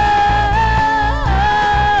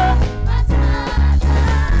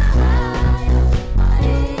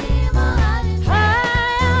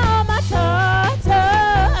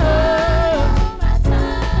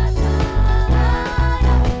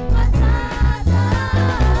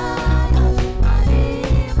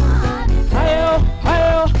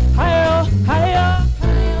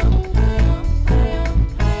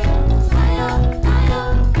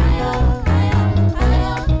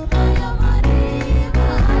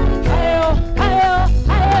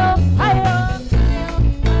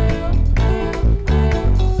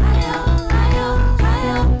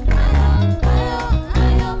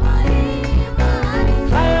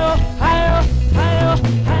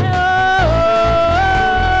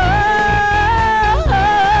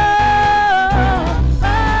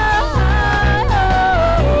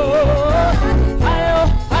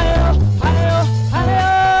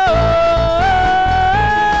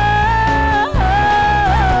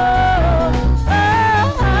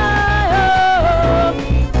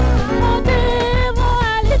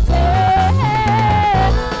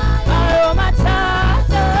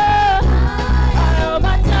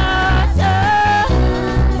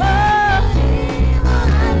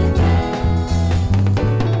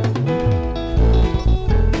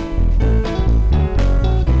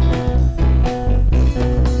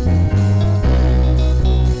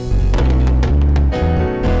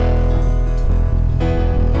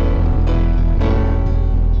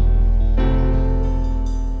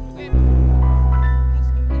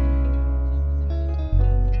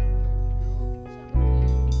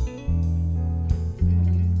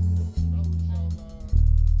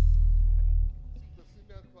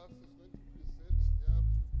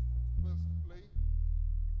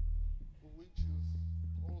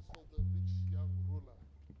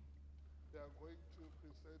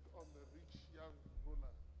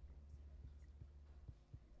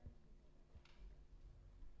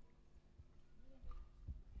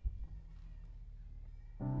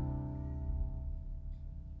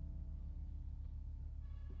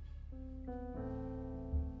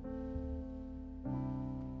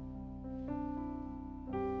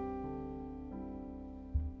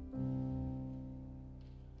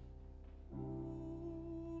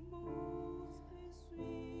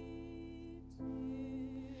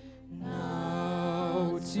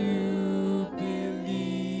to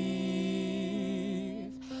believe,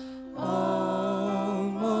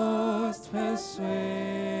 almost persuaded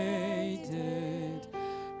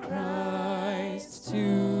Christ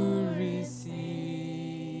to receive.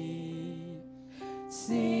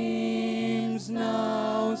 Seems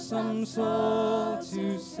now some soul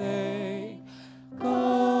to say,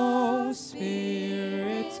 go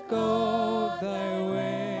Spirit, go thy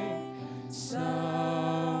way.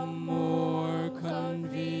 Some more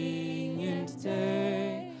convenient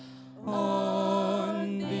day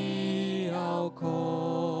on thee I'll call.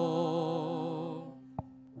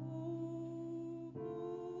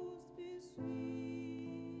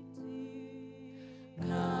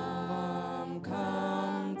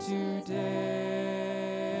 Come today,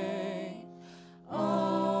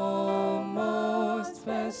 almost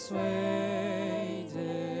persuaded,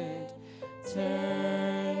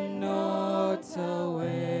 turn not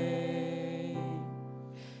away.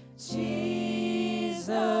 Jesus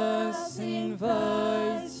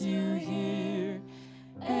invites you here,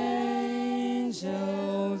 angels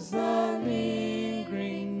are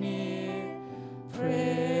lingering near,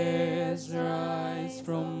 prayers rise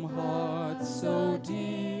from hearts so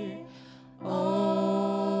dear,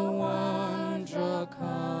 oh wanderer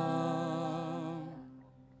come.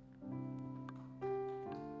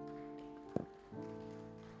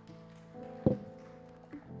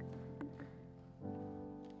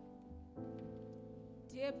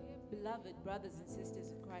 Dear beloved brothers and sisters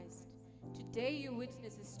in Christ, today you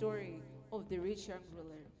witness a story of the rich young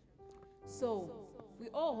ruler. So, we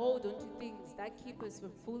all hold on to things that keep us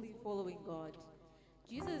from fully following God.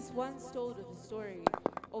 Jesus once told of the story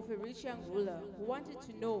of a rich young ruler who wanted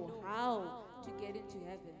to know how to get into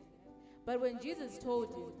heaven. But when Jesus told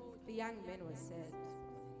him, the young man was sad.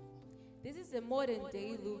 This is a modern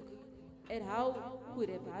day look at how could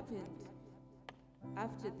have happened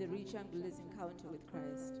after the rich young ruler's encounter with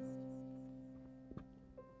Christ.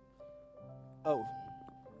 Oh,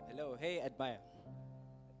 hello. Hey, Admire.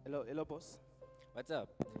 Hello, boss. What's up?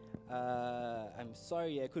 I'm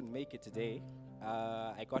sorry I couldn't make it today.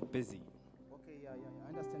 I got busy. Okay, yeah. I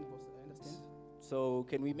understand, boss. I understand. So,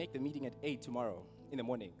 can we make the meeting at 8 tomorrow in the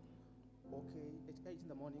morning? Okay, at 8 in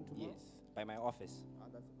the morning tomorrow? Yes, by my office.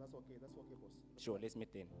 That's okay, boss. Sure, let's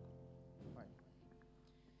meet then. Fine.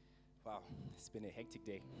 Wow, it's been a hectic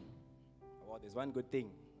day. Well, there's one good thing.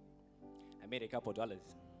 I made a couple dollars.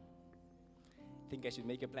 Think I should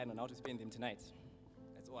make a plan on how to spend them tonight.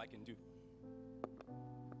 That's all I can do.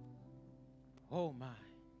 Oh my.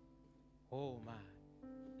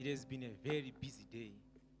 It has been a very busy day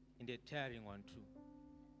and a tiring one too.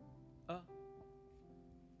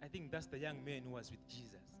 I think that's the young man who was with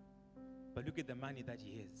Jesus. But look at the money that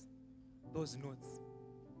he has. Those notes.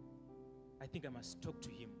 I think I must talk to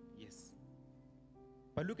him, yes.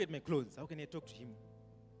 But look at my clothes. How can I talk to him?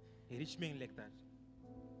 A rich man like that.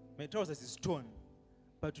 My trousers is torn.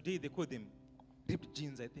 But today they call them ripped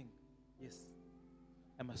jeans, I think. Yes.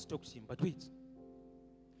 I must talk to him. But wait.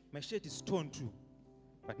 My shirt is torn too.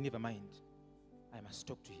 But never mind. I must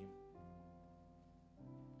talk to him.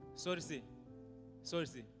 Sorry, sir.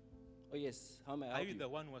 Oh, yes. How may I help Are you the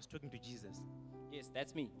one who was talking to Jesus? Yes,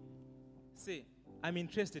 that's me. Say, I'm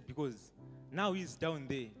interested because now he's down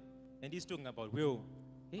there and he's talking about, well,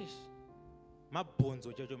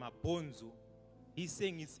 mabonzo, Jojo, mabonzo. He's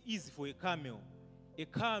saying it's easy for a camel to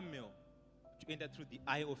enter through the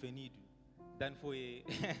eye of a needle than for a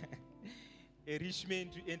rich man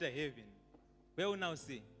to enter heaven. Well, now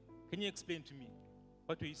say, can you explain to me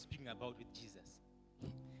what were you speaking about with Jesus?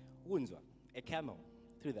 Unzwa, a camel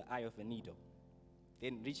through the eye of a needle.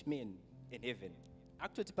 Then rich men in heaven.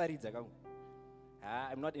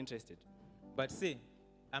 I'm not interested. But say,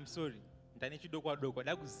 I'm sorry.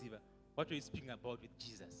 What were you speaking about with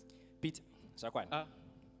Jesus? Peter, Shakwan.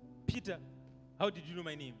 Peter, how did you know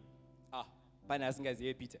my name? Pana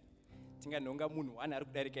asingaziye Peter. Tinganonga munhu wana ari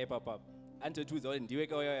kudarika ipapa. Antotuza kuti ndiwe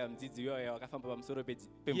kauya mudzidzi uyoyo wakafamba pamusoro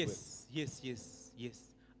pemvura.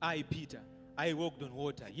 Yes. I, Peter, I walked on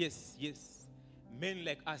water. Yes. Men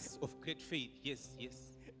like us of great faith. Yes.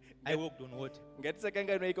 I walked on water.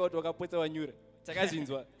 Ngatisakanganwaika kuti wakapotsa wanyura.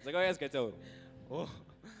 Takazvinzwa. Zvakauya zvikataura. Oh,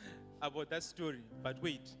 about that story. But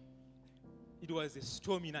wait. It was a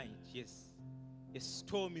stormy night. Yes. A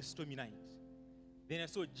stormy night. Then I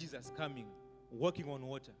saw Jesus coming, walking on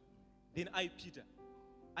water. Then I, Peter,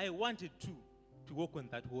 I wanted to walk on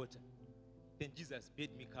that water. Then Jesus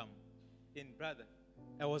bade me come. And brother,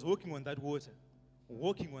 I was walking on that water.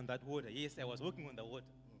 Yes, I was walking on the water.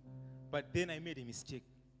 But then I made a mistake.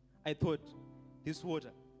 I thought, this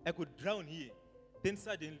water, I could drown here. Then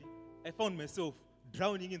suddenly, I found myself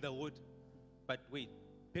drowning in the water. But wait,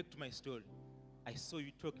 back to my story. I saw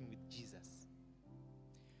you talking with Jesus.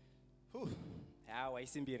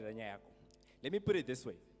 Let me put it this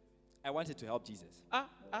way. I wanted to help Jesus. I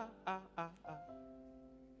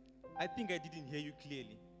think I didn't hear you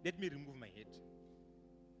clearly. Let me remove my head.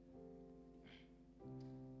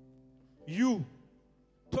 You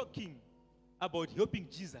talking about helping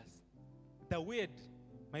Jesus. The word,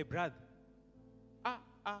 my brother.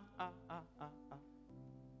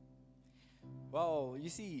 Well, you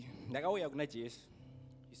see, ndakauya kuna Jesu.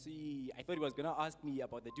 You see, I thought he was going to ask me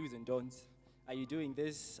about the do's and don'ts. Are you doing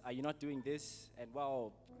this? Are you not doing this? And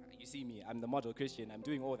well, you see me, I'm the model Christian. I'm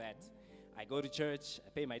doing all that. I go to church, I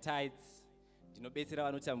pay my tithes. Ndinobetsera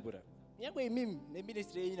vanotambura. Nyangwe imimi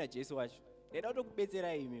neministry yenyu naJesu wacho. Ndenda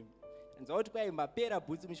kutokubetserai imimi. Nzwa kuti kwai mapera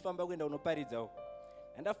bhutsu muchifamba kuenda kunoparidzawo.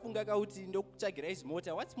 Ndafunga kuti ndokutsvagirai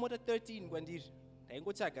zimota. What's mota 13 kwandiri?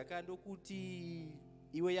 Ndaingotsvaga kandokuti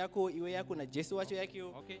iwe yako naJesu wacho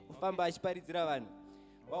yakewo kufamba achiparidzira vanhu.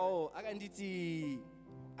 Wow, akanditi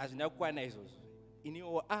hazvina kukwana izvozvo.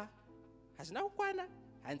 Iniwo hazvina kukwana.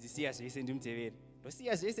 Hanzi siya zvese ndimutevere.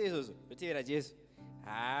 Ndosiya zvese izvozvo ndotevera Jesu.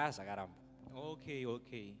 Zvakaramba.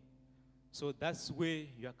 Okay. So that's where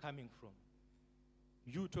you are coming from.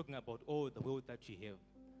 You talking about all the wealth that you have.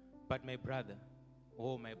 But my brother,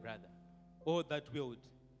 all that wealth,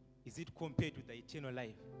 is it compared with the eternal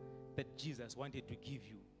life that Jesus wanted to give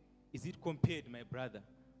you? Is it compared, my brother?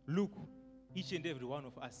 Look, each and every one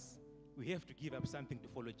of us, we have to give up something to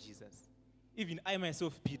follow Jesus. Even I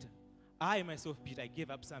myself, Peter, I gave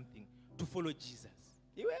up something to follow Jesus.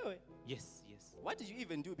 Yes. What did you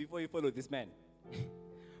even do before you followed this man?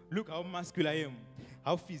 Look how muscular I am,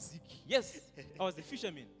 how physique. Yes, I was a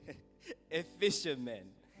fisherman. A fisherman.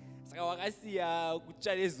 saka wakasiya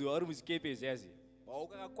kutsva nezuva uri muchikepe zviyazi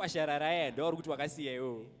wakakakwasharara yaenda uri kuti wakasiya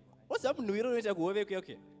iwowo ozamunhuwiro unoita kuhove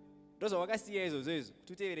kuyoke ndozvawakasiya izvozvo izvo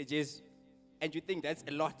kuti utevere Jesu, and you think that's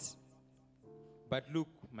a lot. But look,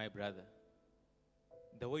 my brother,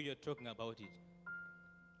 the way you're talking about it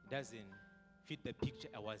doesn't fit the picture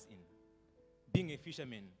I was in. Being a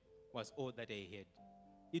fisherman was all that I had.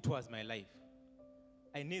 It was my life.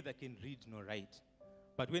 I neither can read nor write.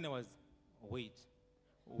 But when I was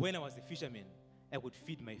a fisherman, I would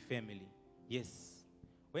feed my family. Yes.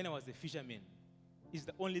 When I was a fisherman, it's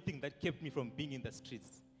the only thing that kept me from being in the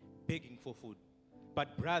streets, begging for food.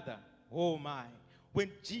 But brother, oh my,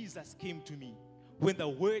 when Jesus came to me, when the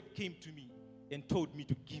word came to me and told me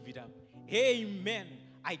to give it up, amen,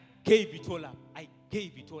 I gave it all up. I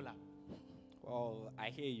gave it all up. Well, I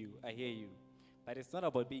hear you. But it's not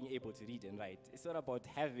about being able to read and write. It's not about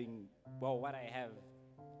having, well, what I have.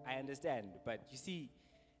 I understand. But you see,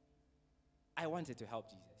 I wanted to help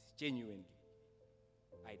Jesus, genuinely.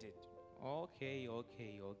 I did. Okay.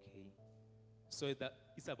 So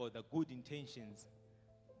it's about the good intentions,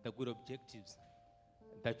 the good objectives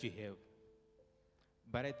that you have.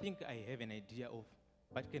 But I think I have an idea of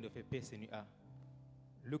what kind of a person you are.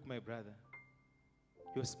 Look, my brother,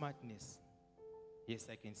 your smartness, yes,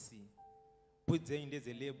 I can see. Put there in there's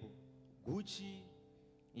a label. Gucci,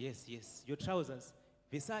 yes. Your trousers,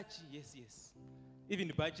 Versace, yes. Even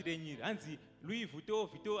the badge Anzi, Louis Vuitton,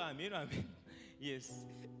 amen. Yes.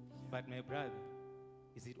 But my brother,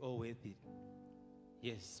 is it all worth it?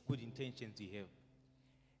 Yes, good intentions you have.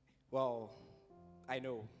 Well, I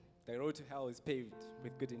know. The road to hell is paved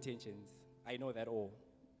with good intentions. I know that all.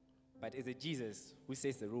 But is it Jesus who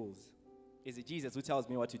sets the rules? Is it Jesus who tells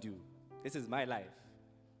me what to do? This is my life.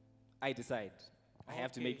 I decide. I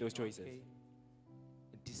have to make those choices. Okay.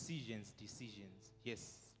 Decisions.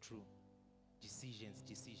 Yes, true. Decisions.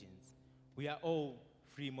 We are all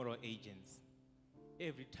free moral agents.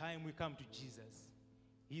 Every time we come to Jesus,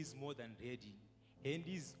 He's more than ready. And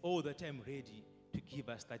He's all the time ready to give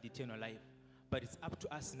us that eternal life. But it's up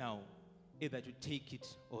to us now, either to take it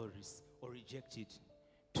or reject it.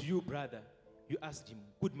 To you, brother, you asked Him,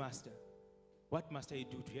 good master, what must I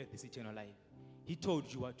do to have this eternal life? He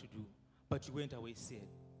told you what to do, but you went away said,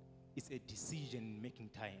 it's a decision-making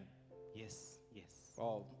time. Yes.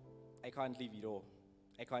 Well, I can't leave it all.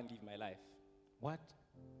 I can't leave my life. What?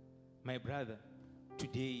 My brother,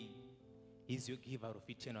 today is your giver of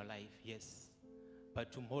eternal life, yes.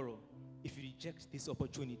 But tomorrow, if you reject this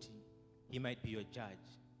opportunity, He might be your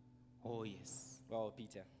judge. Oh, yes. Well,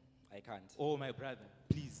 Peter, I can't. Oh, my brother,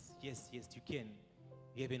 please, yes, you can.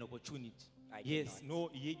 You have an opportunity. You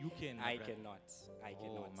can. I cannot.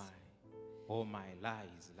 Oh, my,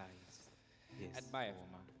 lies. Yes. Admire. Oh,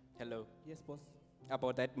 my. Hello. Yes, boss.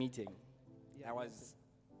 About that meeting, I was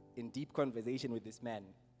in deep conversation with this man.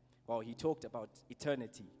 Well, he talked about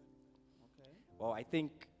eternity. Okay. Well, I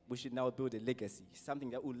think we should now build a legacy, something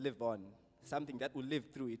that will live on, something that will live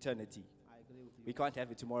through eternity. I agree with you. We can't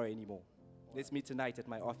have it tomorrow anymore. Let's meet tonight at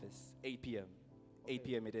my office, 8 p.m. Okay. 8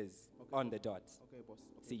 p.m. it is, Okay. on the dot. Okay, boss.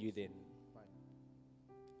 Okay, See you boss. then. Bye.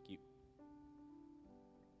 Thank you.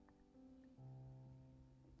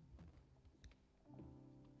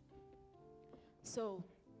 So,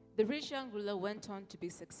 the rich young ruler went on to be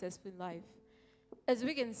successful in life. As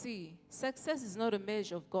we can see, success is not a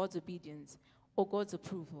measure of God's obedience or God's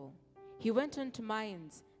approval. He went on to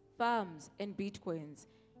mines, farms, and bitcoins.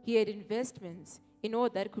 He had investments in all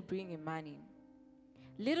that could bring him money.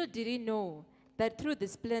 Little did he know that through the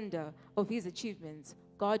splendor of his achievements,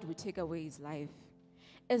 God would take away his life.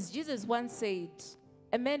 As Jesus once said,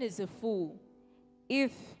 a man is a fool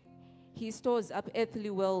if he stores up earthly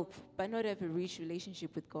wealth but not have a rich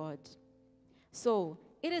relationship with God. So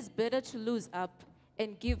it is better to lose up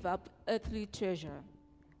and give up earthly treasure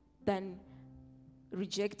than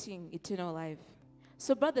rejecting eternal life.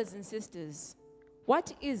 So brothers and sisters,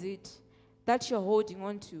 what is it that you're holding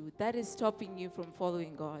on to that is stopping you from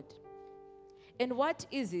following God? And what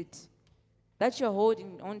is it that you're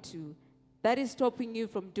holding on to that is stopping you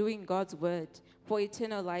from doing God's word? For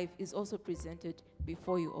eternal life is also presented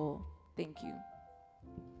before you all. Thank you.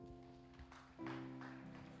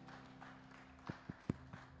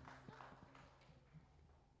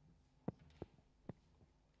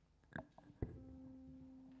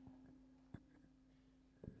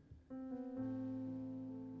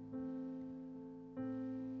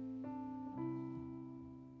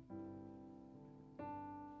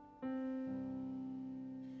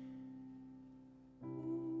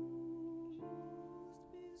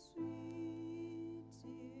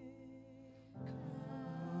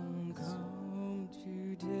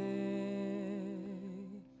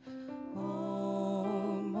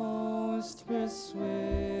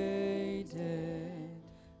 persuaded,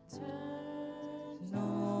 turn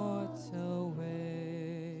not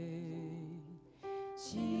away.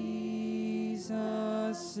 Jesus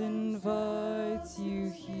invites you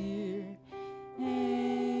here.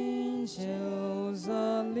 Angels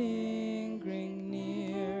are lingering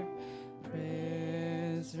near.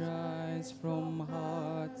 Prayers rise from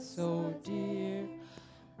hearts so dear.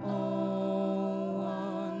 Oh,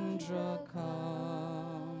 wanderer,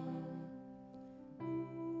 come.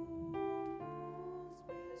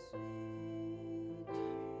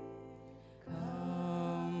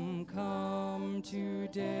 Come, come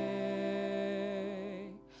today.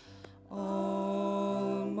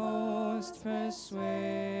 Almost persuaded,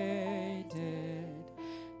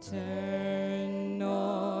 turn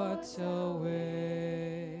not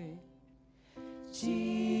away.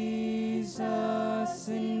 Jesus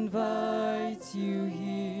invites you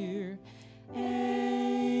here.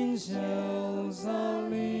 Angels are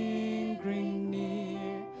lingering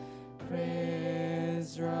near.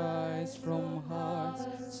 Prayers rise from hearts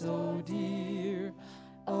so dear.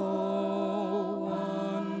 Oh,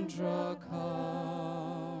 wanderer, come.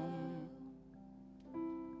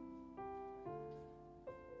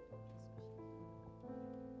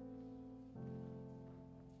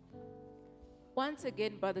 Once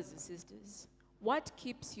again, brothers and sisters, what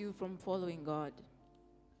keeps you from following God?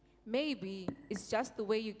 Maybe it's just the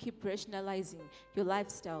way you keep rationalizing your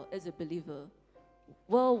lifestyle as a believer.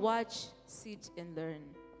 Well, watch, sit, and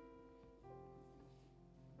learn.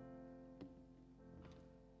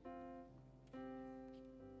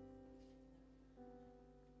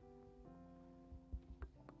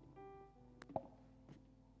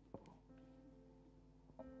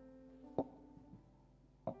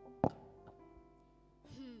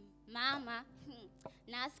 Mama,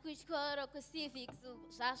 nasikuchikoro kucivics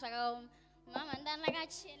zvazvakaoma. Mama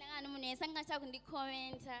ndanakachena kana munhu wese angacha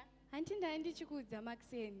kundikomenta. Handinda ndichikuudza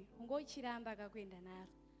Maxeni, ungochiramba kakuenda naro.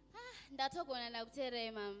 Ndatogona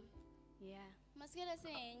ndakuteerei mama. Yeah. Maswera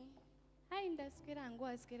sei? Hai ndaswera hangu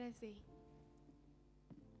waswera sei?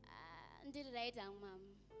 Ndiri right hangu mama.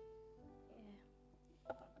 Yeah.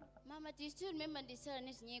 Mama, do you still remember nditaura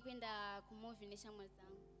nezvinyaya kuenda kumovie neshamwari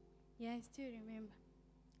dzangu? Yeah, I still remember.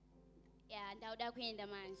 Yeah, ndauda kuenda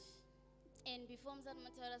manje. And before musati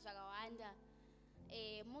mataura zvakawanda,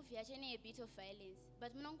 movie yacho ine a bit of violence,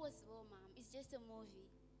 but munongozivawo mama, it's just a movie.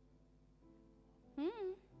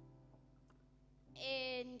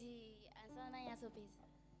 And ansana nyatsopedza.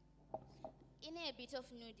 Ine a bit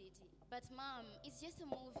of nudity, but mom, it's just a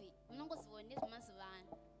movie. Munongozivawo nezvemazuva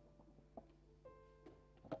ano.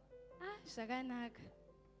 Zvakanaka.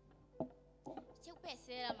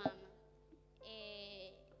 Chekupedzisira mama,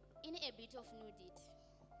 ine a bit of nudity.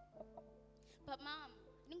 But mom,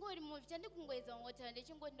 ndingori movie chandikungoedza ngotaura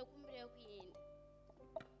ndechingoti ndokumbira kuenda.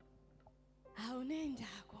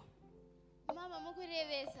 Haunoendako. Mama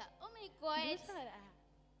mukurevesa. Oh my god.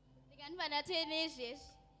 Ndikanipa ndatoe nezvezvi.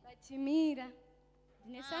 Batimira.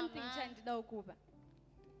 Ndine something chandida kukupa.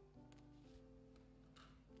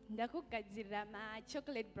 Ndakugadzirira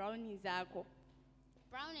chocolate brownies ako.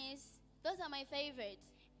 Brownies? Those are my favorite.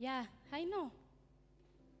 Yeah, I know.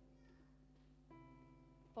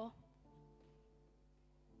 Oh.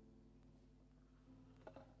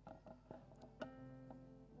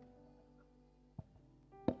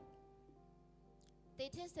 They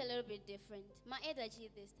taste a little bit different. My energy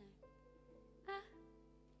this time.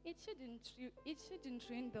 It shouldn't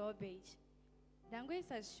ruin the obage.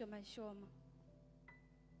 Dangoisa shoma shoma.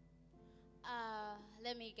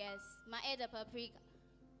 Let me guess. My eda paprika.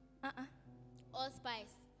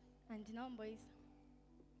 Allspice. And boys.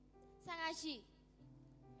 Sagashi.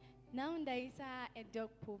 Now ndaisa a dog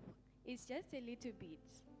poop. It's just a little bit.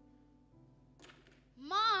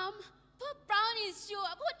 Mom, put brownies sure.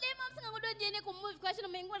 I could let mom sing a good day to move question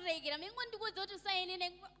of mango regular. I'm going to go to sign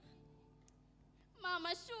in. Mama,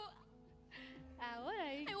 sure.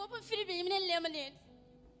 Alright. I hope I'm feeling lemonade.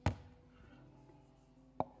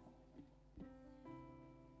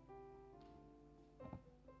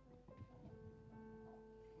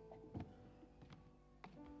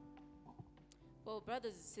 Well,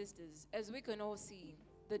 brothers and sisters, as we can all see,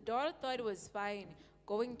 the daughter thought it was fine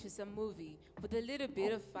going to some movie with a little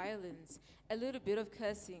bit of violence, a little bit of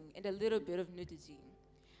cursing, and a little bit of nudity.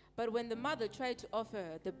 But when the mother tried to offer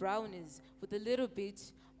her the brownies with a little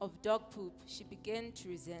bit of dog poop, she began to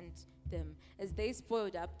resent them as they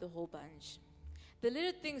spoiled up the whole bunch. The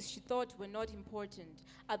little things she thought were not important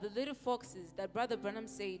are the little foxes that Brother Branham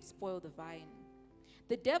said spoil the vine.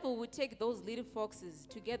 The devil would take those little foxes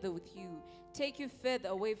together with you, take you further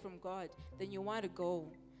away from God than you want to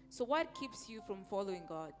go. So what keeps you from following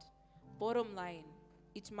God? Bottom line,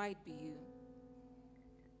 it might be you.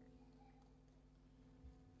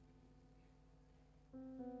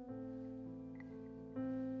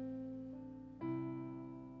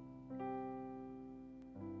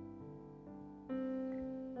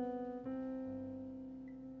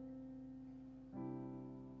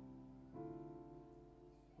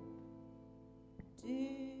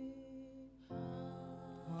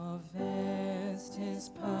 Harvest is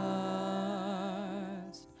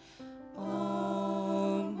past,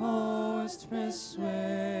 almost persuaded,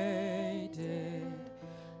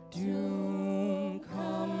 doom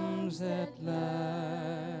comes at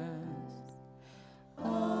last,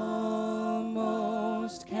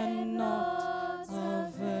 almost cannot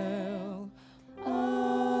avail,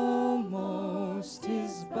 almost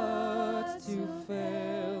is but to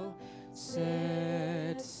fail,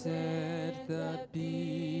 said that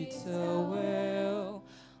bitter well,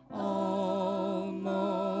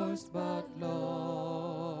 almost but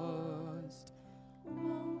lost.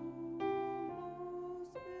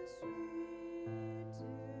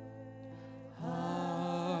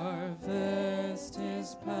 Harvest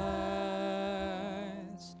is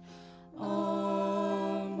past,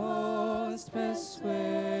 almost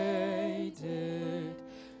persuaded,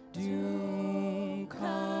 doom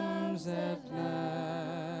comes at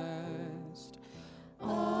last,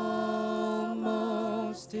 almost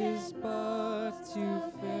is but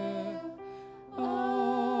to fail,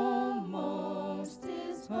 almost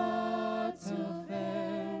is but to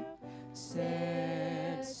fail,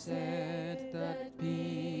 said that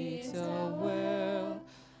bitter well,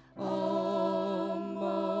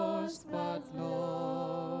 almost but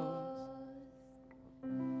lost.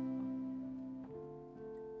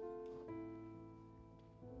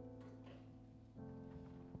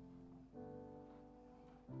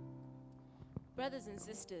 Brothers and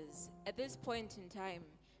sisters, at this point in time,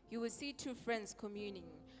 you will see two friends communing.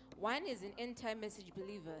 One is an end-time message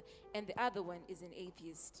believer, and the other one is an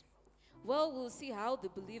atheist. Well, we'll see how the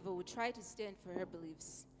believer will try to stand for her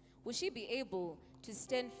beliefs. Will she be able to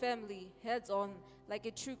stand firmly, heads-on, like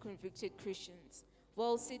a true convicted Christian?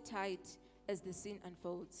 Well, sit tight as the scene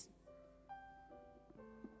unfolds.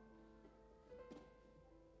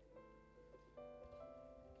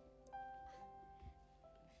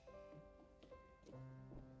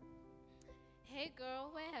 Hey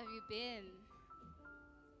girl, where have you been?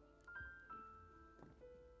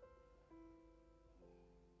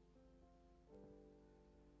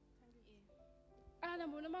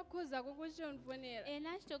 Mbona makhozi akho kuchondifonera.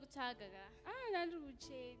 Ena chitokutaga ka. Ndandiri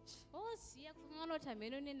kuchechi. Oh, siya kufungana kuti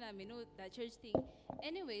ameno nena meno that church thing.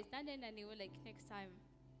 Anyways, nandenda niwe like next time.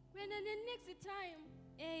 When the next time?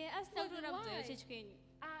 Asina kuti ramudzayo church kwenyu.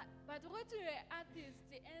 But what you are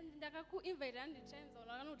artist and ndakakuinvite handitimes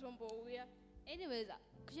unakanotombouya. Anyways,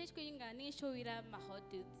 kuchurch kwenyu nganishowira ma hot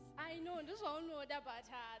dudes. I know, ndizvaunoda but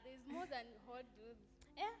there's more than hot dudes.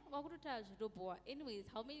 Anyways,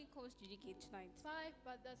 how many calls did you get tonight? 5,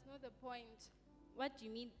 but that's not the point. What do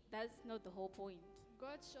you mean that's not the whole point?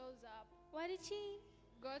 God shows up. What did she?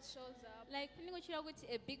 God shows up. Like,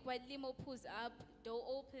 a big white limo pulls up, door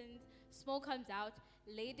opens, smoke comes out.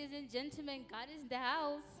 Ladies and gentlemen, God is in the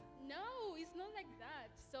house. No, it's not like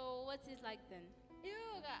that. So what's it like then? You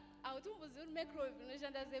know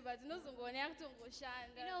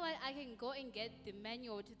what? I can go and get the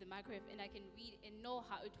manual to the microwave and I can read and know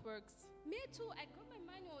how it works. Me too. I got my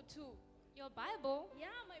manual too. Your Bible?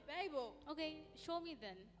 Yeah, my Bible. Okay, show me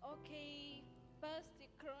then. Okay, First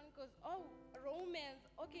Chronicles. Oh, Romans.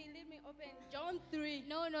 Okay, let me open John 3.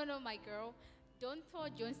 No, my girl. Don't throw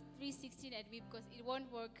John 3:16 at me because it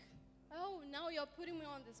won't work. Oh, now you're putting me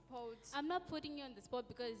on the spot. I'm not putting you on the spot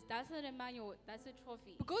because that's not a manual, that's a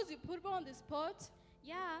trophy. Because you put me on the spot?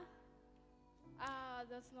 Yeah.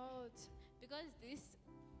 That's not. Because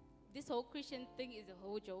this whole Christian thing is a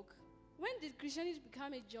whole joke. When did Christianity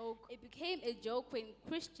become a joke? It became a joke when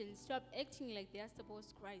Christians stopped acting like they are supposed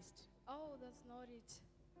to Christ. Oh, that's not it.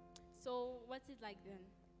 So what's it like then?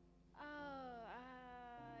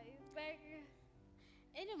 It's like...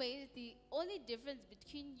 Anyways, the only difference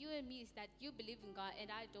between you and me is that you believe in God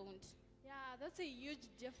and I don't. Yeah, that's a huge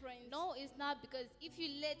difference. No, it's not, because if you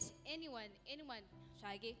let anyone,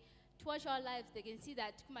 Shage, to watch our lives, they can see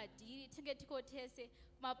that my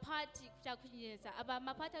party,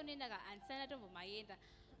 my party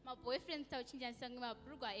my boyfriend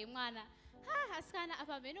askana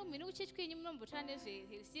apa meno kuchechi kwenyu munombotana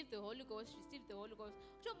receive the Holy Ghost.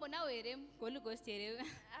 Utombona here Holy Ghost here.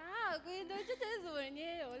 Kuenda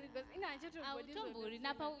uchitezone Holy Ghost. Ina utombori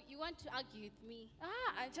napa you want to argue with me.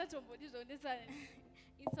 Anchatombodi zvondesana.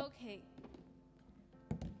 It's okay.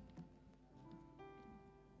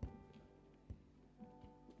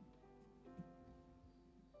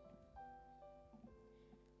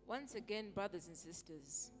 Once again, brothers and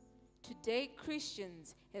sisters, today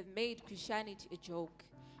Christians have made Christianity a joke.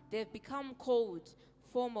 They have become cold,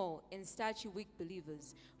 formal, and statue-weak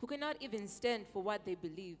believers who cannot even stand for what they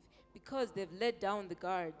believe because they've let down the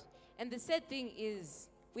guard. And the sad thing is,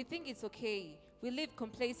 we think it's okay. We live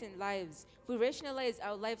complacent lives. We rationalize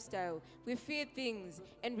our lifestyle. We fear things,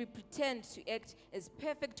 and we pretend to act as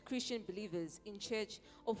perfect Christian believers in church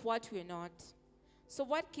of what we're not. So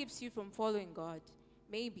what keeps you from following God?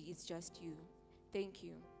 Maybe it's just you. Thank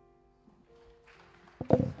you.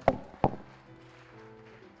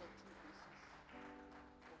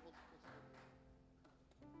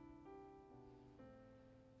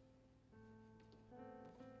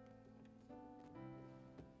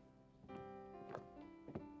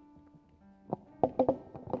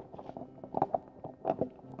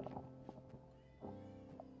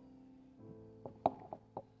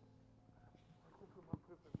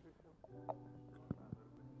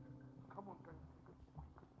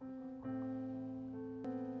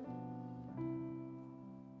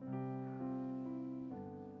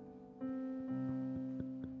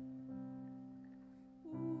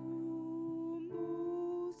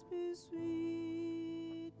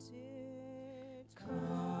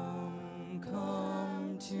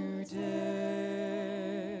 Come today,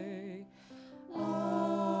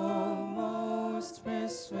 almost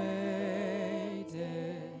persuaded,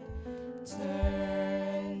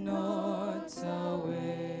 turn not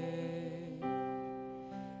away.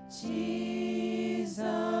 Jesus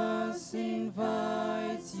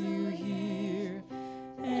invites you here,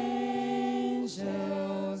 angels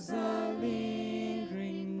are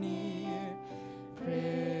lingering near,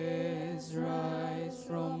 prayers rise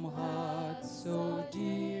from hearts so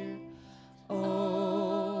dear.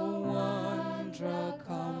 Oh, wanderer,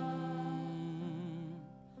 come.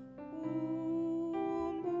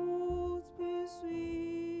 Almost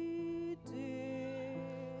persuaded.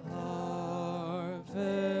 Harvest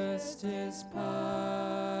is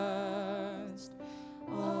past,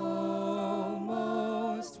 almost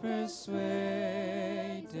persuaded,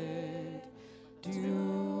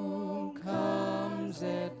 doom comes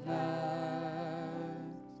at last.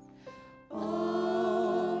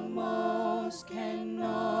 Almost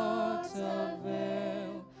cannot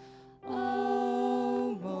avail,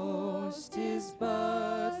 almost is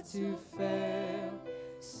but to fail.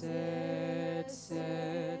 Set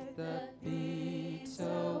that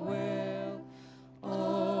bitter well,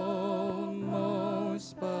 almost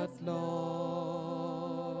but lost.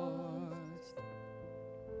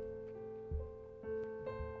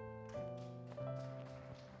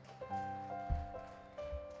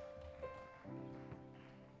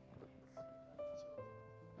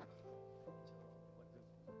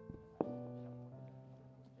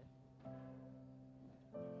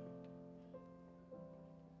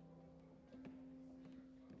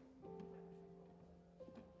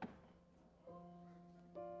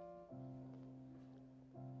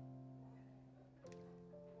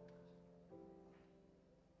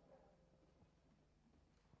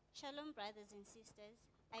 Shalom, brothers and sisters.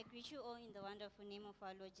 I greet you all in the wonderful name of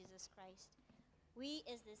our Lord Jesus Christ. We,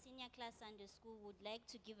 as the senior class Sunday school, would like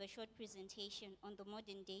to give a short presentation on the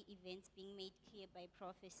modern day events being made clear by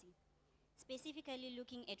prophecy, specifically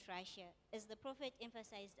looking at Russia, as the prophet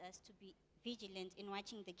emphasized us to be vigilant in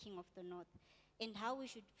watching the king of the north, and how we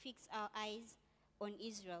should fix our eyes on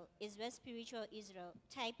Israel, as well as spiritual Israel,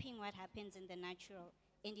 typing what happens in the natural,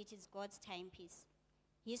 and it is God's timepiece.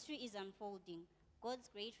 History is unfolding. God's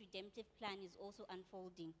great redemptive plan is also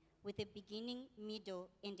unfolding, with a beginning, middle,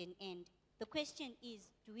 and an end. The question is,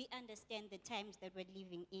 do we understand the times that we're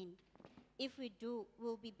living in? If we do,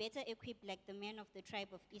 we'll be better equipped like the men of the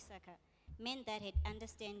tribe of Issachar, men that had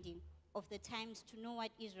understanding of the times to know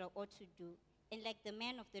what Israel ought to do, and like the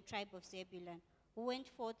men of the tribe of Zebulun, who went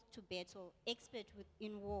forth to battle, expert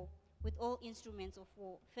in war, with all instruments of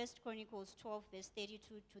war. 1 Chronicles 12, verse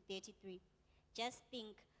 32 to 33. Just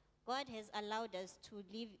think, God has allowed us to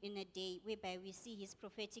live in a day whereby we see his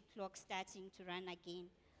prophetic clock starting to run again.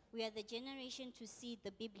 We are the generation to see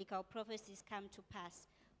the biblical prophecies come to pass.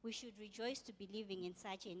 We should rejoice to be living in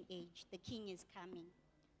such an age. The king is coming.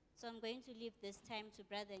 So I'm going to leave this time to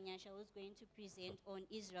Brother Nyasha, who's going to present on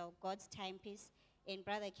Israel, God's timepiece, and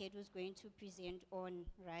Brother Kate, who's going to present on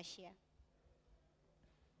Russia.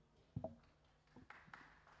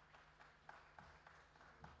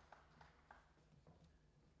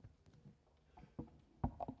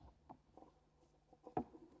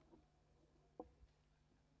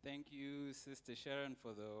 Thank you, Sister Sharon,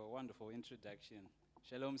 for the wonderful introduction.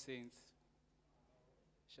 Shalom, saints.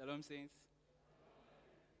 Shalom, saints.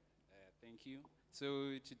 Thank Thank you.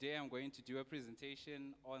 So today I'm going to do a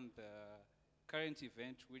presentation on the current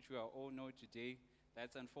event which we all know today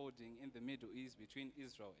that's unfolding in the Middle East between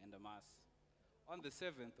Israel and Hamas. On the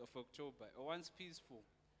 7th of October, a once peaceful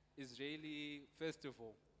Israeli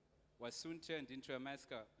festival was soon turned into a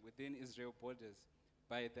massacre within Israel borders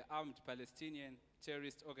by the armed Palestinian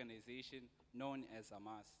terrorist organization known as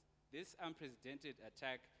Hamas. This unprecedented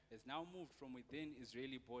attack has now moved from within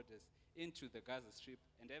Israeli borders into the Gaza Strip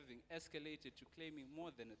and having escalated to claiming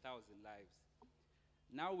more than 1,000 lives.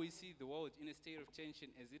 Now we see the world in a state of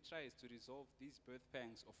tension as it tries to resolve these birth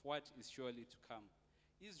pangs of what is surely to come.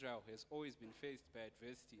 Israel has always been faced by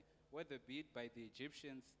adversity, whether be it by the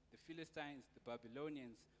Egyptians, the Philistines, the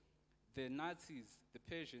Babylonians, the Nazis, the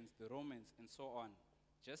Persians, the Romans, and so on.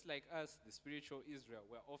 Just like us, the spiritual Israel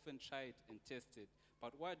were often tried and tested.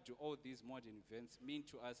 But what do all these modern events mean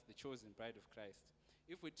to us, the chosen bride of Christ?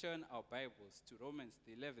 If we turn our Bibles to Romans,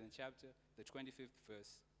 the 11th chapter, the 25th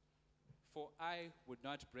verse. For I would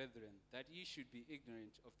not, brethren, that ye should be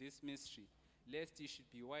ignorant of this mystery, lest ye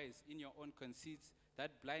should be wise in your own conceits,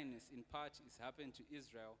 that blindness in part is happened to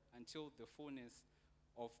Israel until the fullness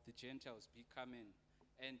of the Gentiles be come in.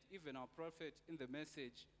 And even our prophet in the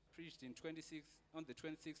message preached on the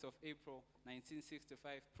 26th of April, 1965,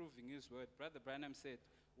 proving his word, Brother Branham said,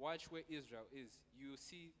 watch where Israel is. You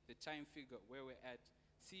see the time figure where we're at.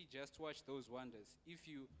 See, just watch those wonders. If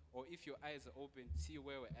your eyes are open, see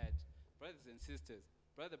where we're at. Brothers and sisters,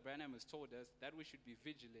 Brother Branham has told us that we should be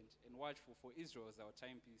vigilant and watchful, for Israel is our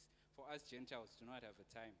timepiece. For us Gentiles do not have a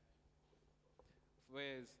time.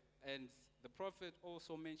 And the prophet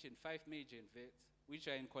also mentioned 5 major events which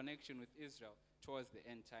are in connection with Israel towards the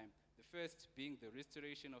end time. The first being the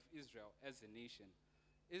restoration of Israel as a nation.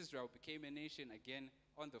 Israel became a nation again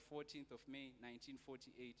on the 14th of May,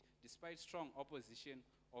 1948, despite strong opposition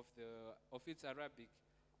of its Arabic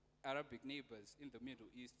neighbors in the Middle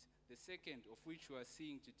East. The second of which we are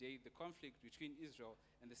seeing today, the conflict between Israel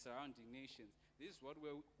and the surrounding nations. This is what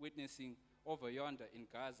we're witnessing over yonder in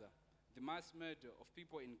Gaza. The mass murder of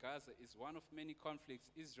people in Gaza is one of many conflicts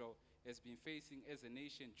Israel has been facing as a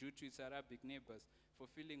nation due to its Arabic neighbors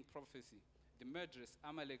fulfilling prophecy. The murderous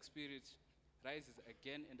Amalek spirit rises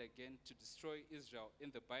again and again to destroy Israel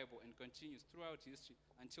in the Bible and continues throughout history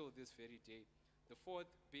until this very day. The fourth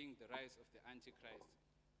being the rise of the Antichrist.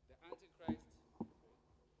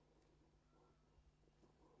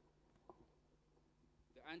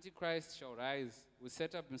 The Antichrist shall rise, will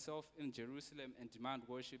set up himself in Jerusalem and demand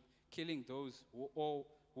worship, killing those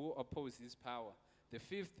who oppose his power. The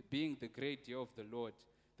fifth being the great day of the Lord.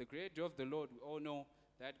 The great day of the Lord, we all know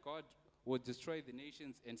that God will destroy the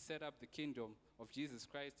nations and set up the kingdom of Jesus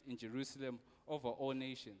Christ in Jerusalem over all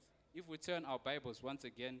nations. If we turn our Bibles once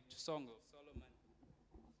again to Song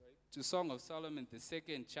of Solomon, the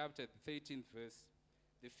 2nd chapter, the 13th verse.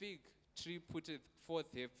 The fig tree putteth forth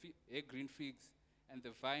her green figs, and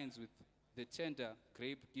the vines with the tender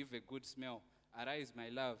grape give a good smell. Arise, my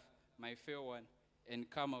love, my fair one, and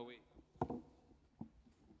come away.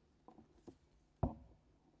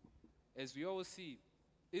 As we all see,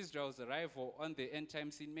 Israel's arrival on the end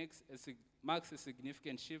time scene marks a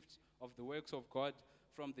significant shift of the works of God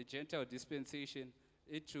from the Gentile dispensation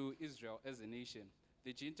into Israel as a nation.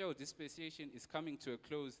 The Gentile dispensation is coming to a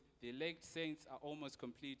close. The elect saints are almost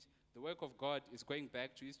complete. The work of God is going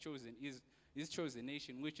back to his chosen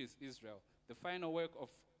nation, which is Israel. The final work of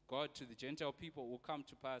God to the Gentile people will come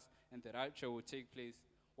to pass, and the rapture will take place.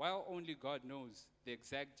 While only God knows the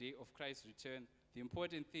exact day of Christ's return, the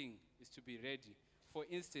important thing is to be ready. For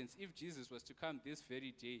instance, if Jesus was to come this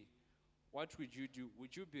very day, what would you do?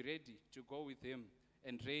 Would you be ready to go with him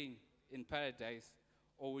and reign in paradise?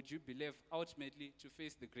 Or would you be left ultimately to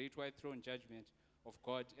face the great white throne judgment of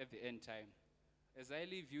God at the end time? As I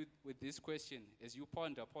leave you with this question, as you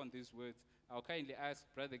ponder upon these words, I'll kindly ask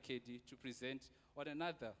Brother KD to present on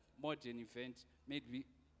another modern event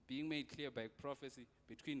being made clear by prophecy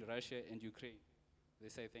between Russia and Ukraine.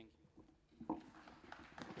 This I thank you.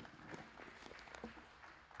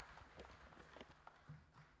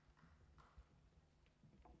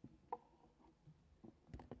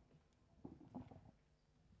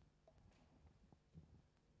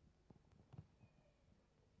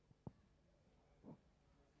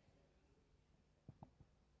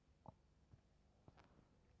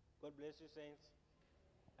 God bless you, saints.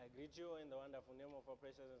 I greet you in the wonderful name of our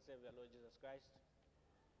precious and Savior, Lord Jesus Christ.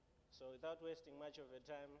 So without wasting much of your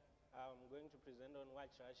time, I'm going to present on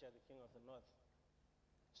Watch Russia, the King of the North.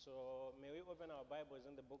 So may we open our Bibles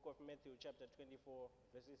in the book of Matthew chapter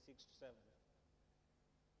 24, verses 6 to 7.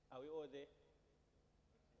 Are we all there?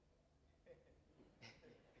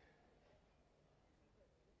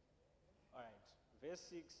 Verse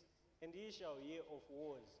 6, and ye shall hear of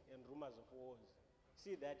wars and rumors of wars.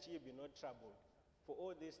 See that ye be not troubled, for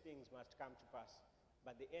all these things must come to pass,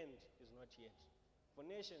 but the end is not yet. For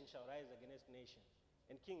nation shall rise against nation,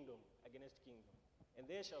 and kingdom against kingdom, and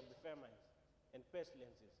there shall be famines, and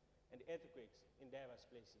pestilences, and earthquakes in diverse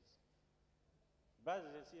places.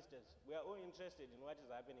 Brothers and sisters, we are all interested in what is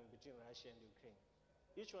happening between Russia and Ukraine.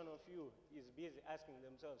 Each one of you is busy asking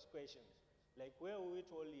themselves questions like where will it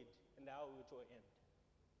all lead and how will it all end?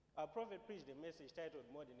 Our prophet preached a message titled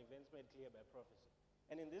Modern Events Made Clear by Prophecy.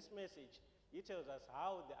 And in this message, he tells us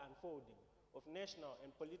how the unfolding of national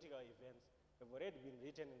and political events have already been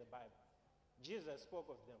written in the Bible. Jesus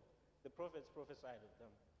spoke of them. The prophets prophesied of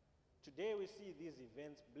them. Today we see these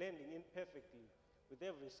events blending in perfectly with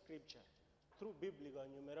every scripture through biblical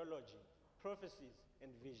numerology, prophecies,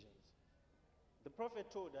 and visions. The prophet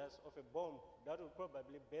told us of a bomb that will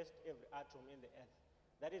probably burst every atom in the earth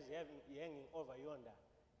that is hanging over yonder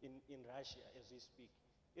in Russia as we speak.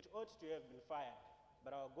 It ought to have been fired,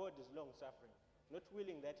 but our God is long-suffering, not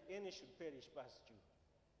willing that any should perish past due.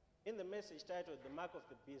 In the message titled The Mark of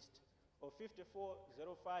the Beast, of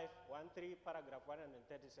 540513, paragraph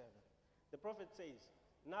 137, the prophet says,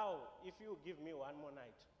 now, if you give me one more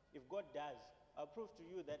night, if God does, I'll prove to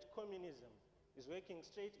you that communism is working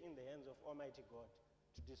straight in the hands of Almighty God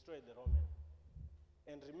to destroy the Roman.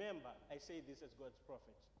 And remember, I say this as God's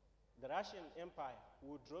prophet. The Russian Empire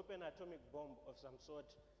would drop an atomic bomb of some sort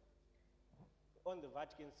on the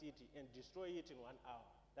Vatican City and destroy it in 1 hour.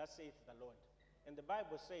 That saith the Lord. And the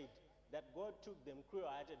Bible said that God took them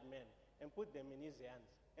cruel-hearted men and put them in his hands.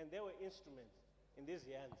 And they were instruments in these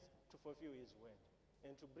hands to fulfill his word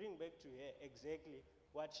and to bring back to her exactly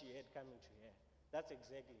what she had coming to her. That's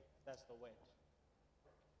the word.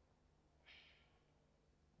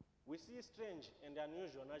 We see strange and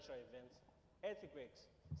unusual natural events, earthquakes,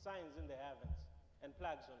 signs in the heavens, and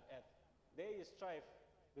plagues on earth. There is strife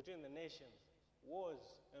between the nations,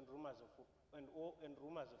 wars and rumors of them,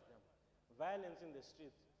 violence in the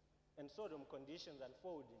streets, and Sodom conditions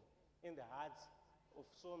unfolding in the hearts of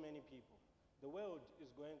so many people. The world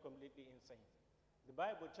is going completely insane. The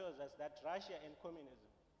Bible tells us that Russia and communism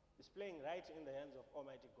is playing right in the hands of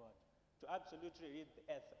Almighty God to absolutely rid the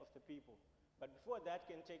earth of the people. But before that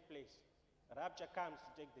can take place, rapture comes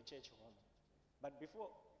to take the church home. But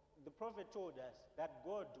before, the prophet told us that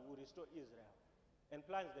God will restore Israel and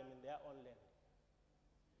plant them in their own land.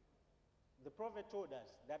 The prophet told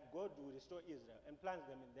us that God will restore Israel and plant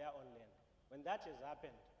them in their own land. When that has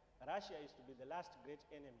happened, Russia is to be the last great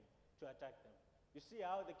enemy to attack them. You see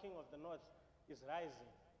how the king of the north is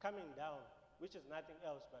rising, coming down, which is nothing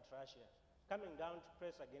else but Russia, coming down to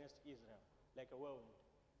press against Israel like a whirlwind.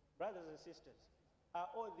 Brothers and sisters, are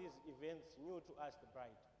all these events new to us, the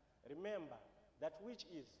bride? Remember, that which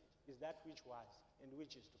is that which was, and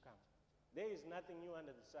which is to come. There is nothing new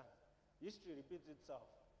under the sun. History repeats itself.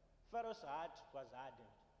 Pharaoh's heart was hardened.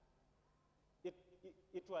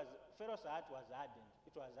 Pharaoh's heart was hardened.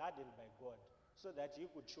 It was hardened by God so that he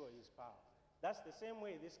could show his power. That's the same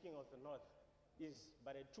way this king of the north is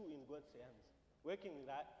but a tool in God's hands,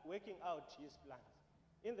 working out his plans.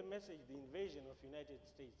 In the message, the invasion of United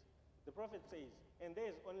States, the prophet says, and there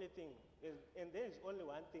is only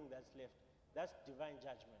one thing that's left. That's divine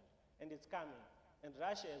judgment. And it's coming. And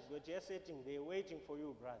Russia has got here sitting there waiting for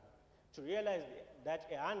you, brother, to realize that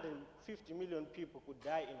 150 million people could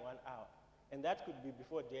die in 1 hour. And that could be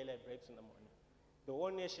before daylight breaks in the morning. The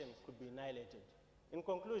whole nation could be annihilated. In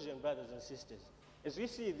conclusion, brothers and sisters, as we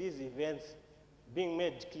see these events being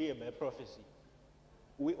made clear by prophecy,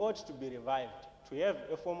 we ought to be revived, to have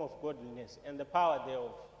a form of godliness and the power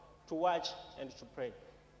thereof, to watch and to pray.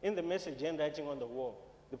 In the message handwriting on the wall,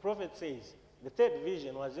 the prophet says, the third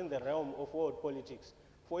vision was in the realm of world politics,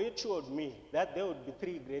 for it showed me that there would be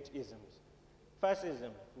 3 great isms: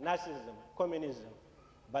 fascism, Nazism, communism.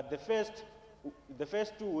 But the first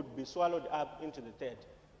 2 would be swallowed up into the third.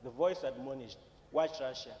 The voice admonished, watch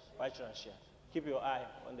Russia, watch Russia. Keep your eye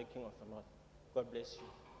on the king of the north. God bless you.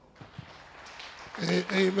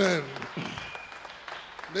 Amen.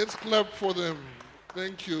 Let's clap for them.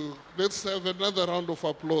 Thank you. Let's have another round of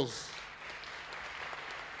applause.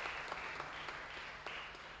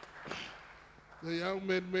 The young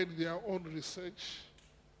men made their own research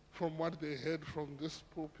from what they heard from this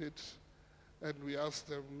pulpit, and we asked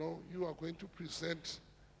them, no, you are going to present,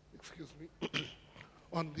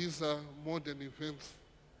 on these modern events.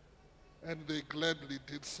 And they gladly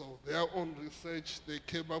did so. Their own research, they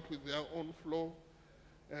came up with their own flow,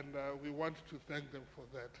 and we want to thank them for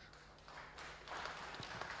that.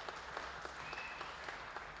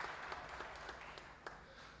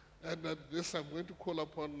 And at this, I'm going to call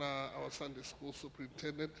upon our Sunday school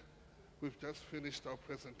superintendent. We've just finished our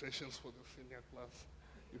presentations for the senior class.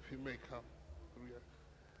 If he may come through here.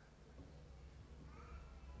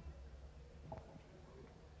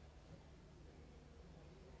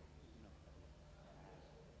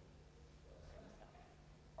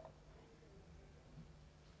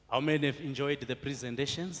 How many have enjoyed the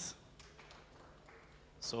presentations?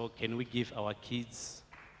 So can we give our kids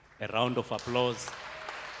a round of applause?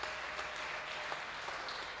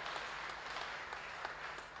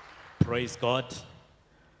 Praise God.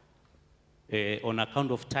 On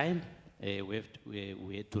account of time,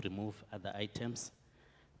 we had to remove other items,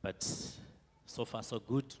 but so far so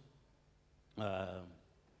good.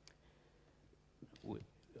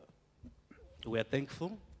 We are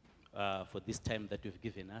thankful for this time that you've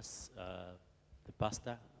given us, the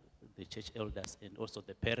pastor, the church elders, and also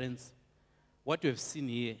the parents. What you have seen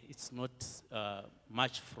here, it's not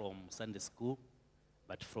much from Sunday school,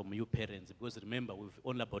 but from you parents, because remember, we've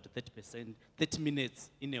only about 30%, 30 minutes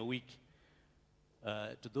in a week.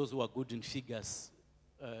 To those who are good in figures,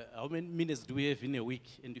 how many minutes do we have in a week?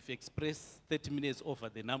 And if you express 30 minutes over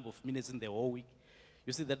the number of minutes in the whole week,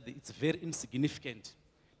 you see that it's very insignificant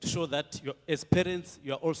to show that as parents,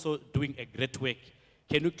 you are also doing a great work.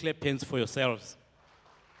 Can you clap hands for yourselves?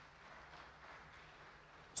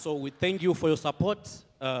 So we thank you for your support,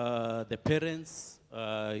 the parents,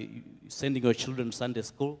 sending your children to Sunday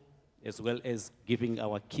school, as well as giving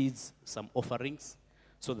our kids some offerings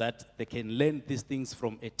so that they can learn these things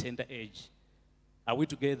from a tender age. Are we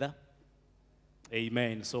together?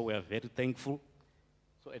 Amen. So we are very thankful.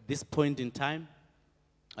 So at this point in time,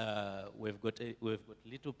 we've got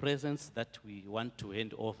little presents that we want to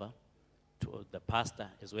hand over to the pastor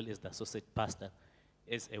as well as the associate pastor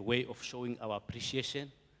as a way of showing our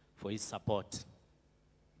appreciation for his support.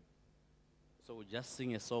 So we'll just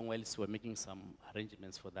sing a song whilst we're making some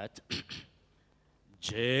arrangements for that.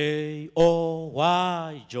 J-O-Y,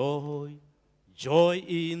 joy, joy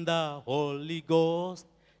in the Holy Ghost.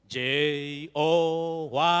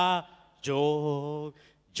 J-O-Y, joy,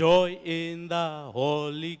 joy in the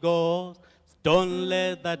Holy Ghost. Don't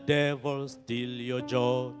let the devil steal your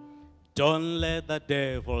joy. Don't let the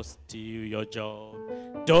devil steal your joy.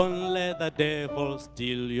 Don't let the devil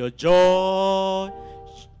steal your joy.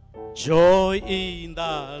 Joy in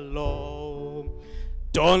the Lord.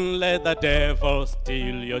 Don't let the devil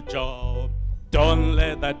steal your joy. Don't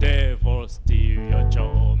let the devil steal your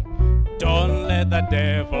joy. Don't let the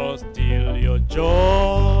devil steal your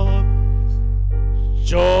joy.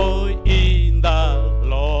 Joy in the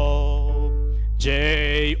Lord.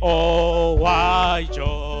 J-O-Y,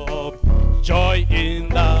 joy. Joy in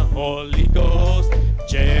the Holy Ghost.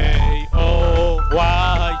 J-O-Y,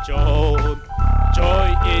 joy.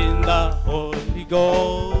 Joy in the Holy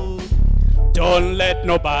Ghost. Don't let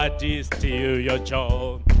nobody steal your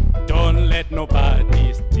joy. Don't let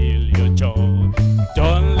nobody steal your joy.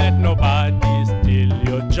 Don't let nobody steal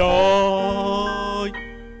your joy.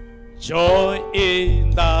 Joy in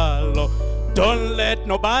the Lord. Don't let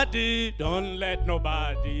nobody steal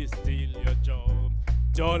your joy.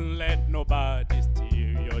 Don't let nobody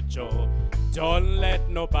steal your joy. Don't let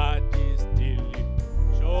nobody steal your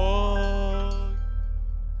joy.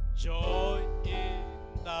 Joy in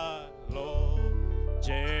the Lord.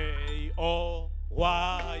 J-O-Y,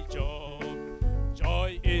 joy.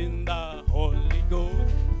 Joy in the Holy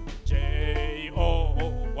Ghost. J-O-Y,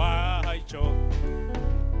 joy.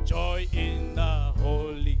 Joy in the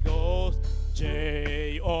Holy Ghost.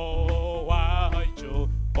 J-O-Y, joy.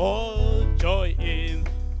 Oh, joy in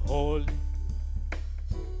Holy.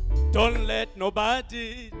 Don't let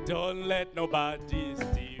nobody steal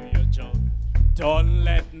your joy. Don't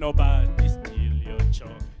let nobody steal your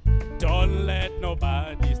joy. Don't let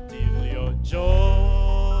nobody steal your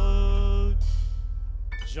joy.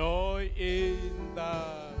 Joy in the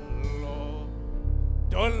Lord.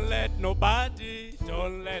 Don't let nobody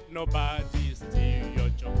steal your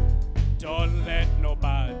joy. Don't let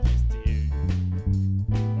nobody steal.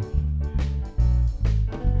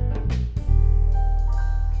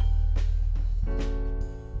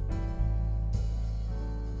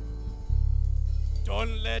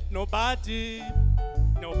 Don't let nobody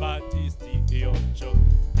steal your joy.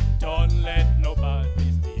 Don't let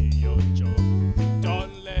nobody steal your joy.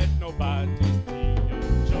 Don't let nobody steal your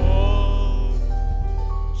joy.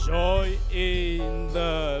 Joy in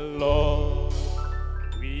the Lord.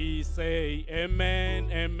 We say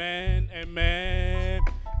amen, amen, amen.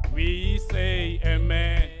 We say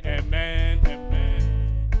amen, amen, amen.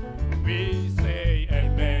 We say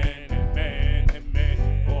amen, amen, amen.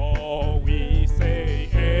 Oh, we say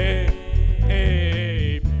amen.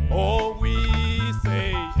 Oh,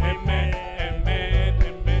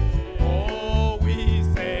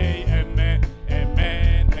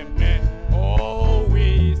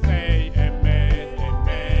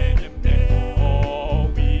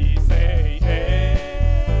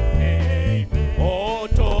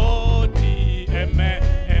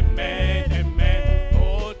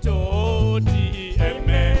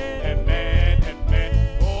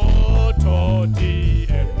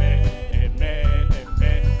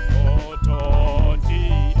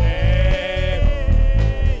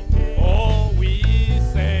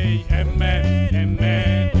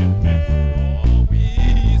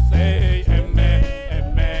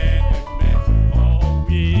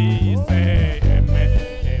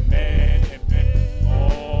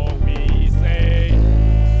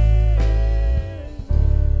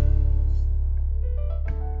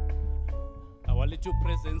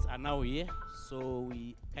 now here, so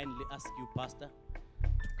we kindly ask you, Pastor,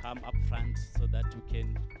 to come up front so that we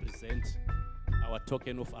can present our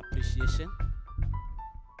token of appreciation.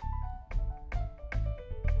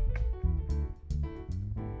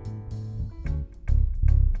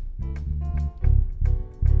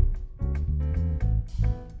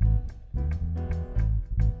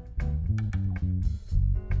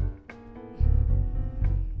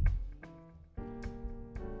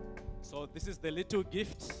 So this is the little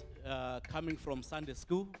gift coming from Sunday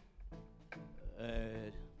school,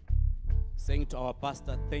 saying to our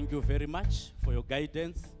pastor, thank you very much for your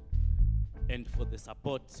guidance and for the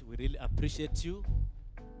support. We really appreciate you.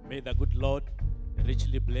 May the good Lord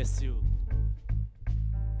richly bless you.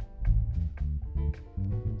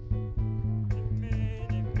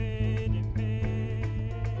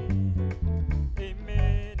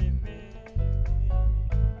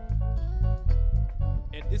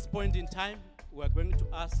 At this point in time, we are going to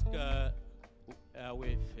ask,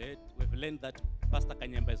 we've learned that Pastor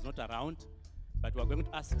Kanyemba is not around, but we are going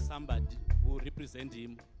to ask somebody who represent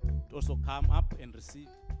him to also come up and receive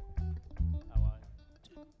our,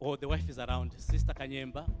 or the wife is around, Sister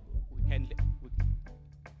Kanyemba.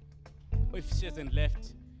 If she hasn't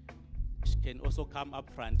left, she can also come up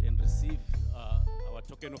front and receive our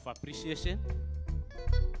token of appreciation.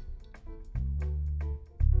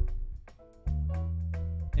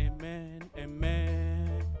 Amen,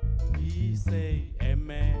 amen. We say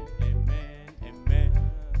amen, amen, amen.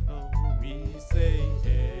 Oh, we say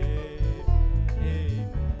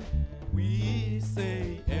amen. We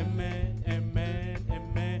say amen, amen,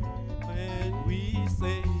 amen. We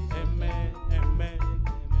say amen, amen,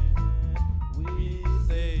 amen. We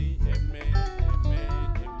say amen,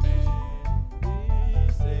 amen, amen.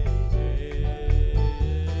 We say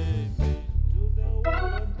amen to the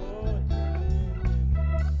word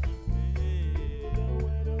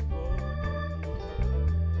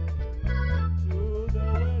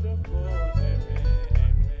of God.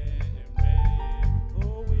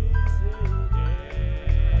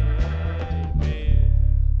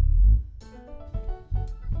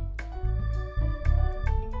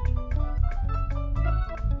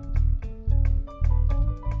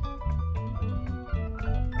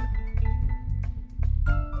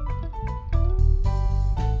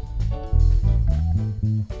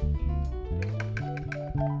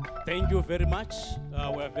 Thank you very much.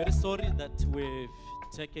 We're very sorry that we've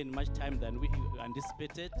taken much time than we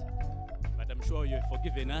anticipated, but I'm sure you've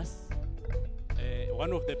forgiven us.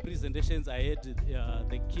 One of the presentations I had,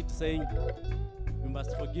 the kid saying, we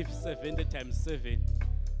must forgive 70 times 7.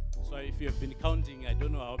 So if you've been counting, I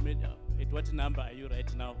don't know how many, at what number are you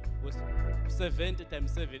right now? 70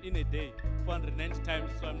 times 7 in a day, 490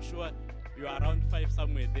 times, so I'm sure you are around 5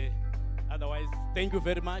 somewhere there. Otherwise, thank you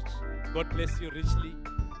very much. God bless you richly.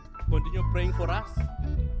 Continue praying for us.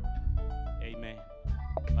 Amen.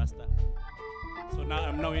 Pastor. So now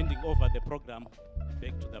I'm handing over the program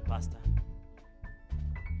back to the pastor.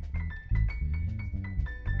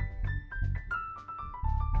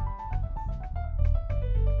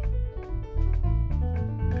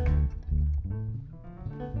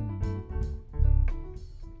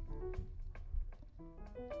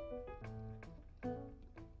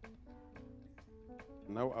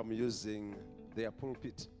 Now I'm using their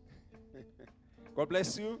pulpit. God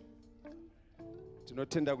bless you.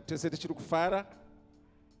 Tinotenda kutese tichiri kufara.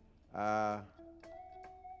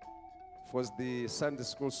 Was the Sunday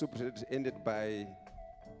school superintendent ended by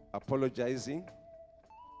apologizing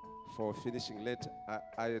for finishing late.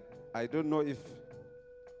 I don't know if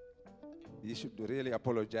he should really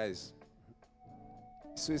apologize.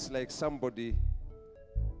 So it's like somebody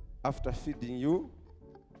after feeding you,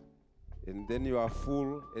 and then you are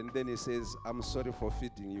full, and then he says, I'm sorry for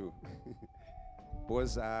feeding you.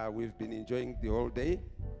 Because we've been enjoying the whole day.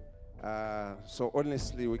 So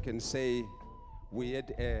honestly, we can say we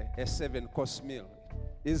had a 7-course meal.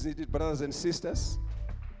 Isn't it, brothers and sisters?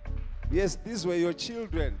 Yes, these were your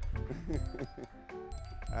children.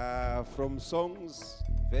 From songs,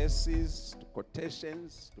 verses, to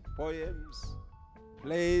quotations, to poems,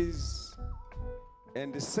 plays,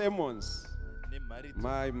 and the sermons.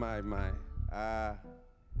 My.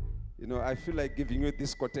 You know, I feel like giving you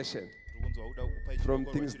this quotation from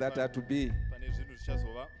things that are to be.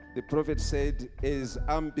 The prophet said, as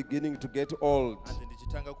I'm beginning to get old,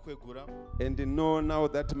 and know now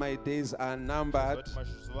that my days are numbered,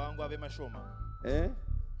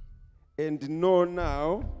 and know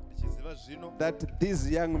now ndichiziva zvino that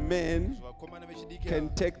these young men vakomana vechidiki can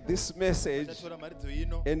take this message vachatora mharidzo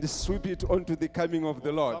ino and sweep it onto the coming of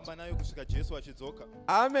the Lord. vofamba nayo kusvika Jesu achidzoka.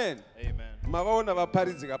 Amen. Amen. Mavaona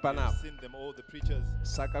vaparidzika I've panapa. seen them all, the preachers.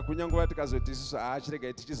 Saka kunyangova tikazoti isusu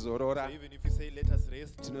chirega tichizorora So even if you say let us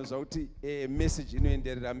rest, tinoziva kuti message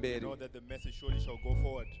inoenderera you mberi. know that the message surely shall go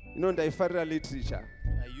forward. Ndaifarira literature.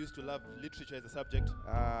 I used to love literature as a subject.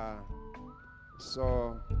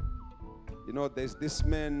 So, there's this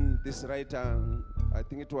man, this writer, I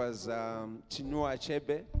think it was Chinua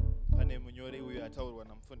Achebe. Pane munyori uyu ataurwa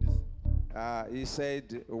namufundisi. He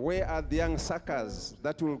said, where are the young suckers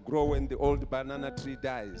that will grow when the old banana tree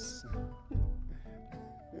dies?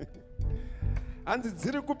 Hanzi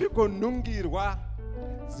dziri kupiko nhungirwa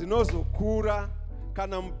dzinozokura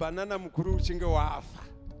kana mubanana mukuru uchinge wafa.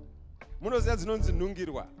 Munoziva dzinonzi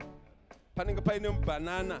nhungirwa. Panenge paine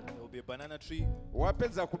mubanana. There will be a banana tree.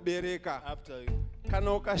 Wapedza kubereka. After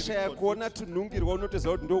kana ukashaya kuona tunhungirwa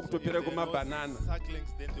unotoziva kuti ndokutopera kumabanana.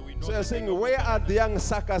 So you're saying, where are the young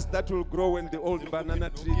suckers that will grow when the old banana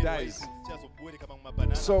tree dies?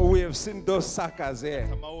 So we have seen those suckers here.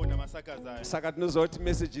 Saka tinoziva kuti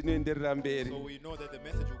message inoenderera mberi.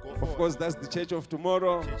 Of course, that's the church of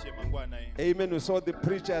tomorrow. Amen. We saw the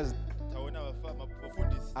preachers.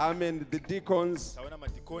 Amen. The deacons.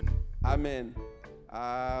 Amen.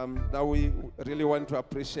 Now we really want to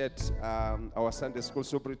appreciate our Sunday school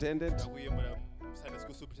superintendent.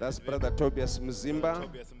 That's Brother Tobias Mzimba.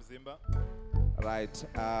 Right.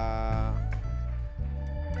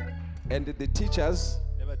 And the teachers.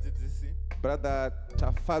 Brother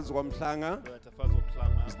Tafazwa Mhlanga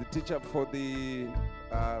is the teacher for the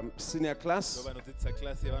senior class.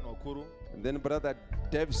 And then Brother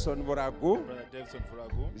Davison Voragu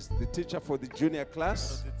is the teacher for the junior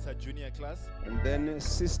class. And then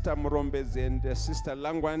Sister Murombezi and Sister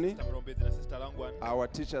Langwani, our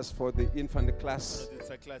teachers for the infant class.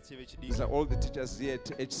 These are all the teachers here at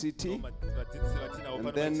HCT.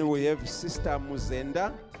 And then we have Sister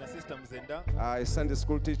Muzenda, a Sunday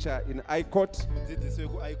school teacher in ICOT.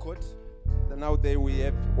 Now there we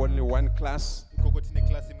have only one class.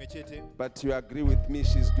 But you agree with me,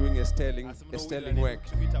 she's doing a sterling work.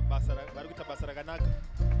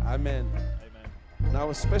 Amen.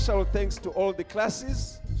 Now special thanks to all the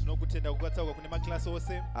classes.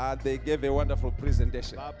 They gave a wonderful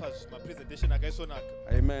presentation.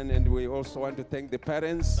 Amen. And we also want to thank the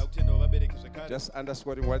parents. Just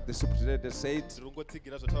underscoring what the superintendent said.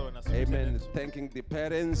 Amen. Thanking the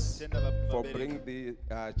parents for bringing the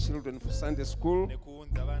children for Sunday school.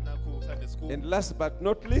 And last but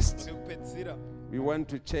not least, we want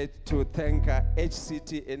to thank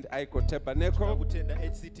HCT and ICO Tabernacle.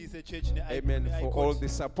 Amen. For all the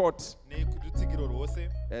support.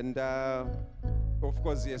 And of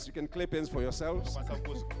course, yes, you can clap hands for yourselves.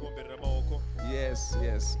 Yes,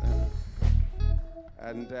 yes.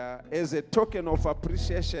 And as a token of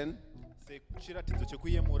appreciation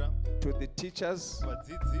to the teachers,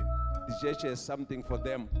 the church has something for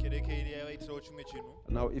them.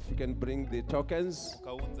 Now, if you can bring the tokens.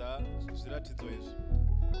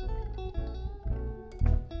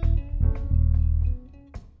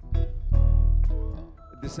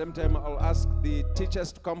 At the same time, I'll ask the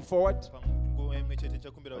teachers to come forward.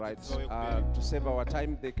 Right, to save our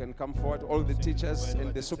time, they can come forward, all the teachers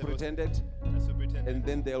and the superintendent, and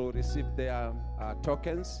then they'll receive their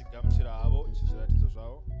tokens.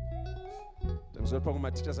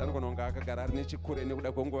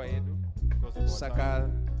 Saka,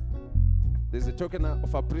 there's a token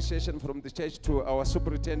of appreciation from the church to our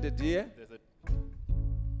superintendent here.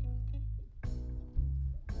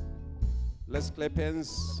 Let's clap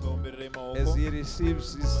hands as he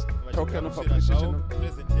receives his token of appreciation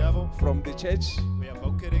from the church.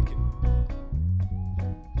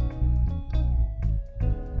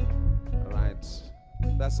 Right.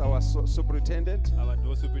 That's our superintendent.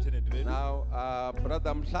 Now,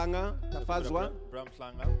 Brother Mhlanga Tafazwa,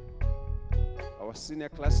 our senior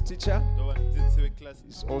class teacher,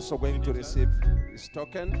 is also going to receive his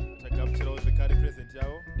token.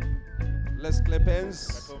 Let's clap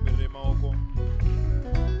hands.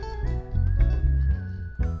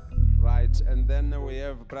 Right, and then we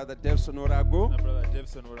have Brother Davison Orago,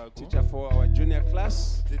 teacher for our junior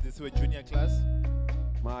class.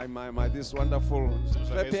 My, this wonderful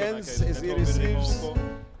clap hands as he receives.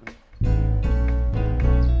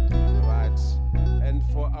 Right, and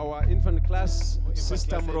for our infant class,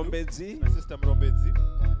 Sister Murombezi.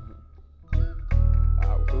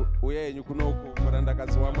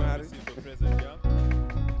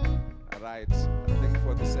 Right, I think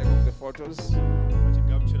for the sake of the photos.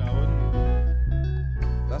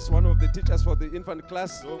 That's one of the teachers for the infant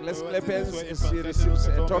class. Let's clap hands as she receives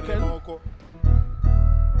a token.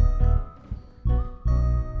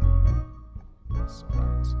 That's all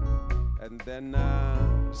right. And then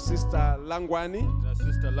Sister Langwani.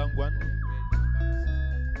 Sister Langwan.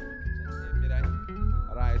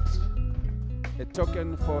 Right. A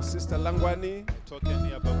token for Sister Langwani.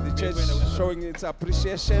 The church showing its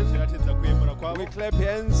appreciation. We clap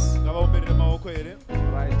hands.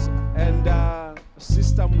 Right. And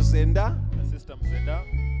Sister Mzenda. Sister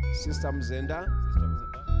Mzenda. Sister Mzenda.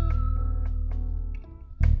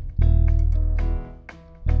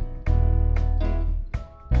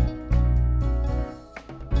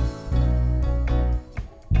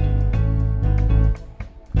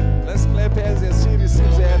 Let's clap hands as she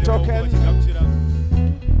receives a token.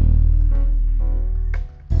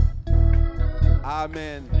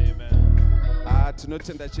 Amen. Amen.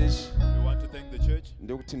 Tinotenda church. We want to thank the church.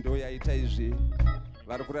 Ndekuti ndo yaita izvi.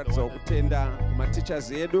 Vari kuratidza kutenda kuma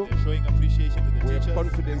teachers edu. Showing appreciation to the We have teachers.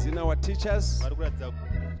 confidence in our teachers. Vari kuratidza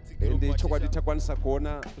kutsigirwa And chokwadi takwanisa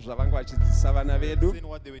kuona zvavanga vachidzidzisa vana vedu. Seen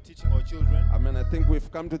what they were teaching our children. I mean, I think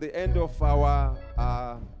we've come to the end of our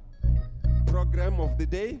program of the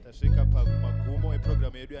day. Tasvika pamagumo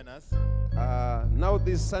eprogram yedu yanhasi. Now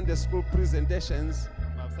these Sunday school presentations,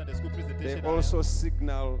 Sunday school they presentation. also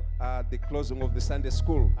signal the closing of the Sunday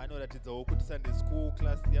school. Anoratidzawo kuti Sunday school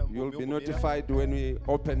class You'll be notified when we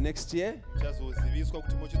open next year. Muchazoziviswa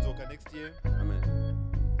kuti muchidzoka next year. Amen.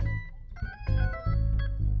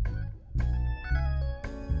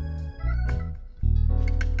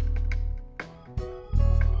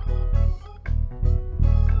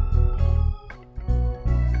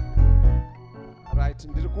 Right,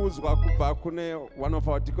 ndiri kuzwa kubva kune one of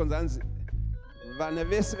our deacons anzi vana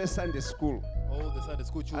vese veSunday school All the Sunday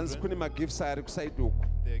school anzi children. kune magifts ari kusaidi uku.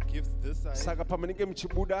 Their gifts this side. Saka pamunenge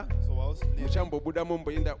muchibuda So whilst leaving, muchambobuda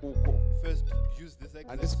momboenda uko. first use this exit.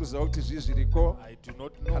 Handisi kuziva kuti zvii zviriko I do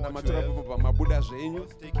not know kana what you matora have. popo pamabuda zvenyu.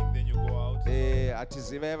 Whilst taking, then you go out.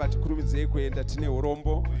 Hatizivai vatikurumidzei kuenda tine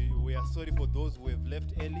urombo. We are sorry for those who have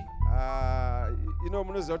left early.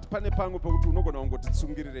 Munoziva kuti pane pamwe pekuti unogona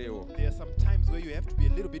kungotitsungirirewo. There are some times where you have to be a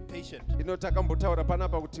little bit patient. Takambotaura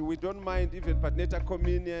panapa kuti we don't mind even patinoita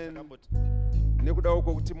communion. Nekuda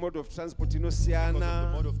uko kuti mode of transport Because of the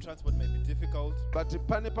inosiyana. mode of transport may be difficult. But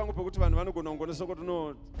pane pamwe pekuti vanhu vanogona kungonesa kuti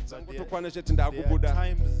no dzangotokwana chete There are ndakubuda.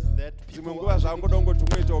 times that Dzimwe people nguva zvangoda kungoti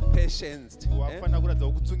ungoitawo patient. wafana kuratidza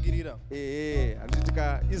kutsungirira.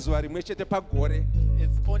 Handitika izuva rimwe chete pagore.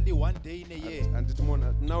 It's only one day in a year. Handiti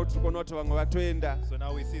mona now tiri kuona kuti vamwe vatoenda So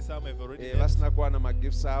now we see some have already left vasina kuwana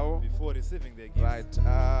magifts avo. before receiving their gifts. Right.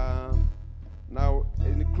 Now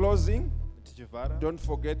in closing, Tichivhara. don't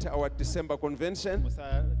forget our December convention.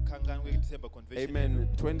 Musakanganwe December convention. Amen.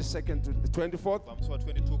 22nd to the 24th Pamusi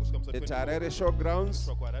wa22 kusvika musi wa at 24. Harare Showgrounds,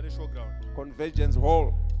 Kusvika kuHarare Showground. Convergence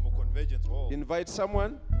Hall. Convergence Hall. Invite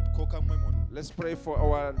someone. Koka mumwe munhu. Let's pray for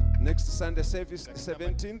our next Sunday service, the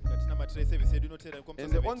 17th. Ngatinamatirei service yedu inotevera kumusi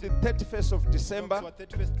And on the 31st of December, Musi wa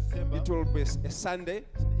 31st December. it will be a Sunday.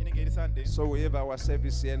 Inenge iri Sunday. So we have our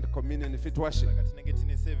service here and communion and feet washing. Saka tinenge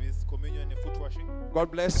tine service, communion and foot washing.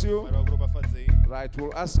 God bless you. Mwari vakuropafadzei. Right,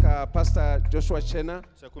 we'll ask Pastor Joshua Chena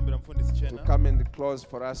Tichakumbira mufundisi to Chena. come and close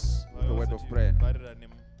for us with the word of prayer. Vharira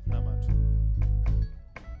nemunamato.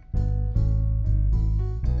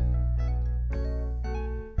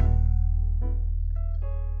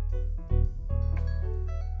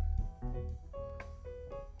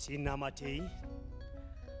 Tinamatei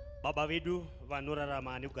baba vedu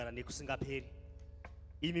vanorarama nekugara nekusingaperi,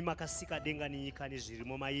 imi makasika denga nenyika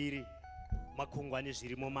nezvirimo mairi, makungwa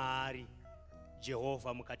nezvirimo maari.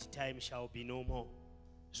 Jehovha mukati time shall be no more.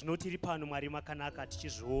 Zvinotiri pano Mwari makanaka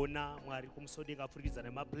tichizviona Mwari kumusodenga kupfurikidza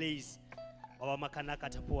nemaplays baba makanaka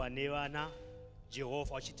tapuwa nevana.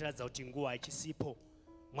 Jehovha uchitiradza kuti nguva ichisipo.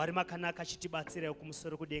 Mwari makanaka chitibatsirai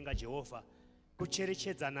kumusoro kudenga Jehovha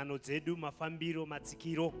kucherechedza nhano dzedu, mafambiro,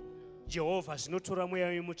 matsikiro. Jehovha zvinotora mweya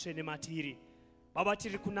wemutsvene matiri. Baba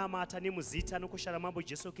tiri kunamata nemuzita nokushara mambo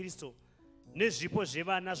Jesu Kristu nezvipo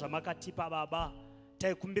zvevana zvamakatipa Baba.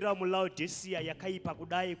 Taikumbira muLaodicea yakaipa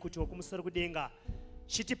kudai kuti wokumusoro kudenga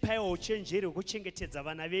chitipaiwo uchenjeri hwekuchengetedza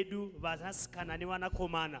vana vedu vanasikana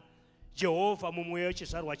nevanakomana. Jehovha mumweya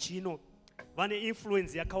wechizvarwa chino vane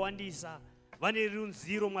influence yakawandisa, vane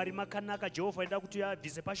runziro Mwari makanaka. Jehovha ida kuti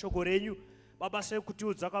abvise pashoko renyu Baba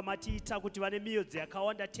sekutiudza kwamatiita kuti vane miyodzi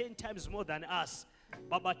yakawanda 10 times more than us.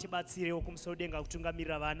 Baba tibatsire wokumusoro denga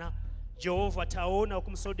kutungamirira vana. Jehovha taona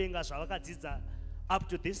wokumusoro denga zvavakadzidza up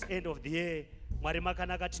to this end of the year. Mwari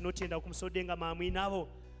makanaka tinotenda wokumusoro denga mamwe navo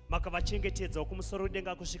makavachengetedza wokumusoro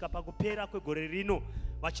denga kusvika pakupera kwegore rino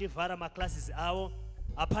vachivhara maclasses avo.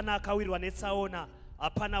 Hapana akawirwa netsaona,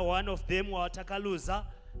 hapana one of them watakaluza.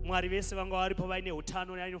 Mwari vese vanga varipo vaine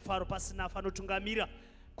utano nemufaro pasina afanotungamira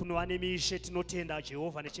kunova nemishe. Tinotenda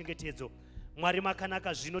Jehovha nechengetedzo. Mwari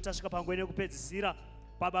makanaka zvino tasvika panguva yekupedzisira.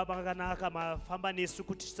 Baba makanaka mafamba nesu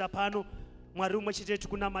kutisvitsa pano. Mwari umwe chete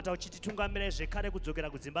tikunamata uchititungamira zvekare kudzokera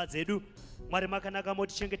kudzimba dzedu. Mwari makanaka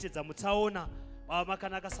motichengetedza mutsaona. Baba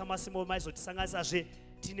makanaka samasimo maizotisanganisazve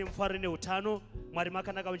tine mufaro neutano. Mwari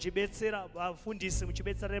makanaka muchibetsera vafundisi,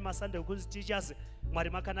 muchibetsera nemasande teachers. Mwari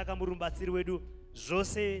makanaka murumbatsiri wedu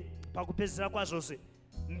zvose pakupedzisira kwazvose.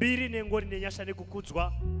 Mbiri nengori nenyasha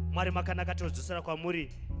nekukudzwa. Mwari makanaka todzosera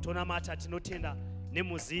kwamuri. Tonamata tinotenda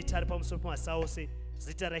nemuzita ari pamusoro pamasa ose.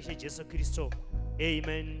 Zita raIshe Jesu Kristo.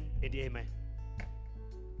 Amen and amen.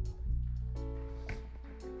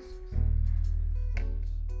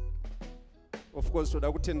 Of course,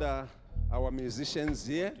 toda kutenda our musicians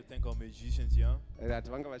here. To thank our musicians here. That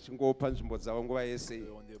vanga vachingopa nzvimbo dzavo nguva yese.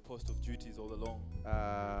 They're on their post of duties all along.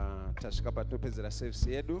 Tasvika patopedzera service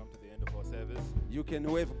yedu. Come to the end of our service. You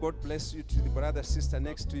can wave God bless you to the brother sister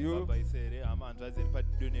next to you.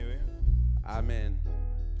 Amen.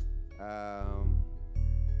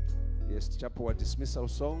 Yes, tichapuwa dismissal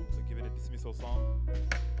song. So give it a dismissal song.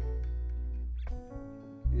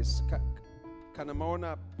 Yes, kana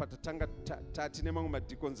maona patatanga tatine mamwe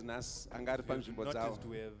madicons nas angari panzvimbo dzavo.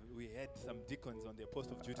 We had some deacons on their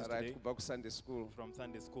post of duties right, today. kubva kuSunday school. From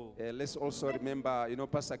Sunday school. Let's also remember,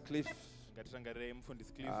 Pastor Cliff.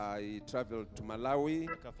 He traveled to Malawi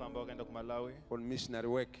on missionary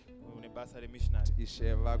work.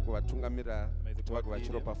 Ishe vakuvatungamira kuti vagova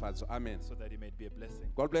chiropafadzo. Amen. So that he may be a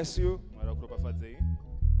blessing. God bless you. Amen.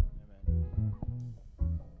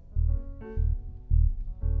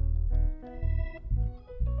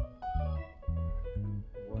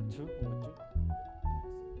 1, 2, 1, 2.